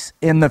face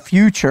in the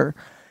future.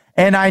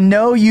 And I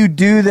know you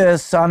do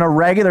this on a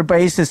regular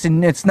basis,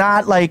 and it's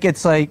not like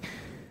it's like,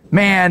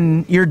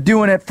 man, you're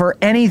doing it for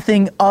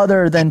anything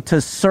other than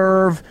to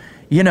serve,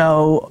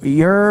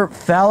 your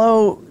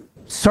fellow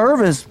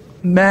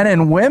servicemen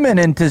and women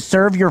and to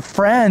serve your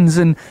friends.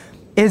 And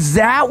is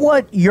that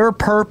what your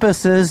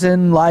purpose is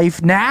in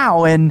life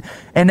now? And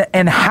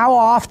how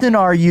often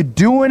are you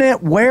doing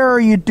it? Where are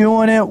you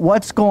doing it?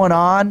 What's going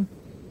on?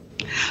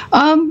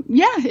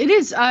 Yeah, it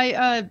is.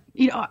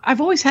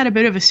 I've always had a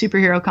bit of a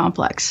superhero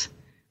complex.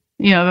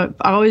 I've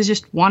always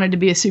just wanted to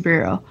be a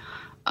superhero,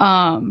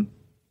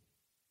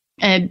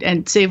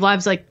 and save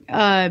lives. Like,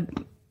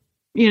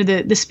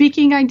 the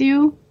speaking I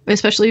do,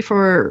 especially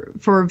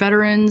for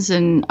veterans,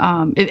 and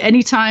if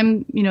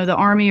anytime the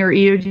Army or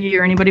EOD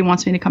or anybody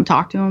wants me to come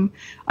talk to them,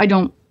 I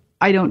don't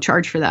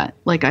charge for that.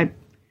 Like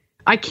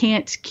I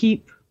can't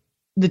keep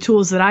the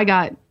tools that I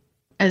got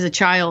as a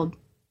child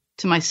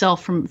to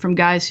myself from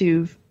guys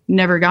who've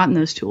never gotten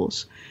those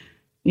tools.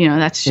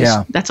 That's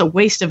just that's a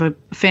waste of a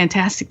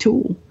fantastic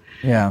tool.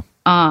 Yeah.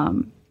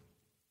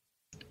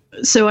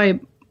 So I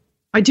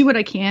do what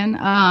I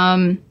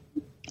can.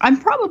 I'm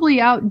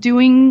probably out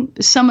doing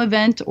some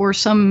event or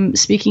some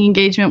speaking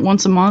engagement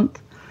once a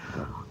month.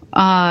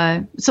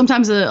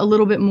 Sometimes a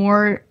little bit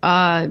more,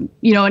 and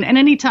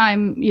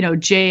anytime,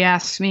 Jay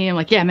asks me, I'm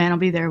like, yeah, man, I'll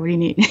be there. What do you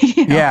need?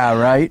 Yeah,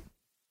 right.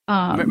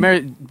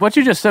 Mary, what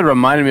you just said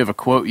reminded me of a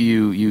quote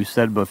you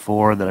said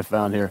before that I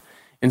found here.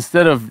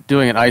 Instead of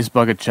doing an ice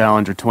bucket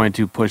challenge or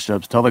 22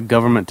 push-ups, tell the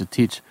government to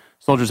teach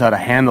soldiers how to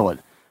handle it,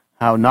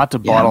 how not to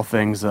bottle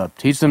things up,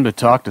 teach them to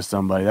talk to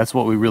somebody. That's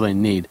what we really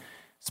need.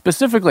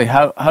 Specifically,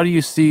 how do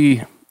you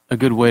see a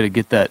good way to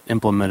get that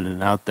implemented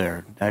and out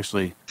there to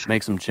actually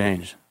make some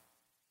change?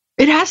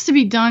 It has to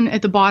be done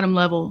at the bottom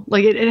level.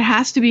 Like it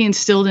has to be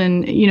instilled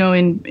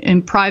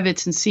in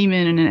privates and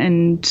seamen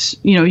and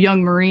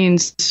young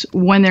Marines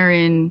when they're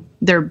in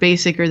their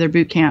basic or their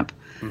boot camp.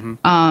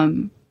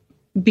 Mm-hmm.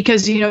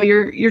 Because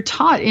you're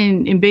taught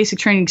in basic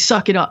training,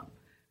 suck it up.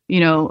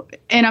 And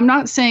I'm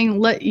not saying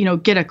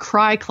get a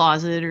cry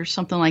closet or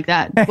something like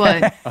that,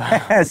 but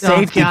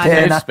safety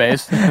pin. Safe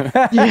space.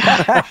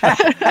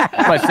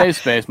 My safe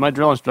space. My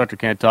drill instructor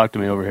can't talk to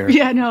me over here.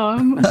 Yeah, no,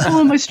 I'm still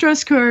on my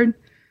stress card.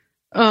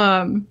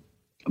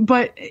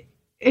 But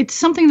it's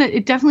something that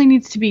it definitely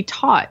needs to be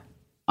taught.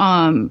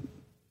 And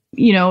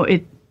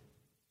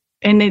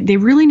they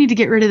really need to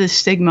get rid of the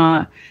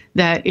stigma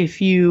that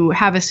if you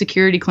have a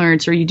security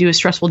clearance or you do a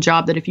stressful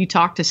job, that if you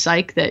talk to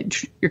psych,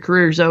 that your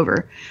career is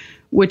over,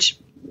 which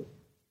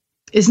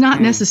is not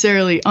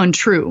necessarily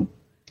untrue.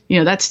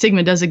 That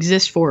stigma does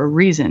exist for a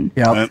reason.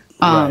 Yeah.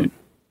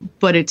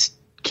 But it's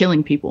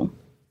killing people.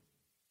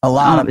 A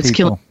lot of people. It's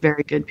killing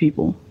very good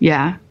people.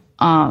 Yeah.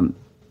 And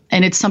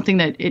it's something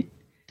that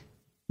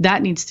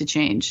needs to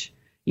change.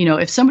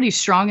 If somebody's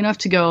strong enough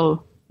to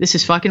go, this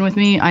is fucking with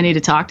me, I need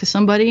to talk to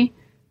somebody,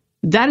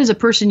 that is a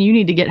person you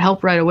need to get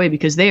help right away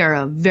because they are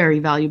a very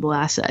valuable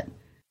asset.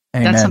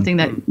 Amen. That's something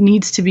that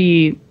needs to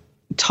be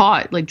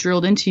taught, like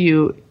drilled into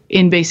you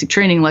in basic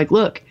training. Like,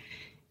 look,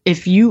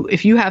 if you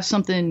have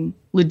something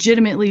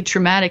legitimately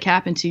traumatic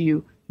happen to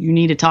you, you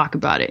need to talk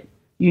about it.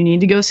 You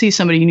need to go see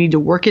somebody. You need to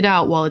work it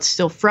out while it's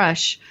still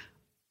fresh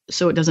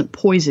so it doesn't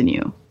poison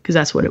you, because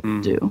that's what it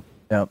will do.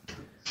 Yep.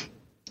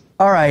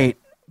 All right.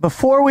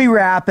 Before we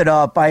wrap it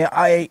up,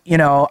 I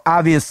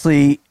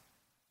obviously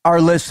our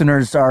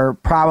listeners are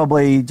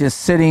probably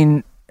just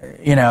sitting,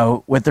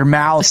 with their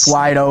mouths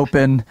wide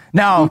open.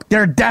 No,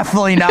 they're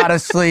definitely not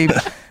asleep.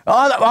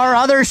 Our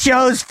other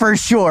shows for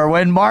sure.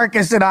 When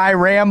Marcus and I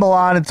ramble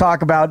on and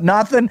talk about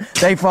nothing,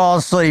 they fall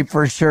asleep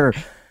for sure.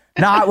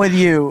 Not with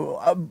you.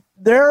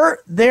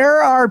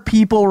 there are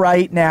people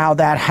right now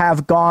that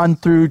have gone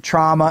through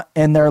trauma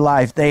in their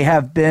life.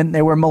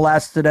 They were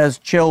molested as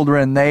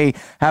children. They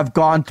have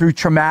gone through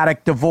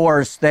traumatic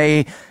divorce.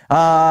 They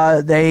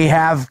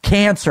have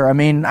cancer. I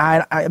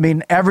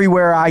mean,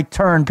 everywhere I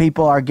turn,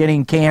 people are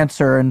getting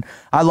cancer. And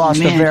I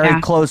lost a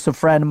very close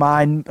friend of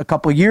mine a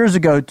couple of years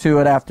ago to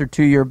it after a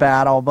 2-year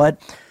battle.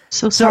 But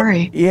so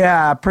sorry.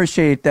 Yeah, I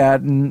appreciate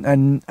that.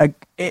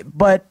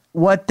 But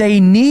what they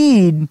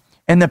need,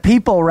 and the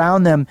people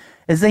around them,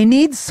 is they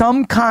need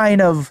some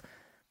kind of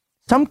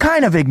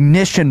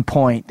ignition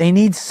point. They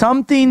need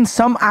something,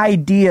 some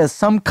idea,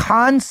 some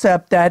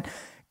concept that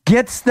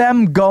gets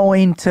them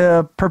going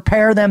to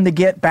prepare them to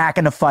get back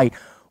in the fight.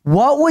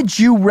 What would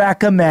you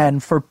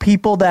recommend for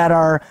people that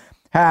are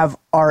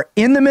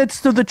in the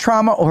midst of the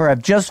trauma or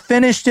have just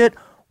finished it?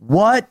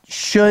 What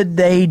should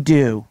they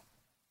do?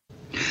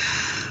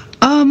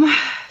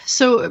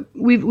 So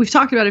we've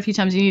talked about it a few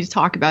times. You need to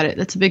talk about it.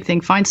 That's a big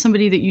thing. Find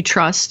somebody that you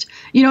trust.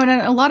 You know, and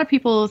a lot of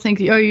people think,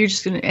 oh, you're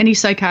just going to, any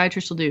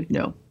psychiatrist will do.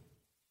 No.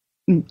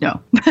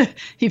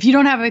 If you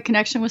don't have a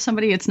connection with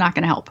somebody, it's not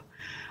going to help.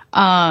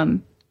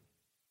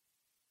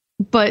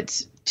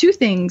 But two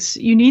things,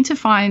 you need to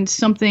find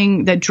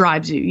something that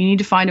drives you. You need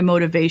to find a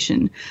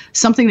motivation,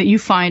 something that you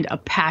find a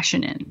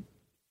passion in,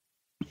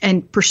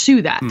 and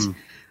pursue that.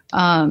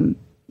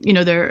 You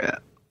know, they're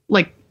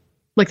like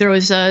there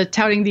was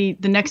touting the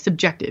next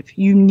objective.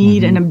 You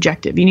need an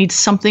objective. You need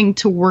something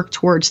to work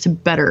towards to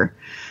better.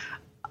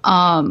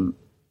 And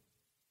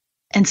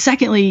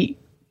secondly,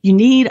 you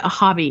need a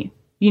hobby.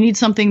 You need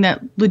something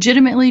that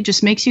legitimately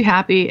just makes you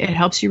happy. It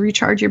helps you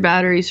recharge your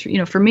batteries. You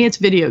know, for me, it's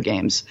video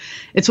games.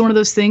 It's one of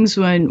those things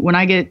when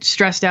I get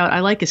stressed out, I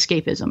like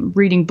escapism,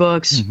 reading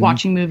books,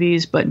 watching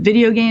movies, but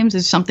video games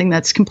is something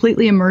that's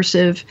completely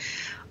immersive.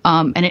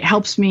 And it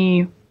helps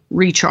me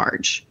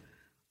recharge.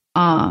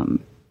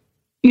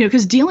 You know,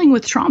 because dealing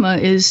with trauma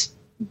is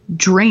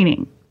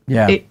draining.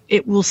 Yeah.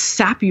 It will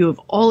sap you of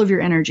all of your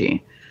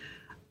energy.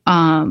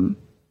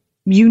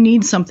 You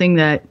need something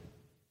that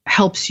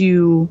helps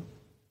you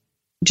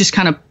just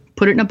kind of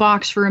put it in a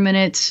box for a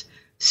minute,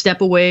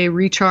 step away,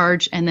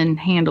 recharge, and then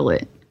handle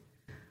it.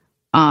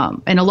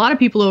 And a lot of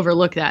people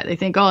overlook that. They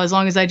think, oh, as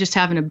long as I just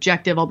have an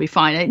objective, I'll be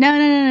fine.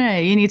 No.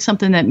 You need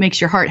something that makes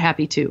your heart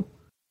happy too.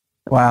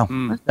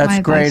 Wow. That's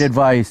great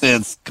advice.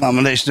 It's a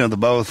combination of the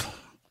both.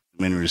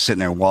 I mean, when you're sitting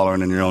there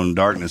wallowing in your own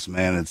darkness,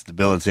 man, it's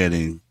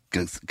debilitating.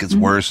 It gets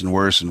worse and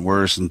worse and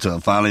worse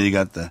until finally you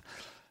got the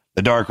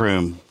dark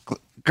room,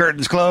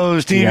 curtains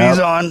closed, TV's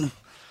on.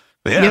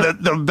 But yeah,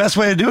 the best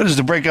way to do it is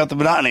to break out the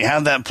monotony,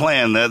 have that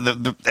plan.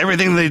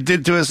 Everything they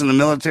did to us in the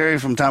military,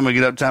 from time we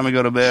get up, time we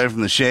go to bed,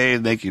 from the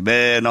shade, make your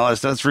bed, and all that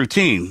stuff, it's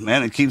routine,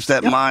 man. It keeps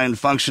that mind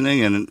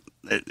functioning, and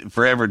it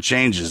forever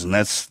changes, and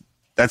that's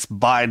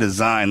by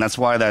design. That's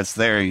why that's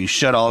there. You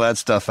shut all that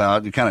stuff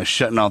out. You're kind of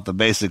shutting off the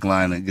basic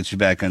line that gets you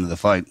back into the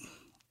fight.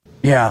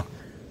 Yeah.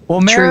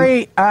 Well,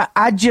 Mary,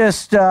 I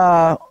just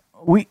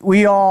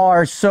we all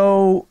are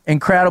so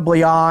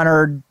incredibly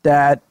honored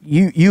that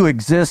you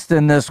exist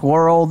in this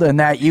world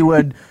and that you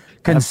would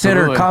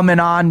consider coming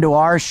on to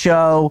our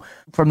show.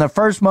 From the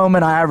first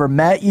moment I ever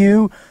met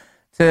you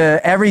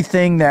to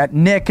everything that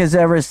Nick has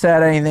ever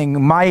said,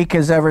 anything Mike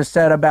has ever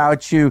said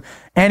about you,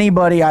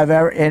 anybody I've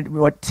ever,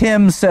 what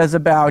Tim says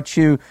about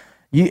you,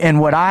 and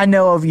what I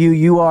know of you,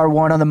 you are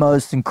one of the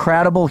most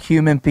incredible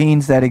human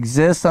beings that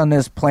exists on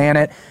this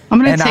planet.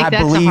 I'm going to take that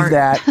to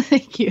heart.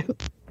 Thank you.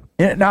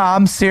 No,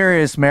 I'm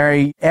serious,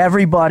 Mary.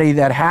 Everybody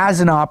that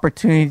has an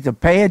opportunity to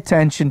pay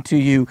attention to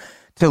you,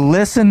 to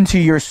listen to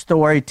your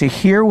story, to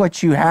hear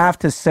what you have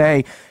to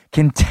say,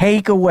 can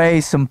take away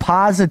some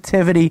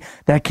positivity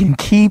that can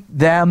keep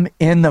them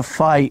in the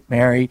fight,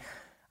 Mary.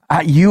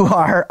 You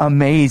are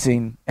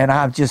amazing, and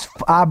I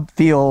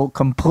feel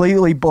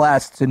completely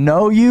blessed to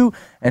know you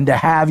and to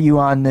have you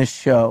on this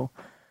show.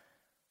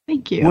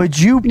 Thank you. Would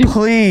you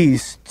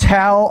please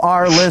tell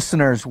our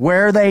listeners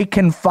where they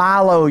can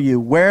follow you,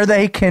 where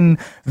they can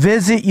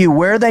visit you,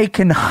 where they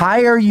can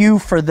hire you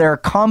for their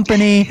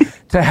company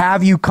to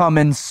have you come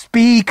and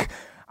speak?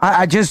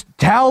 I just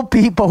tell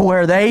people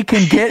where they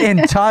can get in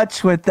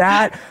touch with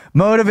that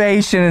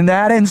motivation and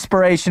that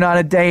inspiration on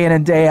a day in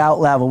and day out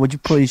level. Would you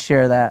please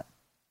share that?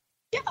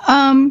 Yeah,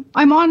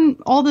 I'm on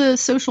all the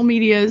social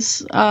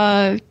medias,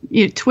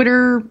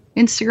 Twitter,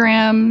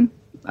 Instagram,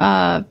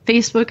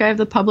 Facebook. I have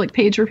the public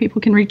page where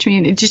people can reach me,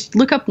 and just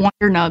look up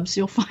Wondernubs.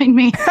 You'll find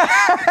me.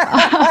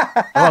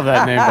 I love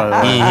that name, by the way.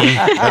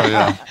 Oh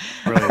yeah,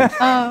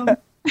 brilliant.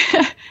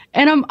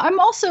 And I'm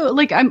also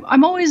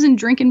I'm always in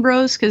Drinking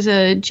Bros because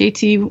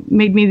JT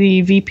made me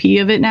the VP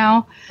of it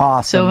now.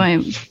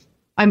 Awesome. So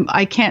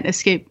I can't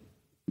escape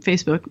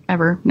Facebook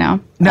ever now.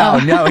 No,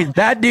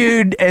 that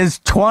dude is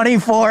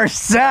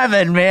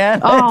 24/7,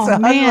 man. Oh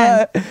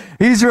man,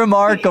 he's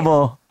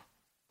remarkable.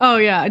 Oh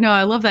yeah, no,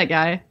 I love that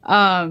guy.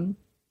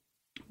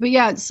 But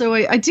yeah, so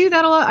I do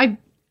that a lot.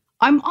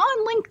 I'm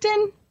on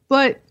LinkedIn,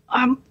 but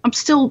I'm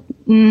still.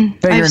 I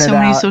have so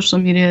many social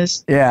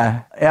medias.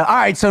 Yeah. All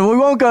right. So we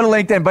won't go to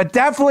LinkedIn, but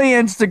definitely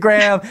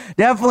Instagram,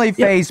 definitely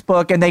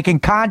Facebook, and they can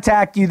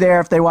contact you there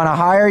if they want to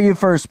hire you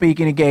for a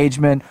speaking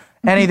engagement,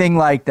 anything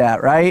like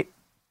that, right?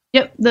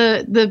 Yep.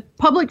 The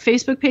public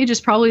Facebook page is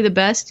probably the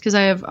best because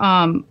I have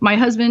my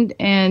husband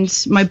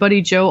and my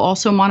buddy Joe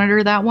also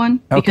monitor that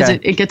one because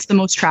it gets the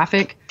most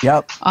traffic.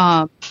 Yep.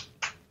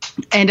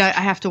 And I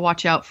have to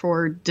watch out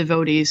for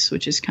devotees,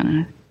 which is kind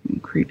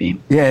of creepy.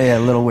 Yeah, a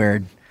little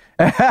weird.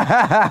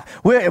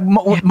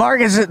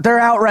 Marcus, they're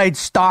outright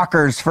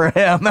stalkers for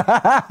him.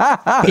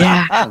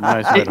 Yeah. That's a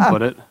nice way to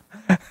put it.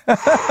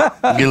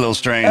 Get a little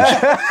strange.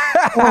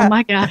 Oh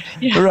my God.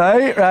 Yeah.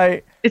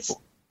 Right.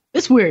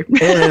 It's weird.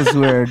 It is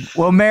weird.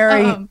 Well,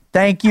 Mary,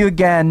 thank you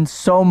again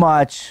so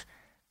much.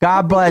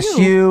 God bless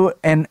you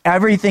and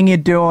everything you're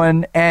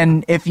doing.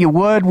 And if you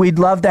would, we'd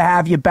love to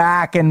have you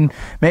back in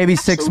maybe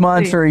 6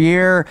 months or a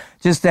year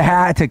just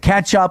to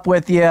catch up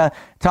with you,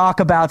 talk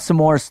about some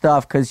more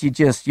stuff because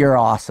you're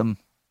awesome.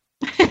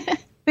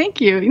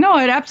 Thank you.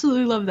 I'd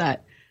absolutely love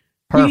that.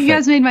 Perfect. You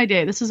guys made my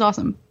day. This is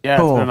awesome. Yeah,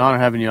 cool. It's been an honor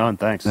having you on.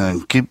 Thanks.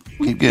 Keep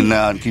getting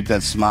out and keep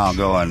that smile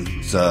going.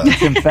 It's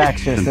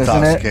infectious,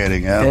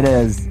 intoxicating. Isn't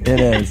it? Yeah. It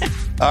is.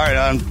 All right,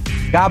 hon.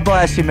 God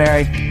bless you,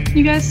 Mary.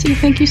 You guys too.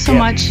 Thank you so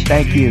much.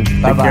 Thank you.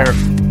 Bye-bye. Take care.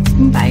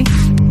 Bye.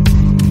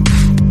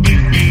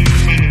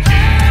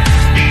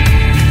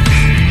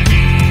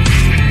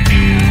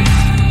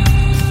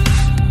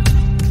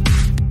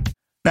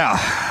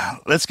 Now,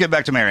 let's get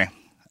back to Mary.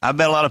 I've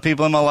met a lot of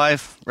people in my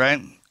life,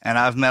 right? And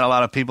I've met a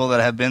lot of people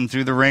that have been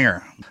through the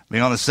ringer.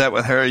 Being on the set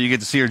with her, you get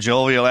to see her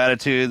jovial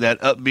attitude, that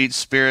upbeat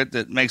spirit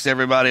that makes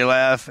everybody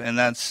laugh, and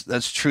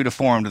that's true to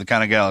form to the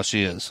kind of gal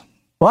she is.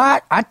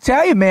 Well, I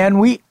tell you,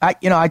 man,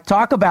 I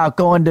talk about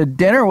going to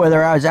dinner with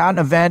her. I was out at an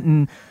event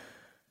and,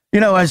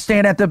 I was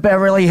staying at the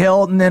Beverly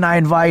Hilton and I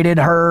invited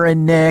her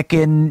and Nick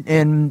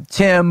and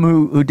Tim,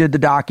 who did the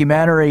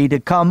documentary,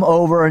 to come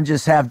over and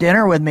just have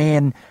dinner with me.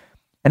 And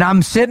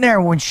I'm sitting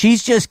there when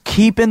she's just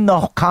keeping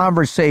the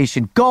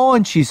conversation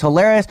going. She's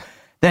hilarious.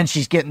 Then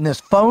she's getting this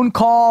phone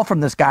call from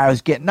this guy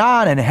who's getting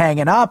on and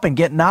hanging up and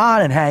getting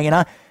on and hanging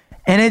on.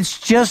 And it's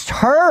just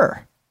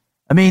her.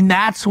 I mean,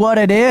 that's what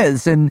it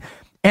is. And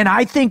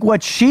I think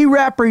what she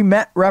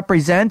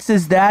represents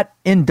is that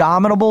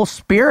indomitable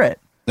spirit.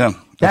 Yeah,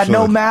 that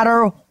no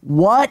matter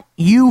what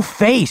you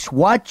face,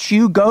 what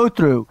you go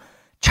through,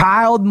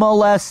 child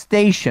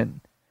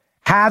molestation,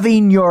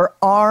 having your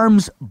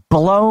arms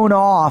blown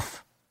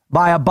off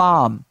by a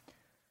bomb,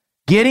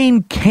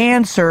 getting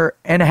cancer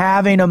and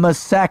having a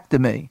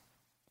mastectomy,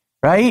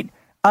 right?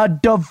 A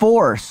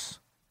divorce.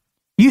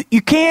 You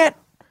can't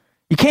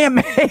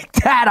make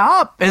that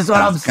up, is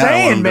what I'm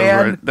saying,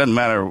 man. It doesn't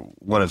matter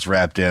what it's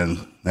wrapped in.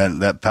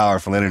 That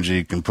powerful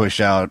energy can push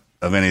out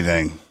of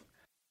anything.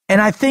 And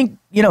I think,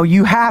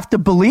 you have to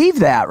believe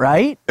that,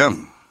 right? Yeah,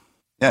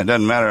 it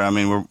doesn't matter. I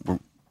mean,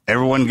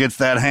 everyone gets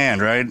that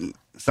hand, right?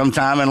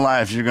 Sometime in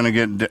life, you're going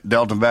to get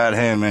dealt a bad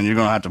hand, man. You're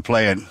going to have to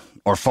play it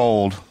or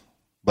fold.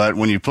 But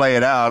when you play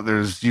it out,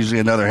 there's usually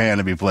another hand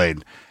to be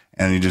played.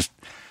 And you just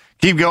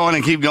keep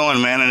going,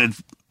 man. And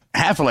it's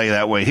halfway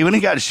that way. When he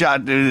got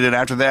shot, dude, and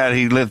after that,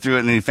 he lived through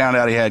it and he found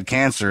out he had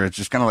cancer. It's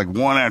just kind of like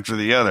one after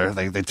the other.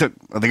 They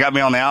got me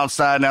on the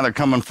outside. Now they're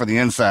coming for the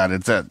inside.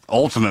 It's that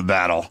ultimate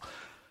battle.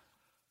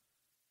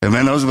 And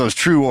man, those are those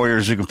true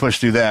warriors who can push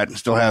through that and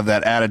still have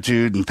that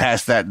attitude and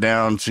pass that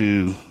down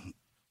to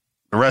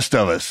the rest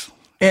of us.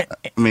 I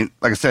mean,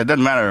 like I said, it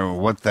doesn't matter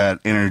what that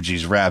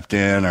energy's wrapped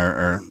in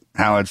or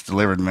how it's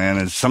delivered, man.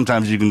 It's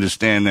sometimes you can just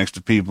stand next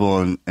to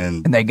people and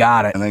they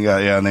got it. And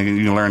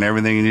you can learn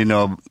everything you need to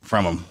know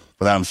from them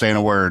without them saying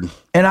a word.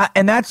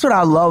 And that's what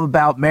I love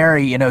about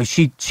Mary.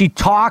 She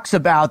talks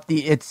about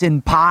it's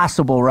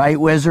impossible, right,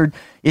 Wizard?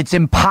 It's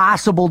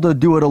impossible to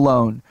do it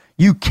alone.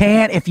 You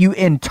can't, if you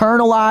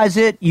internalize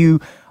it,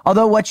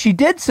 although what she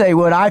did say,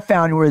 what I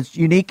found was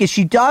unique, is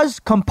she does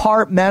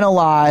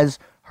compartmentalize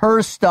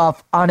her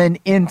stuff on an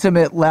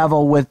intimate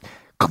level with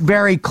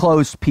very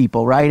close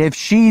people, right? If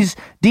she's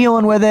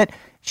dealing with it,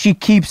 she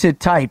keeps it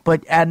tight.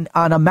 But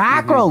on a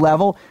macro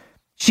level,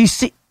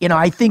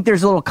 I think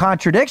there's a little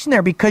contradiction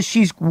there because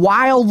she's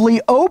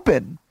wildly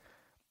open,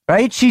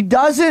 right?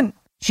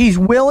 She's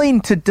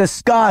willing to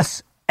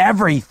discuss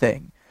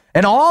everything.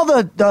 And all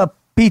the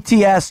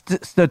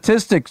PTS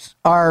statistics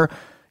are,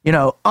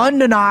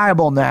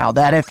 undeniable now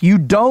that if you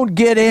don't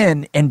get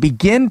in and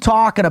begin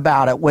talking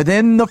about it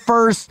within the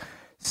first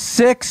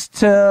 6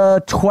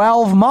 to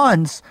 12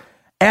 months,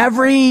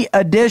 every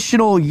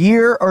additional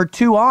year or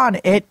two on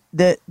it,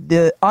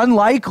 the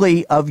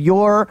unlikely of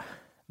your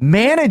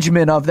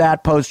management of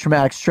that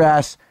post-traumatic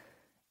stress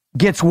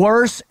gets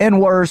worse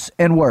and worse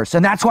and worse.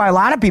 And that's why a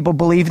lot of people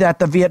believe that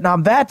the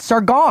Vietnam vets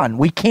are gone.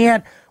 We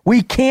can't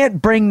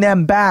bring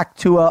them back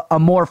to a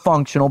more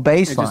functional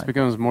baseline. It just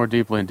becomes more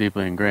deeply and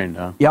deeply ingrained,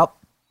 huh? Yep.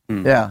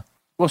 Yeah.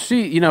 Well,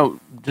 she,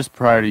 just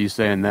prior to you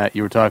saying that,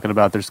 you were talking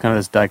about there's kind of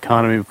this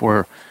dichotomy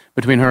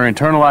between her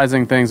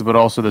internalizing things, but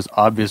also this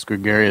obvious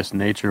gregarious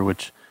nature,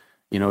 which,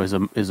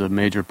 is a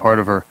major part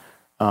of her.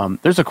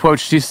 There's a quote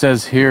she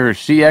says here.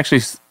 She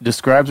actually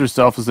describes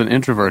herself as an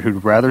introvert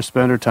who'd rather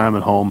spend her time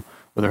at home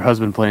with her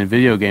husband playing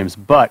video games.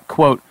 But,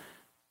 quote,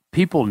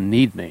 people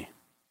need me.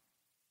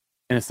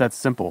 And it's that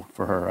simple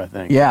for her, I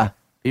think. Yeah.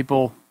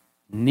 People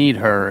need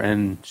her,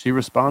 and she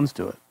responds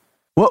to it.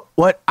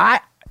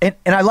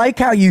 And I like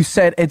how you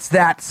said it's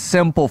that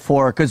simple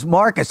for her, because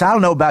Marcus, I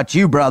don't know about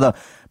you, brother,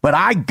 but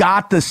I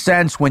got the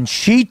sense when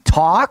she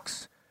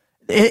talks,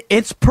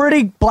 it's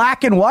pretty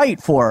black and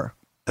white for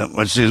her.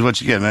 What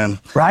you get, man.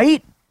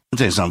 Right? I'll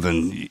tell you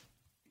something.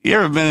 You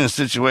ever been in a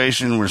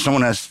situation where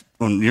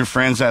when your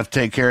friends have to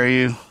take care of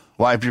you,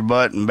 wipe your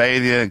butt and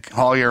bathe you,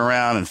 haul you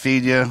around and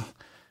feed you?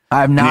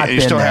 I've not been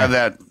You still there. have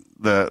that,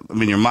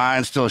 your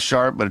mind's still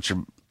sharp, but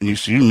you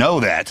know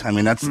that. I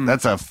mean,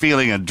 that's a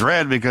feeling of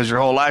dread because your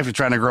whole life you're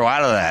trying to grow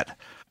out of that.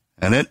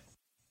 And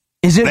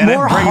is it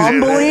more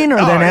humbling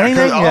than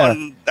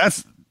anything?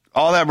 That's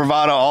all that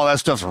bravado, all that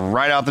stuff's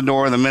right out the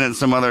door the minute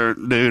some other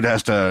dude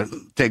has to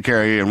take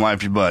care of you and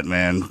wipe your butt,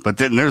 man. But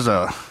then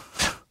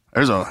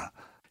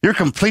you're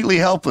completely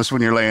helpless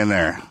when you're laying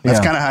there. That's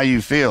kind of how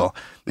you feel.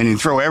 And you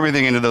throw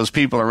everything into those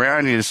people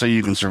around you so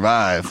you can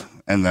survive.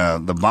 And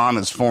the bond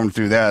that's formed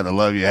through that, the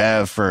love you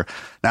have for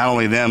not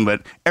only them,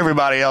 but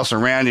everybody else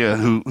around you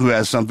who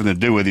has something to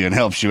do with you and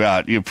helps you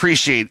out. You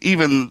appreciate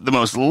even the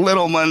most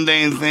little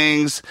mundane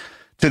things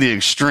to the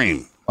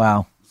extreme.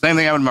 Wow. Same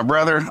thing happened to my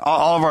brother.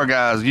 All of our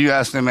guys, you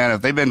ask them, man,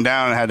 if they've been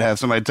down and had to have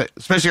somebody,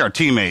 especially our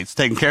teammates,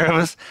 taking care of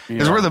us,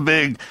 because we're the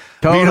big,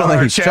 beat on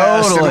our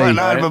chest and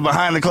whatnot, but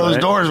behind the closed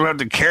doors, we have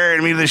to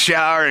carry me to the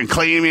shower and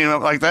clean me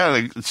and like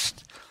that.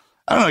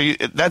 I don't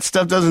know, that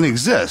stuff doesn't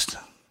exist.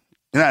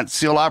 You're not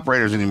SEAL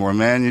operators anymore,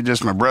 man. You're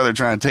just my brother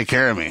trying to take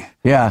care of me.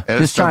 Yeah,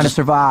 just trying to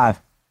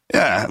survive.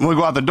 Yeah, when we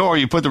go out the door,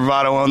 you put the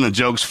bravado on, the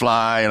jokes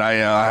fly, and I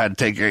had to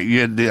take care.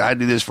 I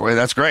do this for you.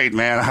 That's great,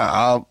 man.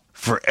 I'll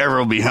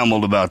forever be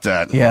humbled about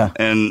that. Yeah,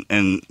 and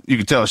you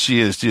can tell she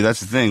is too.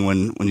 That's the thing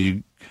when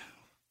you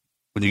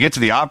get to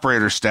the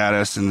operator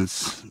status, and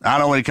it's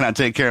not only can I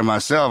take care of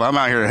myself, I'm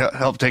out here to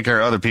help take care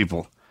of other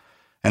people,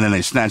 and then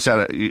they snatch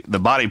out the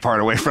body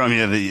part away from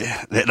you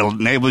that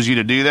enables you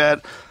to do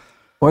that.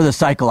 Or the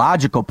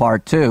psychological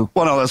part, too.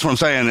 Well, no, that's what I'm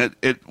saying.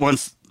 It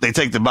once they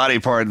take the body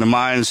part, the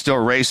mind's still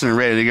racing and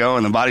ready to go,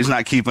 and the body's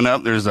not keeping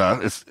up.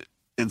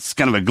 It's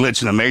kind of a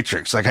glitch in the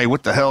matrix. Like, hey,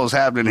 what the hell is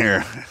happening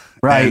here?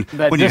 Right.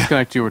 That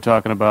disconnect you were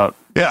talking about.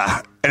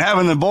 Yeah. And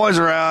having the boys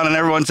around and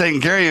everyone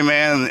taking care of you,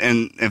 man,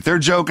 and if they're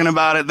joking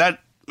about it, that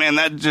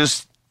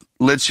just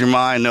lets your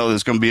mind know that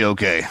it's going to be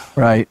okay.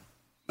 Right.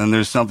 And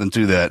there's something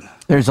to that.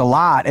 There's a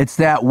lot. It's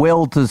that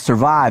will to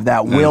survive,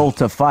 that will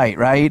to fight,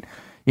 right?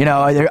 You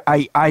know,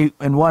 I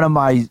in one of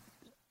my,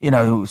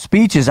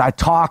 speeches, I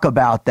talk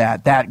about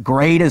that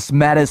greatest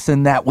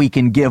medicine that we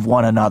can give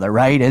one another,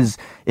 right? Is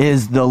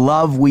the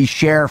love we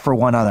share for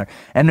one another.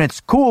 And it's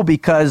cool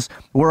because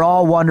we're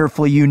all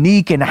wonderfully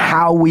unique in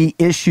how we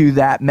issue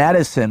that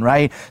medicine,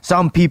 right?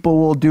 Some people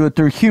will do it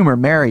through humor.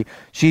 Mary,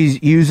 she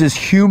uses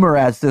humor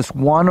as this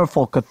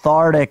wonderful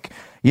cathartic,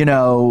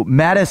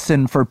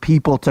 medicine for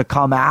people to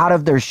come out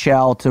of their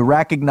shell, to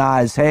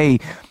recognize, hey,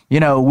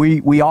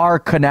 we are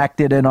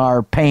connected in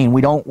our pain.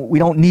 We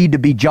don't need to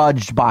be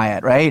judged by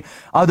it, right?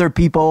 Other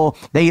people,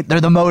 they're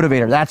the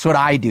motivator. That's what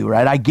I do,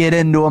 right? I get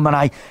into them and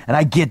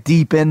I get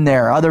deep in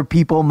there. Other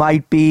people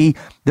might be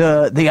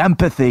the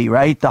empathy,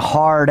 right? The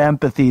hard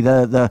empathy,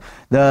 the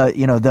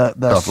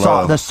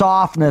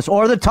softness,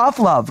 or the tough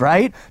love,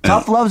 right? Yeah.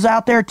 Tough love's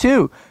out there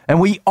too,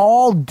 and we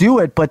all do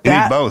it. But you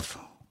need both.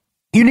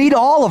 You need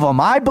all of them.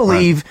 I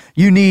believe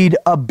you need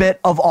a bit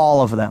of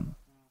all of them,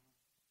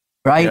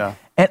 right? Yeah.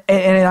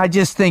 And I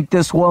just think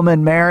this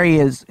woman, Mary,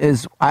 is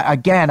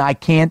again, I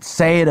can't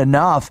say it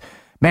enough.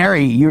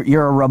 Mary,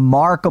 you're a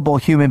remarkable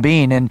human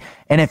being, and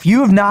if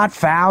you have not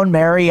found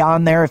Mary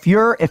on there, if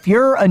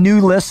you're a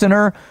new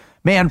listener,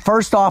 man,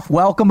 first off,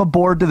 welcome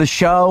aboard to the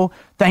show.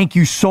 Thank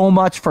you so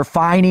much for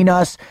finding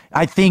us.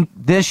 I think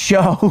this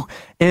show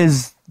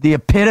is the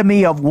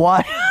epitome of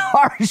what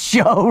our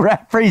show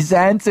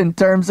represents in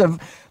terms of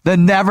the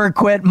never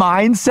quit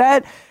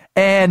mindset.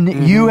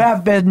 And you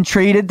have been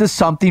treated to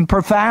something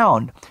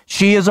profound.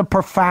 She is a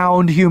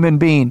profound human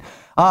being.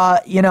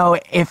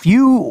 If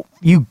you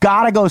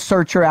got to go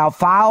search her out,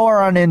 follow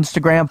her on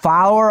Instagram,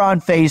 follow her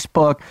on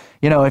Facebook.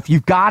 If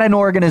you've got an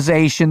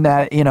organization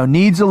that,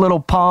 needs a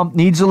little pump,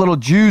 needs a little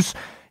juice,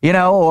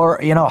 or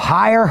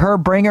hire her,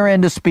 bring her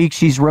in to speak.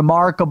 She's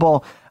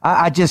remarkable.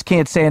 I just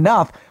can't say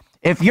enough.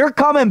 If you're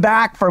coming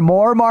back for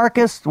more,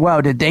 Marcus,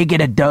 well, did they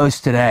get a dose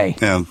today?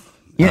 Yeah.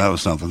 That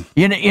was something.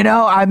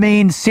 I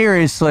mean,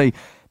 seriously,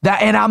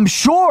 and I'm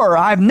sure,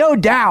 I have no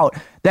doubt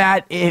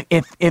that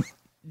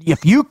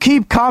if you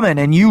keep coming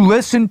and you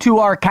listen to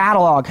our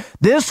catalog,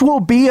 this will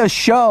be a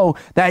show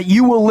that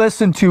you will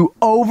listen to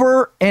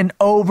over and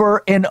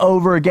over and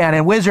over again.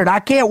 And Wizard,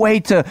 I can't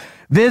wait to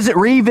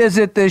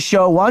revisit this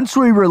show once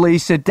we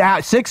release it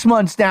 6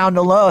 months down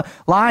the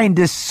line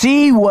to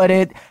see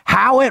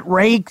how it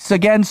ranks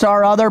against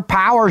our other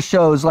power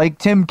shows like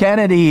Tim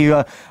Kennedy,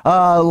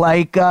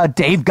 like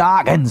Dave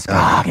Goggins,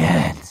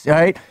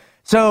 right?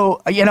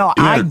 So, You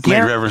made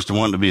reference to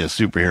wanting to be a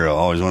superhero.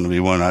 Always wanted to be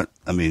one.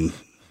 I mean,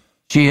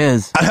 she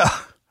is. I know.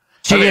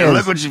 She is.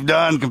 Look what you've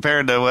done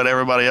compared to what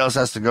everybody else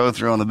has to go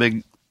through on the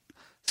big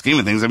scheme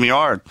of things. I mean, you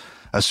are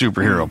a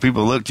superhero.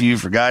 People look to you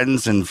for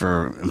guidance and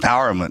for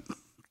empowerment.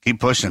 Keep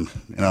pushing.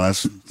 That's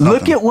something.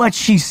 Look at what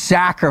she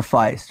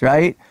sacrificed,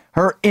 right?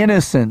 Her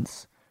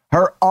innocence,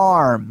 her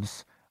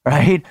arms,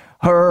 right?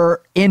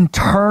 Her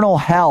internal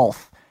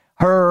health,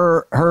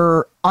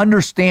 her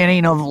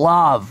understanding of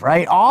love,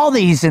 right? All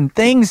these and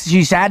things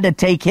she's had to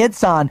take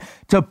hits on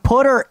to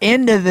put her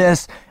into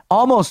this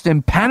almost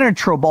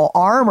impenetrable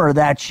armor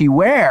that she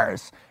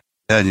wears.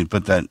 Yeah, and you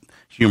put that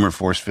humor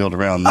force field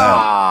around that.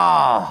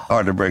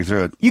 Hard to break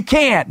through it. You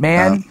can't,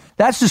 man.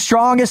 That's the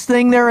strongest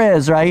thing there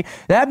is, right?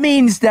 That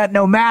means that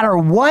no matter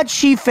what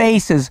she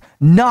faces,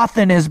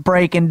 nothing is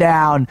breaking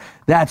down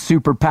that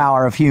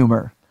superpower of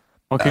humor.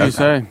 What can you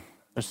say?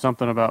 There's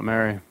something about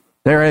Mary.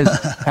 There is.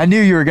 I knew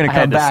you were going to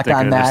come back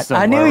on that.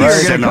 I knew you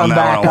were going to come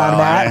back on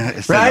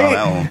that,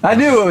 right? I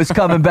knew it was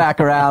coming back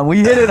around.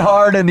 We hit it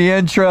hard in the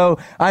intro.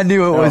 I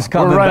knew it was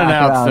coming back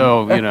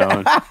around. We're running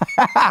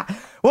out, so,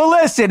 Well,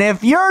 listen,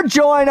 if you're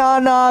joining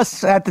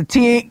us at the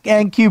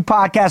TNQ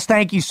podcast,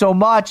 thank you so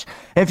much.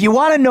 If you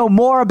want to know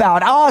more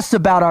about us,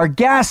 about our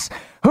guests,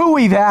 who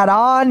we've had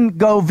on,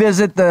 go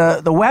visit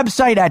the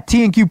website at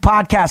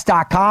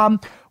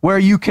tnqpodcast.com, where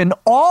you can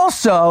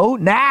also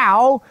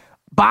now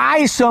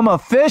buy some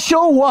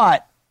official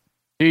what?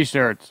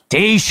 T-shirts.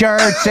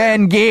 T-shirts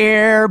and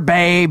gear,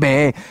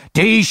 baby.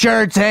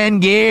 T-shirts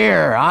and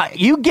gear.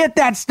 You get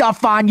that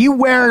stuff on. You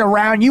wear it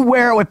around. You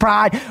wear it with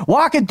pride.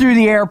 Walking through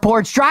the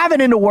airports,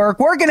 driving into work,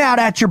 working out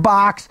at your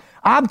box.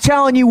 I'm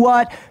telling you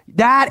what,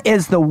 that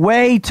is the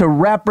way to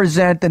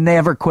represent the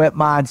never quit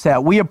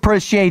mindset. We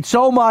appreciate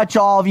so much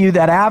all of you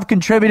that have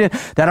contributed,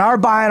 that are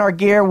buying our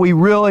gear. We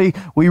really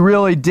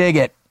dig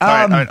it.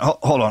 All right,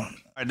 hold on. All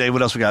right, Dave,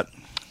 what else we got?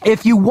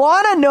 If you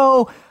want to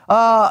know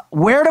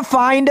where to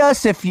find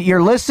us, if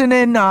you're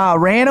listening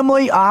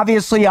randomly,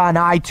 obviously on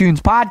iTunes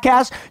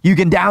Podcast, you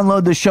can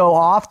download the show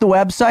off the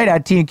website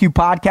at TNQ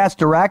Podcast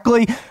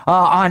directly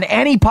on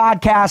any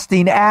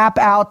podcasting app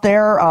out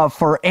there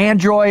for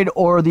Android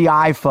or the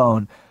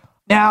iPhone.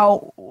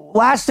 Now,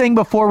 last thing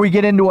before we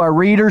get into our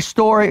reader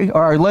story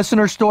or our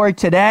listener story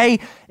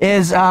today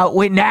is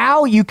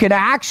now you can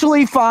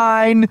actually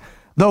find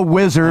the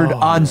Wizard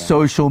on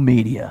social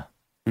media.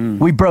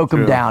 We broke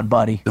him down,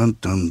 buddy. Dun,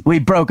 dun. We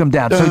broke him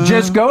down. So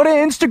just go to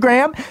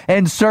Instagram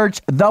and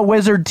search The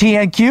Wizard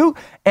TNQ,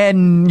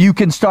 and you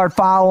can start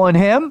following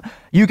him.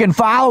 You can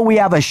follow, we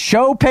have a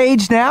show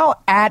page now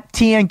at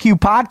TNQ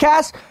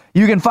Podcast.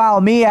 You can follow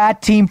me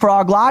at Team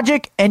Frog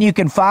Logic, and you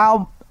can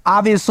follow,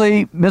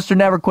 obviously, Mr.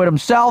 Never Quit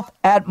himself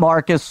at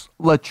Marcus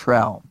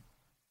Luttrell.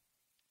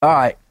 All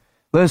right,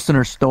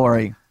 listener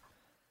story.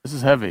 This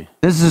is heavy.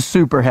 This is a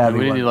super heavy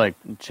We one. need like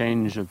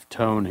change of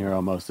tone here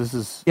almost. This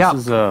is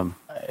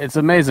it's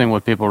amazing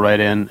what people write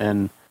in,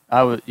 and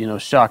I was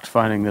shocked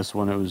finding this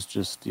one. It was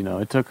just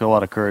it took a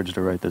lot of courage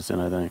to write this in,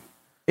 I think.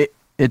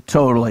 It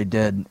totally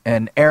did.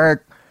 And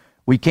Eric,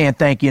 we can't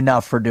thank you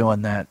enough for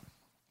doing that.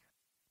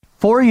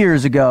 4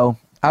 years ago,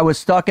 I was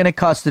stuck in a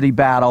custody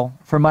battle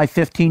for my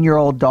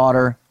 15-year-old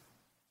daughter,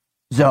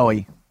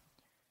 Zoe.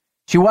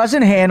 She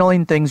wasn't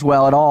handling things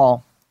well at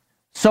all.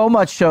 So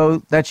much so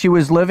that she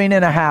was living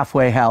in a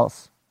halfway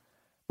house,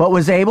 but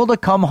was able to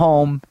come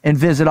home and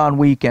visit on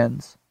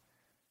weekends.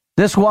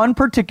 This one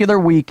particular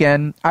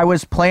weekend, I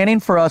was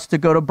planning for us to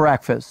go to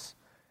breakfast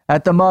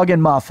at the Mug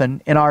and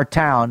Muffin in our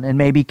town and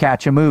maybe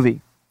catch a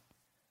movie.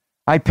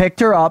 I picked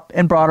her up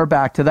and brought her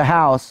back to the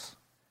house.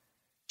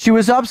 She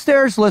was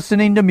upstairs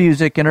listening to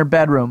music in her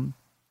bedroom,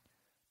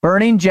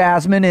 burning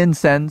jasmine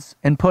incense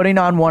and putting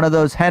on one of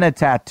those henna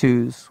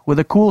tattoos with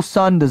a cool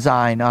sun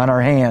design on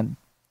her hand.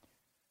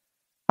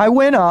 I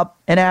went up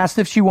and asked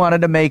if she wanted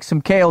to make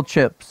some kale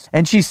chips,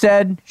 and she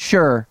said,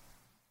 sure.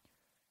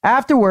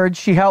 Afterwards,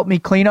 she helped me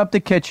clean up the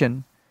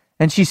kitchen,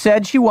 and she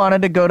said she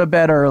wanted to go to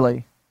bed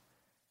early.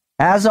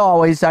 As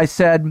always, I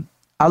said,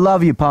 I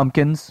love you,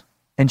 pumpkins,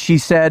 and she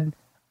said,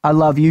 I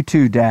love you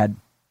too, Dad.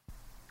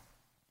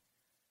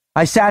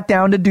 I sat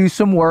down to do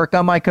some work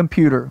on my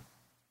computer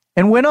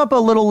and went up a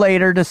little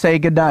later to say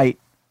goodnight.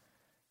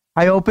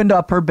 I opened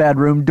up her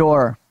bedroom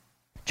door.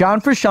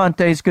 John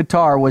Frusciante's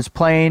guitar was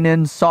playing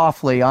in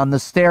softly on the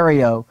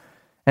stereo,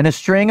 and a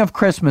string of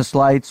Christmas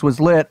lights was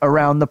lit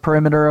around the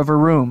perimeter of her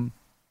room.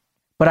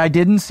 But I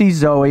didn't see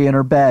Zoe in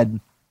her bed.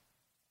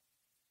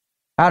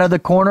 Out of the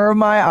corner of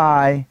my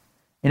eye,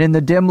 and in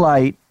the dim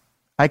light,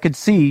 I could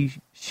see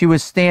she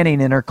was standing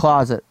in her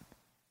closet.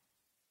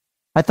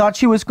 I thought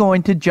she was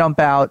going to jump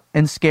out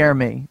and scare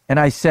me, and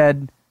I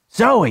said,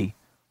 Zoe,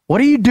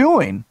 what are you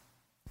doing?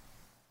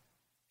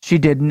 She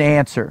didn't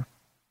answer.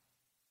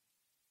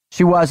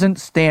 She wasn't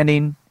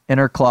standing in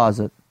her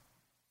closet.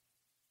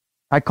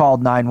 I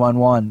called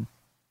 911.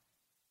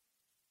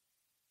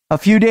 A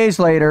few days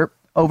later,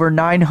 over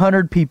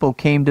 900 people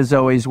came to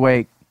Zoe's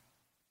wake.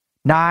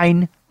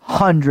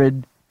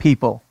 900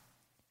 people.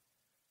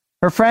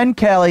 Her friend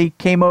Kelly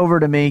came over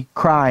to me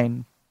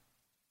crying.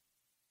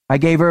 I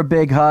gave her a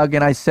big hug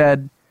and I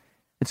said,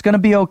 "It's going to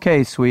be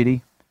okay,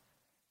 sweetie.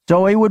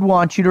 Zoe would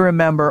want you to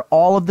remember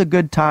all of the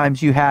good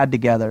times you had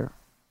together,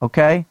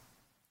 okay?"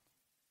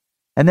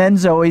 And then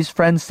Zoe's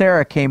friend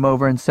Sarah came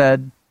over and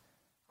said,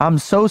 "I'm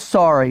so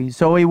sorry.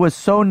 Zoe was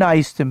so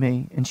nice to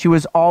me, and she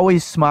was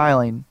always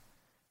smiling.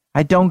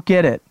 I don't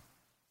get it."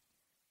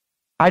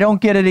 "I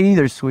don't get it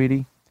either,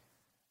 sweetie.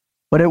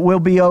 But it will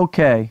be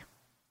okay."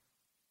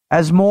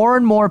 As more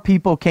and more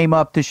people came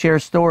up to share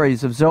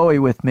stories of Zoe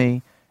with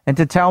me and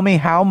to tell me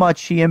how much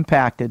she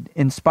impacted,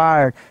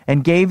 inspired,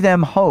 and gave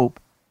them hope,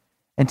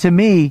 and to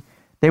me,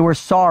 they were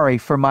sorry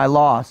for my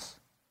loss.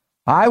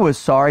 I was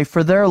sorry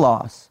for their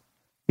loss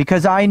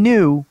because I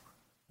knew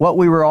what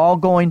we were all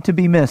going to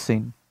be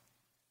missing.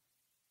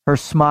 Her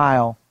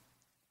smile,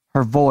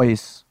 her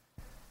voice,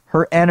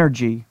 her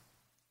energy,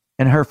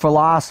 and her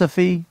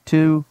philosophy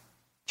to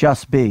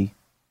just be.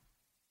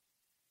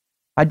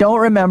 I don't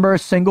remember a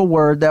single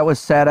word that was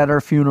said at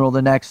her funeral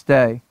the next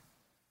day,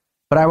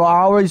 but I will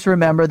always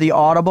remember the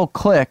audible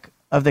click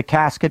of the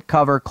casket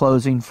cover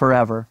closing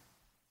forever.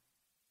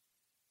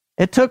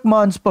 It took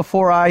months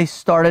before I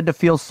started to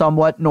feel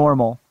somewhat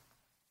normal.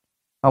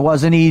 I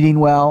wasn't eating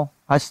well,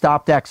 I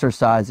stopped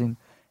exercising,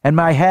 and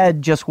my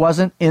head just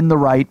wasn't in the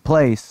right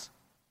place.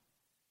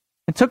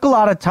 It took a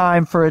lot of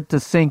time for it to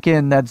sink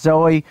in that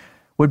Zoe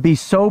would be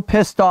so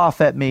pissed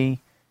off at me,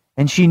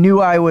 and she knew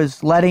I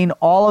was letting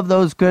all of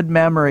those good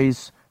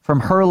memories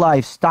from her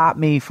life stop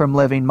me from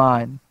living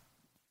mine.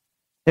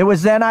 It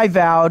was then I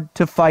vowed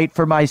to fight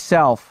for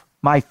myself,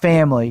 my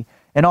family,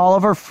 and all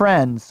of her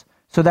friends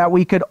so that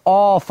we could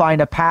all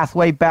find a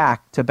pathway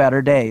back to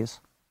better days.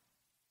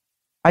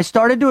 I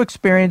started to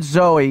experience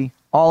Zoe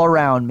all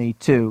around me,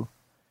 too.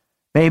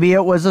 Maybe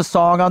it was a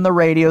song on the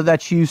radio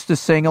that she used to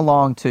sing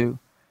along to.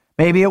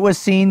 Maybe it was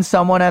seeing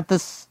someone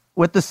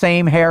with the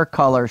same hair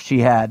color she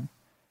had.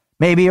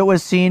 Maybe it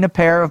was seeing a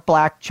pair of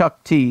black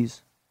Chuck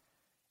tees.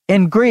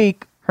 In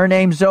Greek, her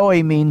name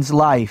Zoe means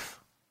life.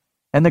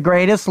 And the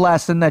greatest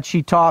lesson that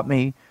she taught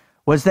me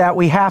was that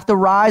we have to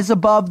rise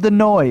above the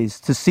noise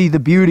to see the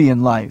beauty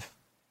in life.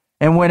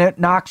 And when it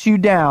knocks you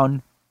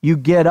down, you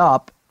get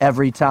up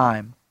every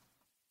time.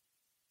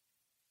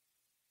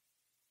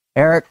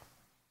 Eric,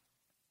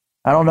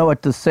 I don't know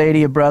what to say to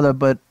you, brother,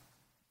 but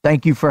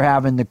thank you for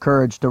having the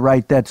courage to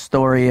write that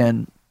story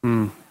in.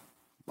 Wow.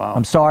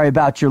 I'm sorry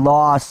about your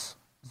loss.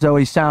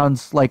 Zoe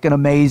sounds like an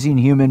amazing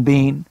human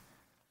being.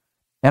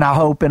 And I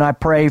hope and I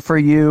pray for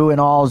you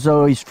and all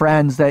Zoe's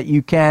friends that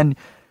you can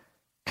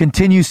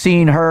continue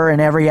seeing her in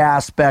every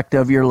aspect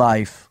of your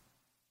life.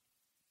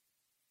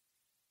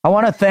 I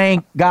want to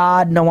thank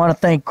God and I want to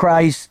thank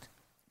Christ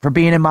for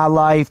being in my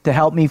life to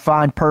help me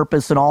find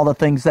purpose in all the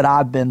things that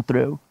I've been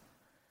through.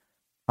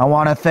 I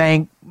want to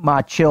thank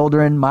my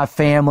children, my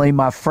family,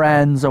 my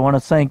friends. I want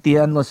to thank the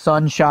endless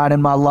sunshine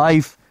in my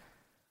life,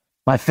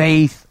 my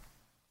faith.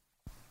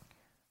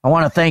 I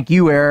want to thank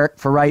you, Eric,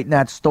 for writing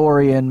that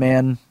story in,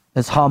 man.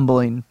 It's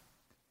humbling.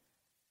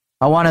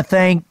 I want to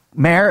thank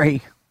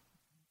Mary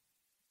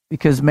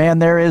because, man,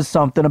 there is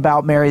something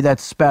about Mary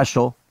that's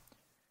special.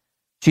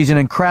 She's an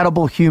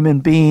incredible human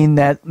being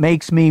that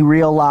makes me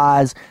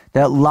realize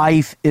that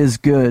life is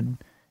good.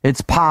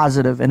 It's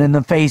positive, and in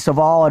the face of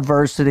all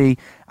adversity,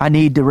 I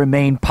need to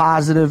remain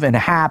positive and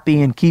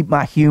happy and keep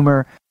my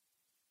humor.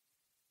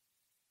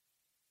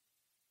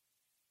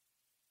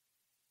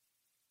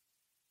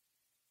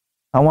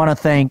 I want to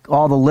thank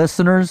all the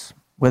listeners.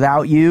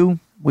 Without you,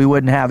 we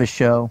wouldn't have a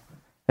show.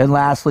 And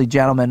lastly,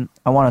 gentlemen,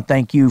 I want to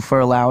thank you for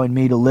allowing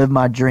me to live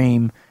my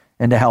dream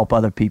and to help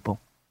other people.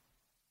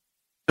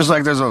 Just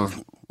like there's a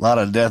lot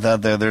of death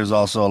out there, there's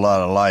also a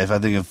lot of life. I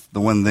think if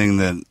the one thing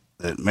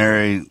that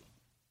Mary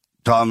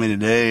taught me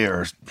today,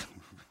 or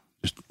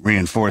just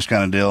reinforced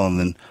kind of deal, and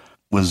then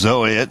with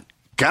Zoe, it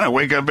kind of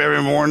wake up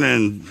every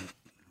morning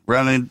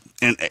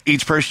and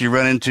each person you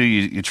run into,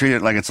 you treat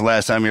it like it's the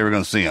last time you're ever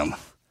going to see them.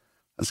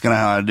 That's kind of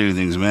how I do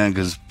things, man,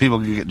 because people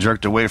can get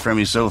jerked away from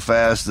you so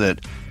fast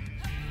that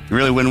you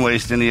really wouldn't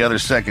waste any other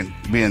second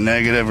being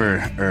negative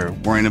or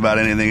worrying about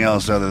anything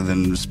else other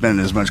than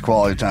spending as much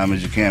quality time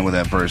as you can with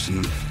that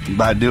person.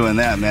 By doing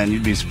that, man,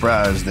 you'd be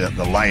surprised at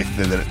the life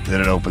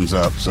that it opens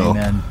up. So,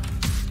 Amen.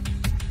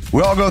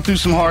 We all go through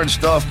some hard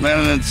stuff, man,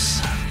 and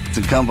it's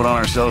incumbent on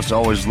ourselves to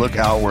always look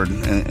outward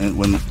and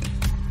when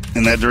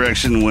in that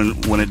direction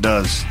when it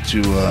does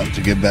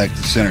to get back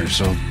to center.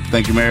 So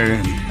thank you, Mary.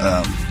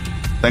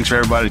 Thanks for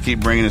everybody to keep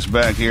bringing us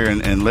back here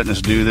and letting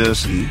us do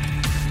this and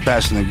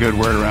passing the good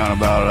word around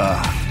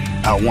about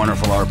how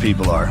wonderful our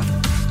people are.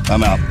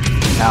 I'm out.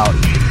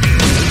 Out.